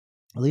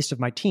 at least of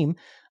my team,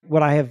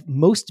 what I have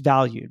most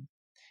valued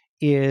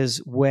is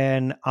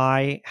when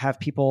I have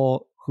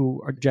people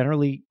who are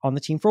generally on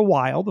the team for a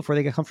while before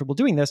they get comfortable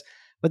doing this,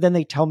 but then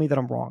they tell me that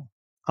I'm wrong.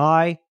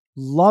 I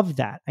love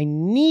that. I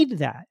need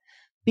that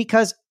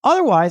Because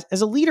otherwise,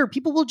 as a leader,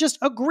 people will just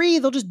agree.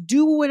 They'll just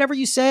do whatever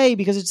you say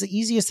because it's the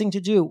easiest thing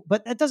to do.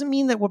 But that doesn't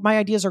mean that what my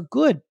ideas are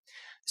good.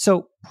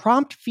 So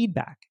prompt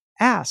feedback,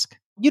 ask.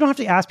 You don't have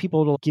to ask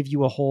people to give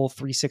you a whole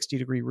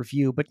 360-degree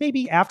review, but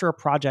maybe after a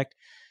project,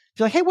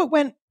 feel like, hey, what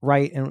went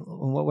right and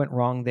what went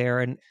wrong there?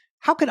 And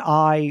how could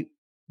I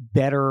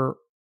better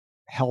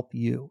help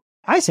you?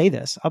 I say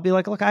this. I'll be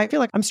like, look, I feel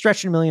like I'm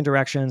stretched in a million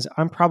directions.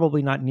 I'm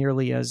probably not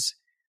nearly as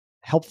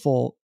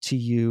helpful to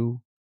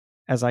you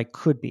as I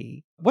could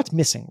be. What's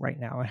missing right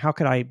now? And how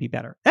could I be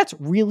better? That's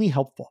really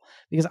helpful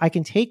because I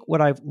can take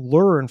what I've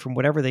learned from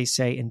whatever they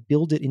say and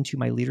build it into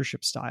my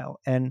leadership style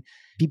and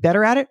be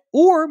better at it.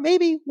 Or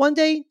maybe one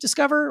day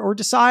discover or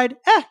decide,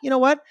 you know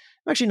what?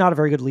 I'm actually not a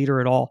very good leader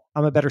at all.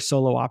 I'm a better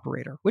solo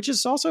operator, which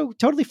is also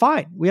totally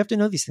fine. We have to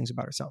know these things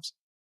about ourselves.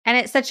 And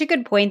it's such a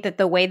good point that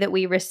the way that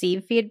we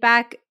receive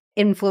feedback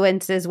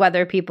influences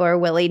whether people are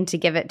willing to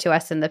give it to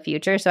us in the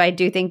future. So I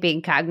do think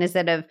being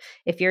cognizant of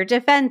if you're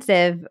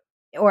defensive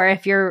or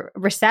if you're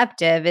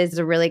receptive is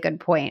a really good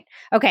point.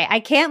 Okay, I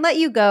can't let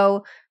you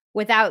go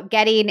without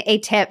getting a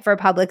tip for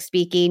public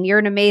speaking. You're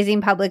an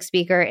amazing public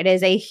speaker. It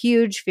is a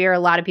huge fear a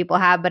lot of people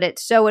have, but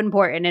it's so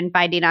important in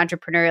finding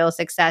entrepreneurial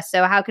success.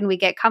 So how can we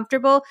get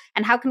comfortable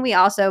and how can we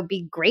also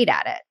be great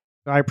at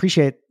it? I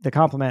appreciate the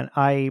compliment.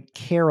 I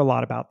care a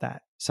lot about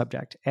that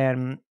subject.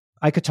 And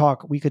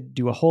we could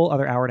do a whole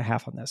other hour and a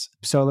half on this.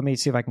 So let me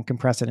see if I can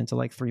compress it into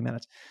like 3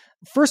 minutes.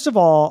 First of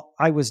all,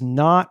 I was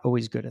not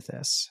always good at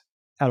this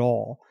at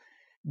all.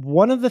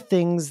 One of the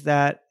things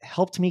that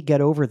helped me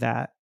get over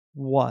that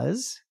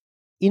was,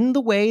 in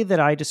the way that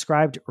I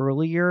described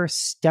earlier,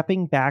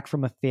 stepping back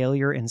from a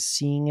failure and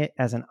seeing it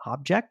as an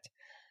object,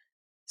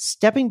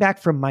 stepping back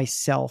from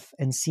myself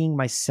and seeing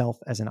myself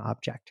as an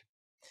object.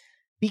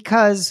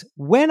 Because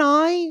when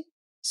I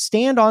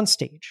stand on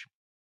stage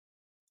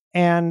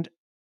and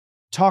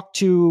talk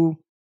to,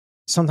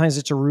 sometimes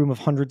it's a room of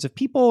hundreds of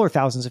people or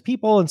thousands of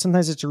people, and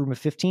sometimes it's a room of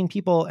 15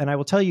 people. And I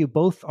will tell you,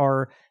 both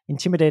are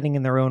intimidating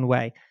in their own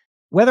way.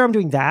 Whether I'm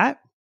doing that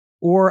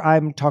or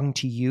I'm talking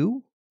to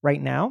you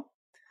right now,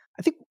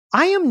 I think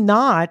I am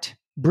not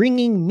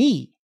bringing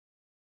me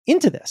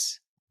into this.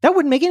 That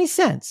wouldn't make any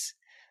sense.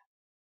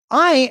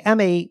 I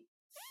am a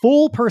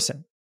full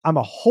person. I'm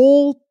a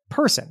whole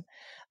person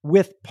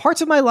with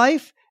parts of my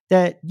life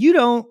that you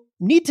don't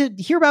need to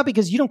hear about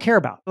because you don't care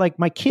about. Like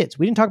my kids.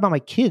 We didn't talk about my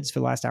kids for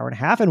the last hour and a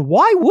half. And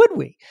why would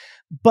we?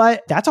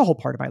 But that's a whole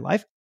part of my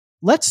life.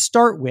 Let's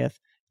start with,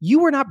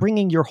 you are not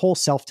bringing your whole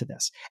self to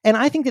this. And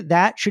I think that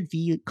that should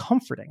be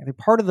comforting. I think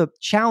part of the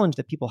challenge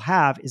that people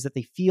have is that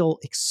they feel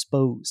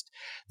exposed,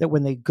 that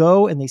when they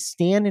go and they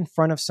stand in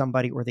front of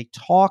somebody or they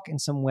talk in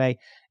some way,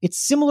 it's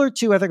similar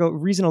to, I think, a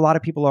reason a lot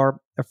of people are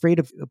afraid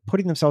of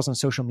putting themselves on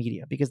social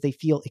media because they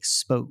feel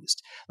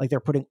exposed, like they're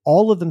putting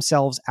all of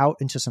themselves out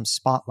into some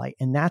spotlight,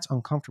 and that's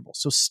uncomfortable.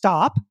 So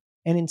stop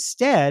and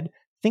instead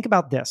think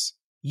about this.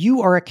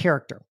 You are a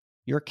character.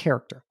 You're a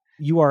character.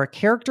 You are a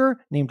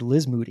character named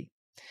Liz Moody.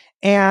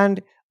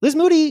 And Liz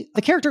Moody,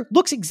 the character,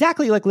 looks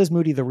exactly like Liz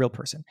Moody, the real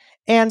person,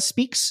 and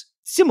speaks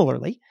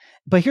similarly.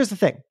 But here's the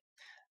thing.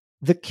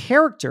 The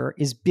character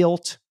is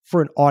built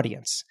for an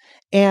audience,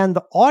 and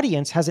the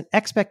audience has an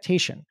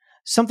expectation,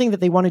 something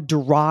that they want to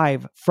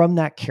derive from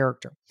that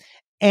character.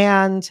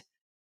 And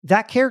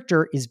that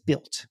character is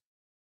built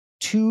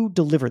to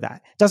deliver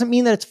that. Doesn't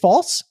mean that it's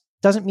false.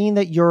 Doesn't mean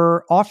that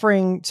you're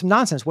offering some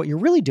nonsense. What you're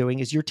really doing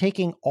is you're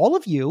taking all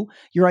of you,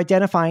 you're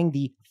identifying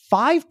the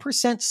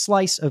 5%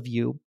 slice of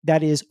you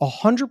that is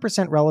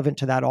 100% relevant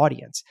to that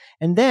audience.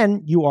 And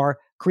then you are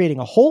creating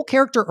a whole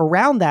character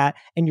around that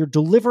and you're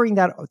delivering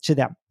that to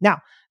them. Now,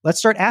 let's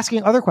start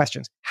asking other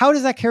questions. How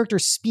does that character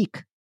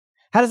speak?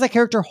 How does that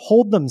character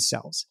hold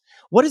themselves?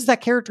 What is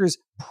that character's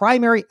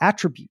primary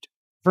attribute?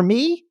 For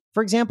me,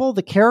 for example,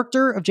 the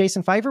character of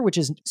Jason Feifer, which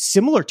is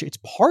similar to, it's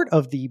part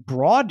of the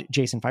broad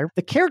Jason Feifer.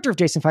 The character of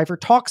Jason Feifer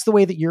talks the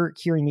way that you're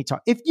hearing me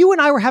talk. If you and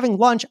I were having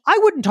lunch, I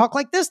wouldn't talk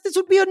like this. This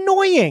would be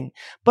annoying,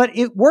 but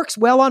it works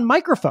well on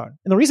microphone.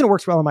 And the reason it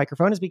works well on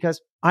microphone is because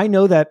I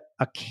know that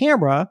a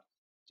camera,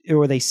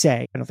 or they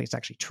say, I don't think it's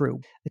actually true,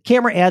 the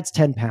camera adds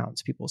 10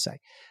 pounds, people say.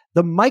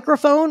 The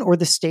microphone or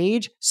the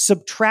stage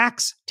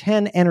subtracts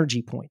 10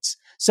 energy points.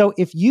 So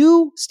if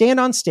you stand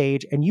on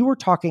stage and you were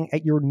talking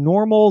at your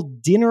normal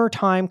dinner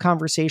time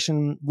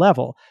conversation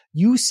level,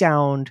 you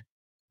sound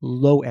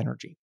low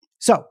energy.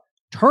 So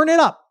turn it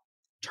up.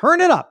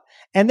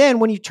 And then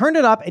when you turn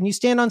it up and you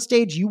stand on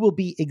stage, you will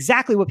be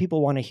exactly what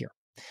people want to hear.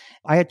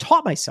 I had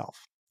taught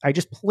myself. I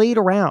just played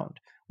around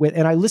with,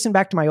 and I listened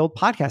back to my old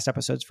podcast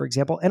episodes, for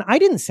example, and I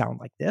didn't sound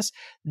like this.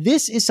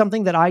 This is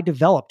something that I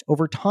developed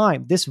over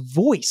time, this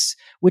voice,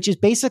 which is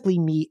basically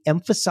me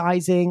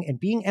emphasizing and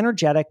being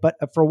energetic. But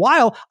for a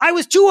while, I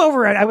was too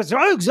over it. I was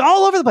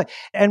all over the place.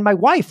 And my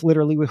wife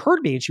literally heard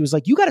me and she was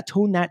like, you got to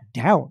tone that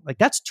down. Like,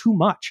 that's too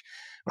much.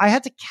 I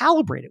had to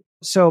calibrate it.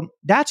 So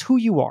that's who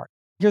you are.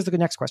 Here's the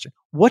next question.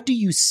 What do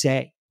you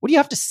say? What do you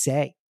have to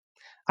say?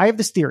 I have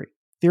this theory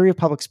of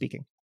public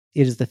speaking.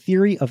 It is the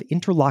theory of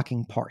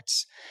interlocking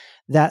parts.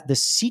 That the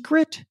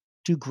secret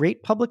to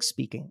great public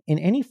speaking in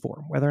any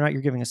form, whether or not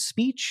you're giving a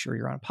speech or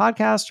you're on a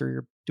podcast or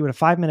you're doing a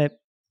 5-minute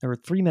or a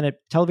 3-minute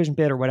television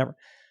bit or whatever,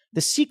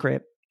 the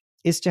secret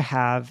is to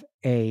have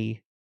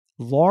a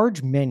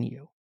large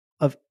menu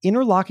of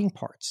interlocking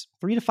parts,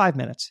 3 to 5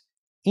 minutes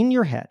in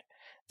your head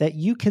that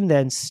you can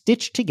then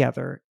stitch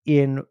together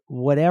in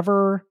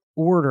whatever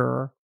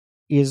order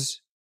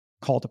is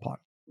called upon.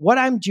 What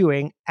I'm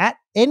doing at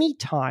any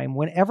time,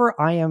 whenever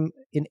I am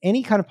in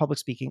any kind of public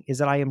speaking, is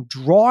that I am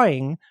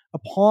drawing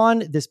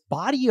upon this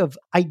body of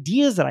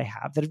ideas that I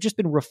have that have just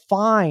been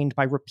refined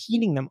by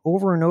repeating them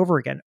over and over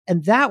again.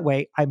 And that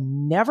way,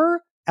 I'm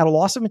never at a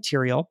loss of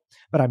material,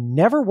 but I'm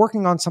never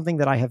working on something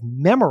that I have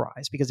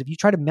memorized. Because if you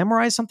try to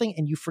memorize something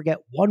and you forget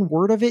one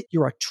word of it,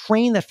 you're a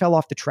train that fell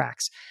off the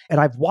tracks.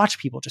 And I've watched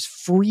people just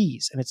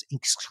freeze, and it's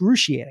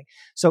excruciating.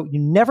 So you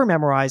never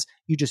memorize,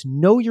 you just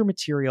know your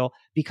material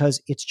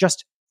because it's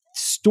just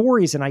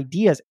stories and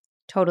ideas.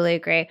 Totally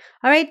agree.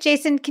 All right,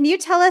 Jason, can you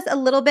tell us a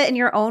little bit in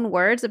your own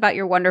words about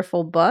your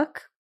wonderful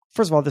book?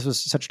 First of all, this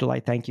was such a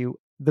delight. Thank you.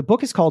 The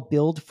book is called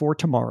Build for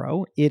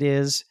Tomorrow. It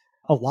is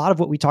a lot of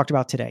what we talked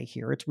about today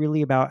here. It's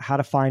really about how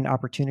to find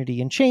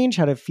opportunity and change,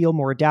 how to feel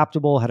more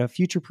adaptable, how to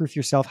future-proof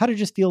yourself, how to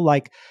just feel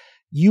like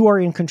you are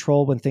in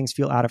control when things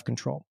feel out of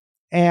control.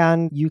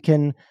 And you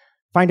can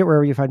find it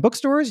wherever you find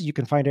bookstores. You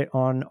can find it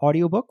on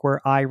audiobook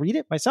where I read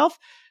it myself.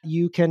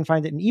 You can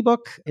find it in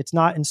ebook. It's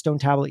not in Stone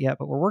Tablet yet,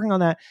 but we're working on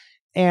that.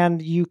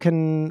 And you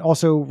can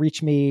also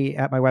reach me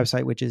at my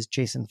website, which is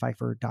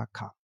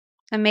jasonfeifer.com.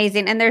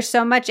 Amazing. And there's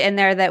so much in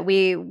there that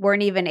we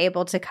weren't even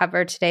able to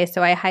cover today.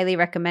 So I highly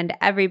recommend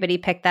everybody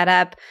pick that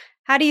up.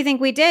 How do you think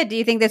we did? Do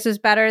you think this was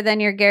better than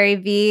your Gary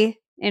Vee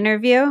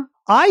interview?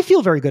 I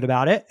feel very good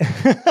about it.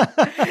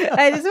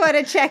 I just want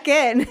to check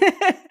in.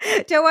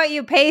 Don't want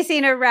you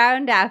pacing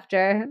around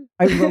after.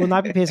 I will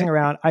not be pacing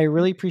around. I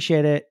really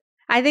appreciate it.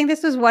 I think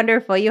this was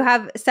wonderful. You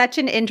have such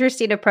an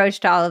interesting approach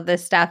to all of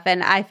this stuff,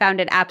 and I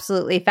found it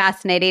absolutely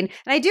fascinating.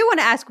 And I do want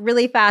to ask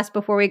really fast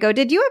before we go,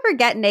 did you ever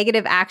get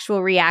negative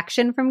actual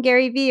reaction from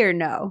Gary Vee or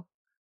no?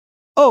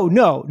 Oh,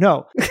 no.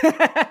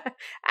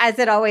 As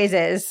it always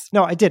is.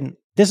 No, I didn't.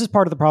 This is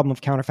part of the problem of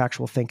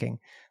counterfactual thinking,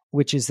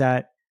 which is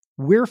that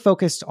we're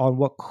focused on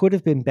what could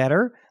have been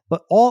better,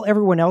 but all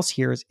everyone else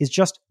hears is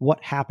just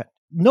what happened.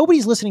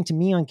 Nobody's listening to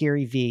me on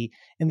Gary Vee,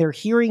 and they're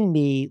hearing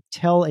me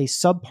tell a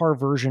subpar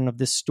version of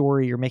this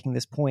story or making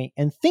this point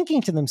and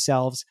thinking to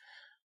themselves,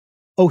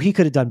 oh, he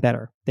could have done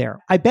better there.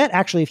 I bet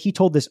actually if he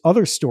told this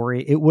other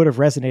story, it would have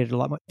resonated a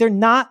lot more. They're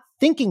not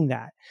thinking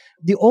that.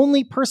 The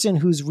only person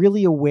who's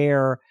really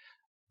aware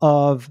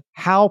of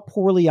how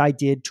poorly I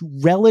did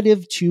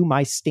relative to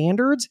my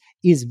standards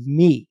is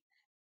me.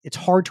 It's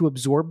hard to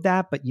absorb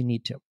that, but you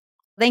need to.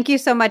 Thank you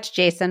so much,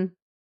 Jason.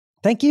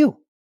 Thank you.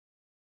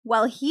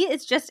 Well, he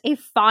is just a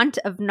font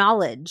of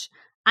knowledge.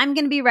 I'm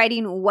going to be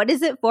writing "What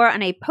is it for"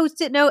 on a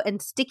Post-it note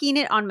and sticking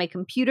it on my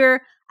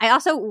computer. I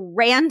also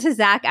ran to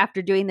Zach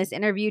after doing this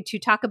interview to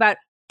talk about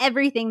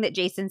everything that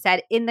Jason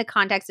said in the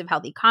context of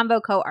Healthy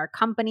Convo Co., our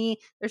company.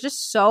 There's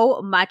just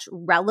so much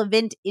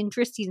relevant,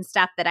 interesting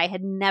stuff that I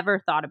had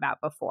never thought about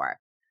before.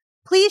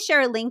 Please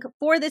share a link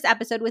for this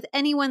episode with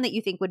anyone that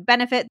you think would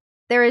benefit.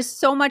 There is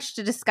so much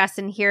to discuss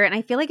in here, and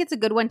I feel like it's a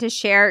good one to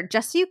share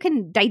just so you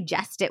can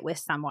digest it with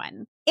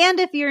someone.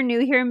 And if you're new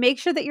here, make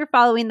sure that you're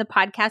following the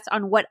podcast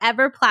on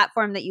whatever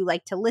platform that you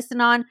like to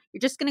listen on. You're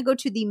just going to go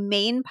to the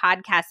main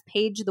podcast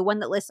page, the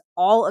one that lists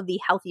all of the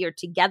Healthier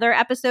Together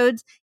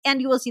episodes,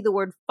 and you will see the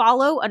word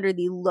follow under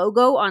the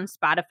logo on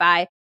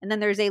Spotify. And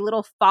then there's a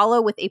little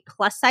follow with a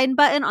plus sign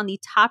button on the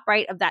top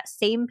right of that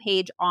same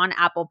page on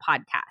Apple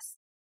Podcasts.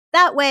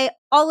 That way,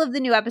 all of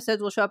the new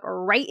episodes will show up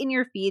right in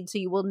your feed, so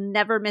you will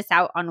never miss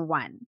out on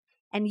one.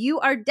 And you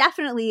are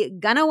definitely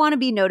going to want to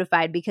be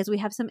notified because we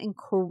have some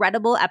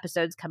incredible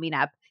episodes coming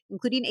up,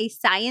 including a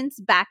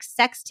science-backed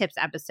sex tips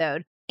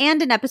episode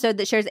and an episode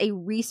that shares a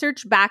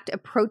research-backed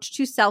approach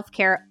to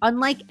self-care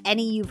unlike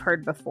any you've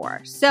heard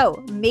before.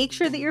 So make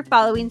sure that you're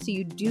following so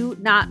you do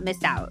not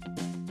miss out.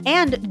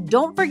 And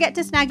don't forget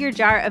to snag your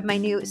jar of my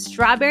new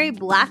strawberry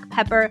black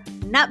pepper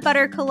nut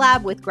butter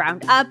collab with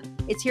Ground Up.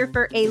 It's here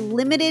for a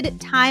limited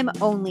time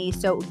only,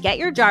 so get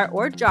your jar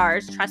or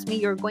jars. Trust me,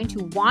 you're going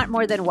to want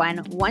more than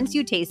one once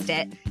you taste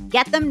it.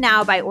 Get them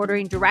now by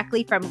ordering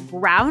directly from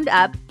Ground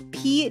Up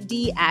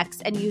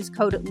PDX and use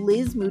code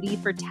Liz Moody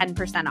for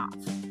 10%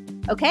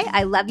 off. Okay,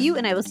 I love you,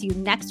 and I will see you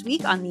next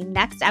week on the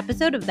next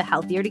episode of the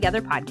Healthier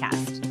Together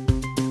podcast.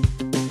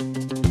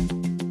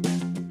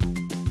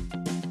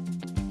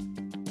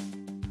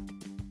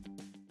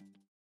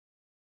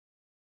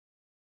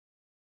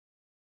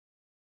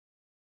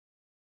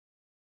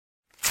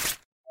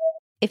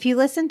 If you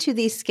listen to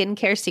the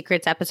Skincare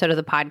Secrets episode of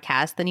the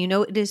podcast, then you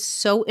know it is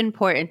so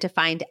important to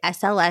find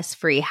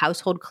SLS-free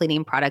household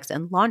cleaning products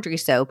and laundry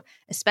soap,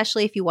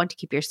 especially if you want to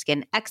keep your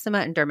skin eczema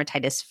and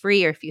dermatitis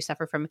free or if you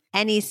suffer from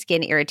any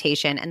skin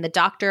irritation. And the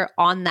doctor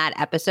on that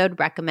episode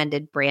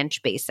recommended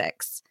Branch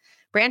Basics.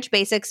 Branch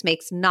Basics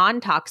makes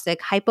non-toxic,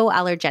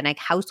 hypoallergenic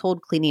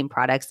household cleaning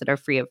products that are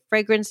free of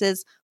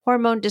fragrances,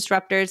 hormone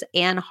disruptors,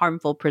 and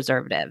harmful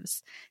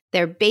preservatives.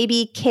 They're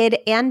baby, kid,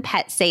 and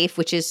pet safe,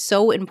 which is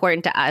so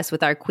important to us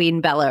with our Queen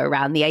Bella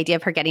around. The idea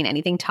of her getting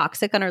anything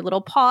toxic on her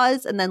little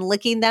paws and then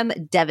licking them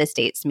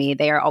devastates me.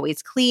 They are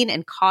always clean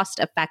and cost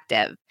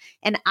effective.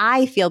 And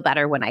I feel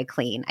better when I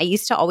clean. I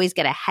used to always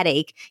get a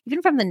headache,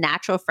 even from the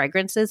natural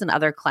fragrances and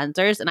other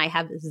cleansers, and I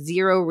have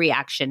zero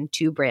reaction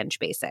to Branch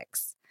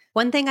Basics.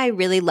 One thing I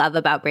really love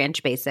about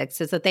Branch Basics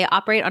is that they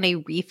operate on a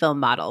refill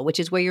model, which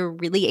is where you're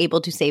really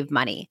able to save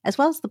money, as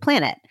well as the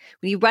planet.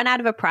 When you run out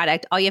of a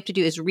product, all you have to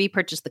do is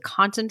repurchase the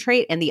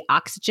concentrate and the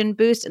oxygen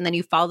boost, and then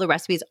you follow the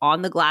recipes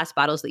on the glass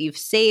bottles that you've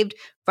saved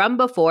from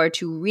before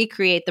to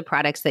recreate the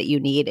products that you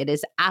need. It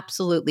is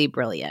absolutely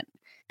brilliant.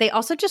 They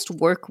also just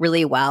work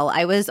really well.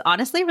 I was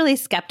honestly really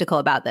skeptical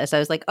about this. I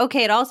was like,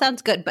 okay, it all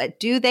sounds good, but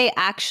do they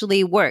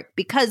actually work?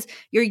 Because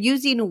you're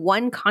using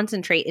one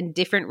concentrate in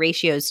different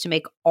ratios to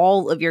make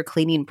all of your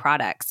cleaning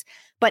products.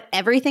 But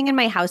everything in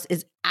my house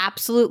is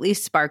absolutely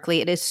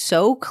sparkly. It is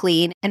so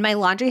clean, and my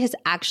laundry has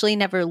actually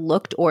never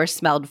looked or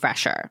smelled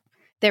fresher.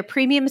 Their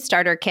premium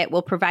starter kit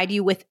will provide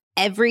you with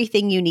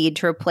everything you need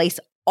to replace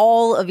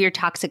all of your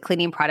toxic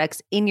cleaning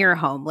products in your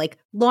home, like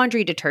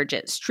laundry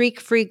detergent,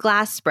 streak-free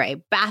glass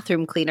spray,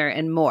 bathroom cleaner,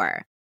 and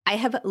more. I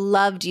have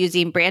loved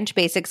using Branch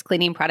Basics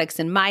cleaning products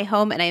in my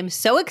home, and I am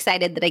so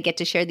excited that I get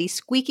to share the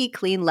squeaky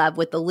clean love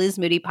with the Liz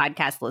Moody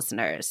podcast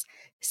listeners.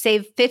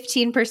 Save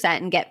 15%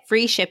 and get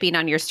free shipping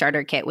on your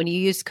starter kit when you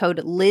use code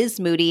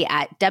LizMoody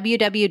at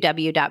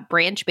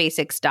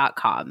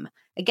www.branchbasics.com.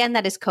 Again,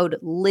 that is code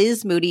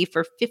LizMoody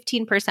for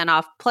 15%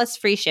 off plus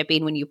free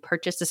shipping when you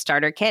purchase a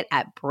starter kit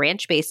at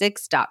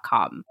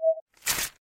branchbasics.com.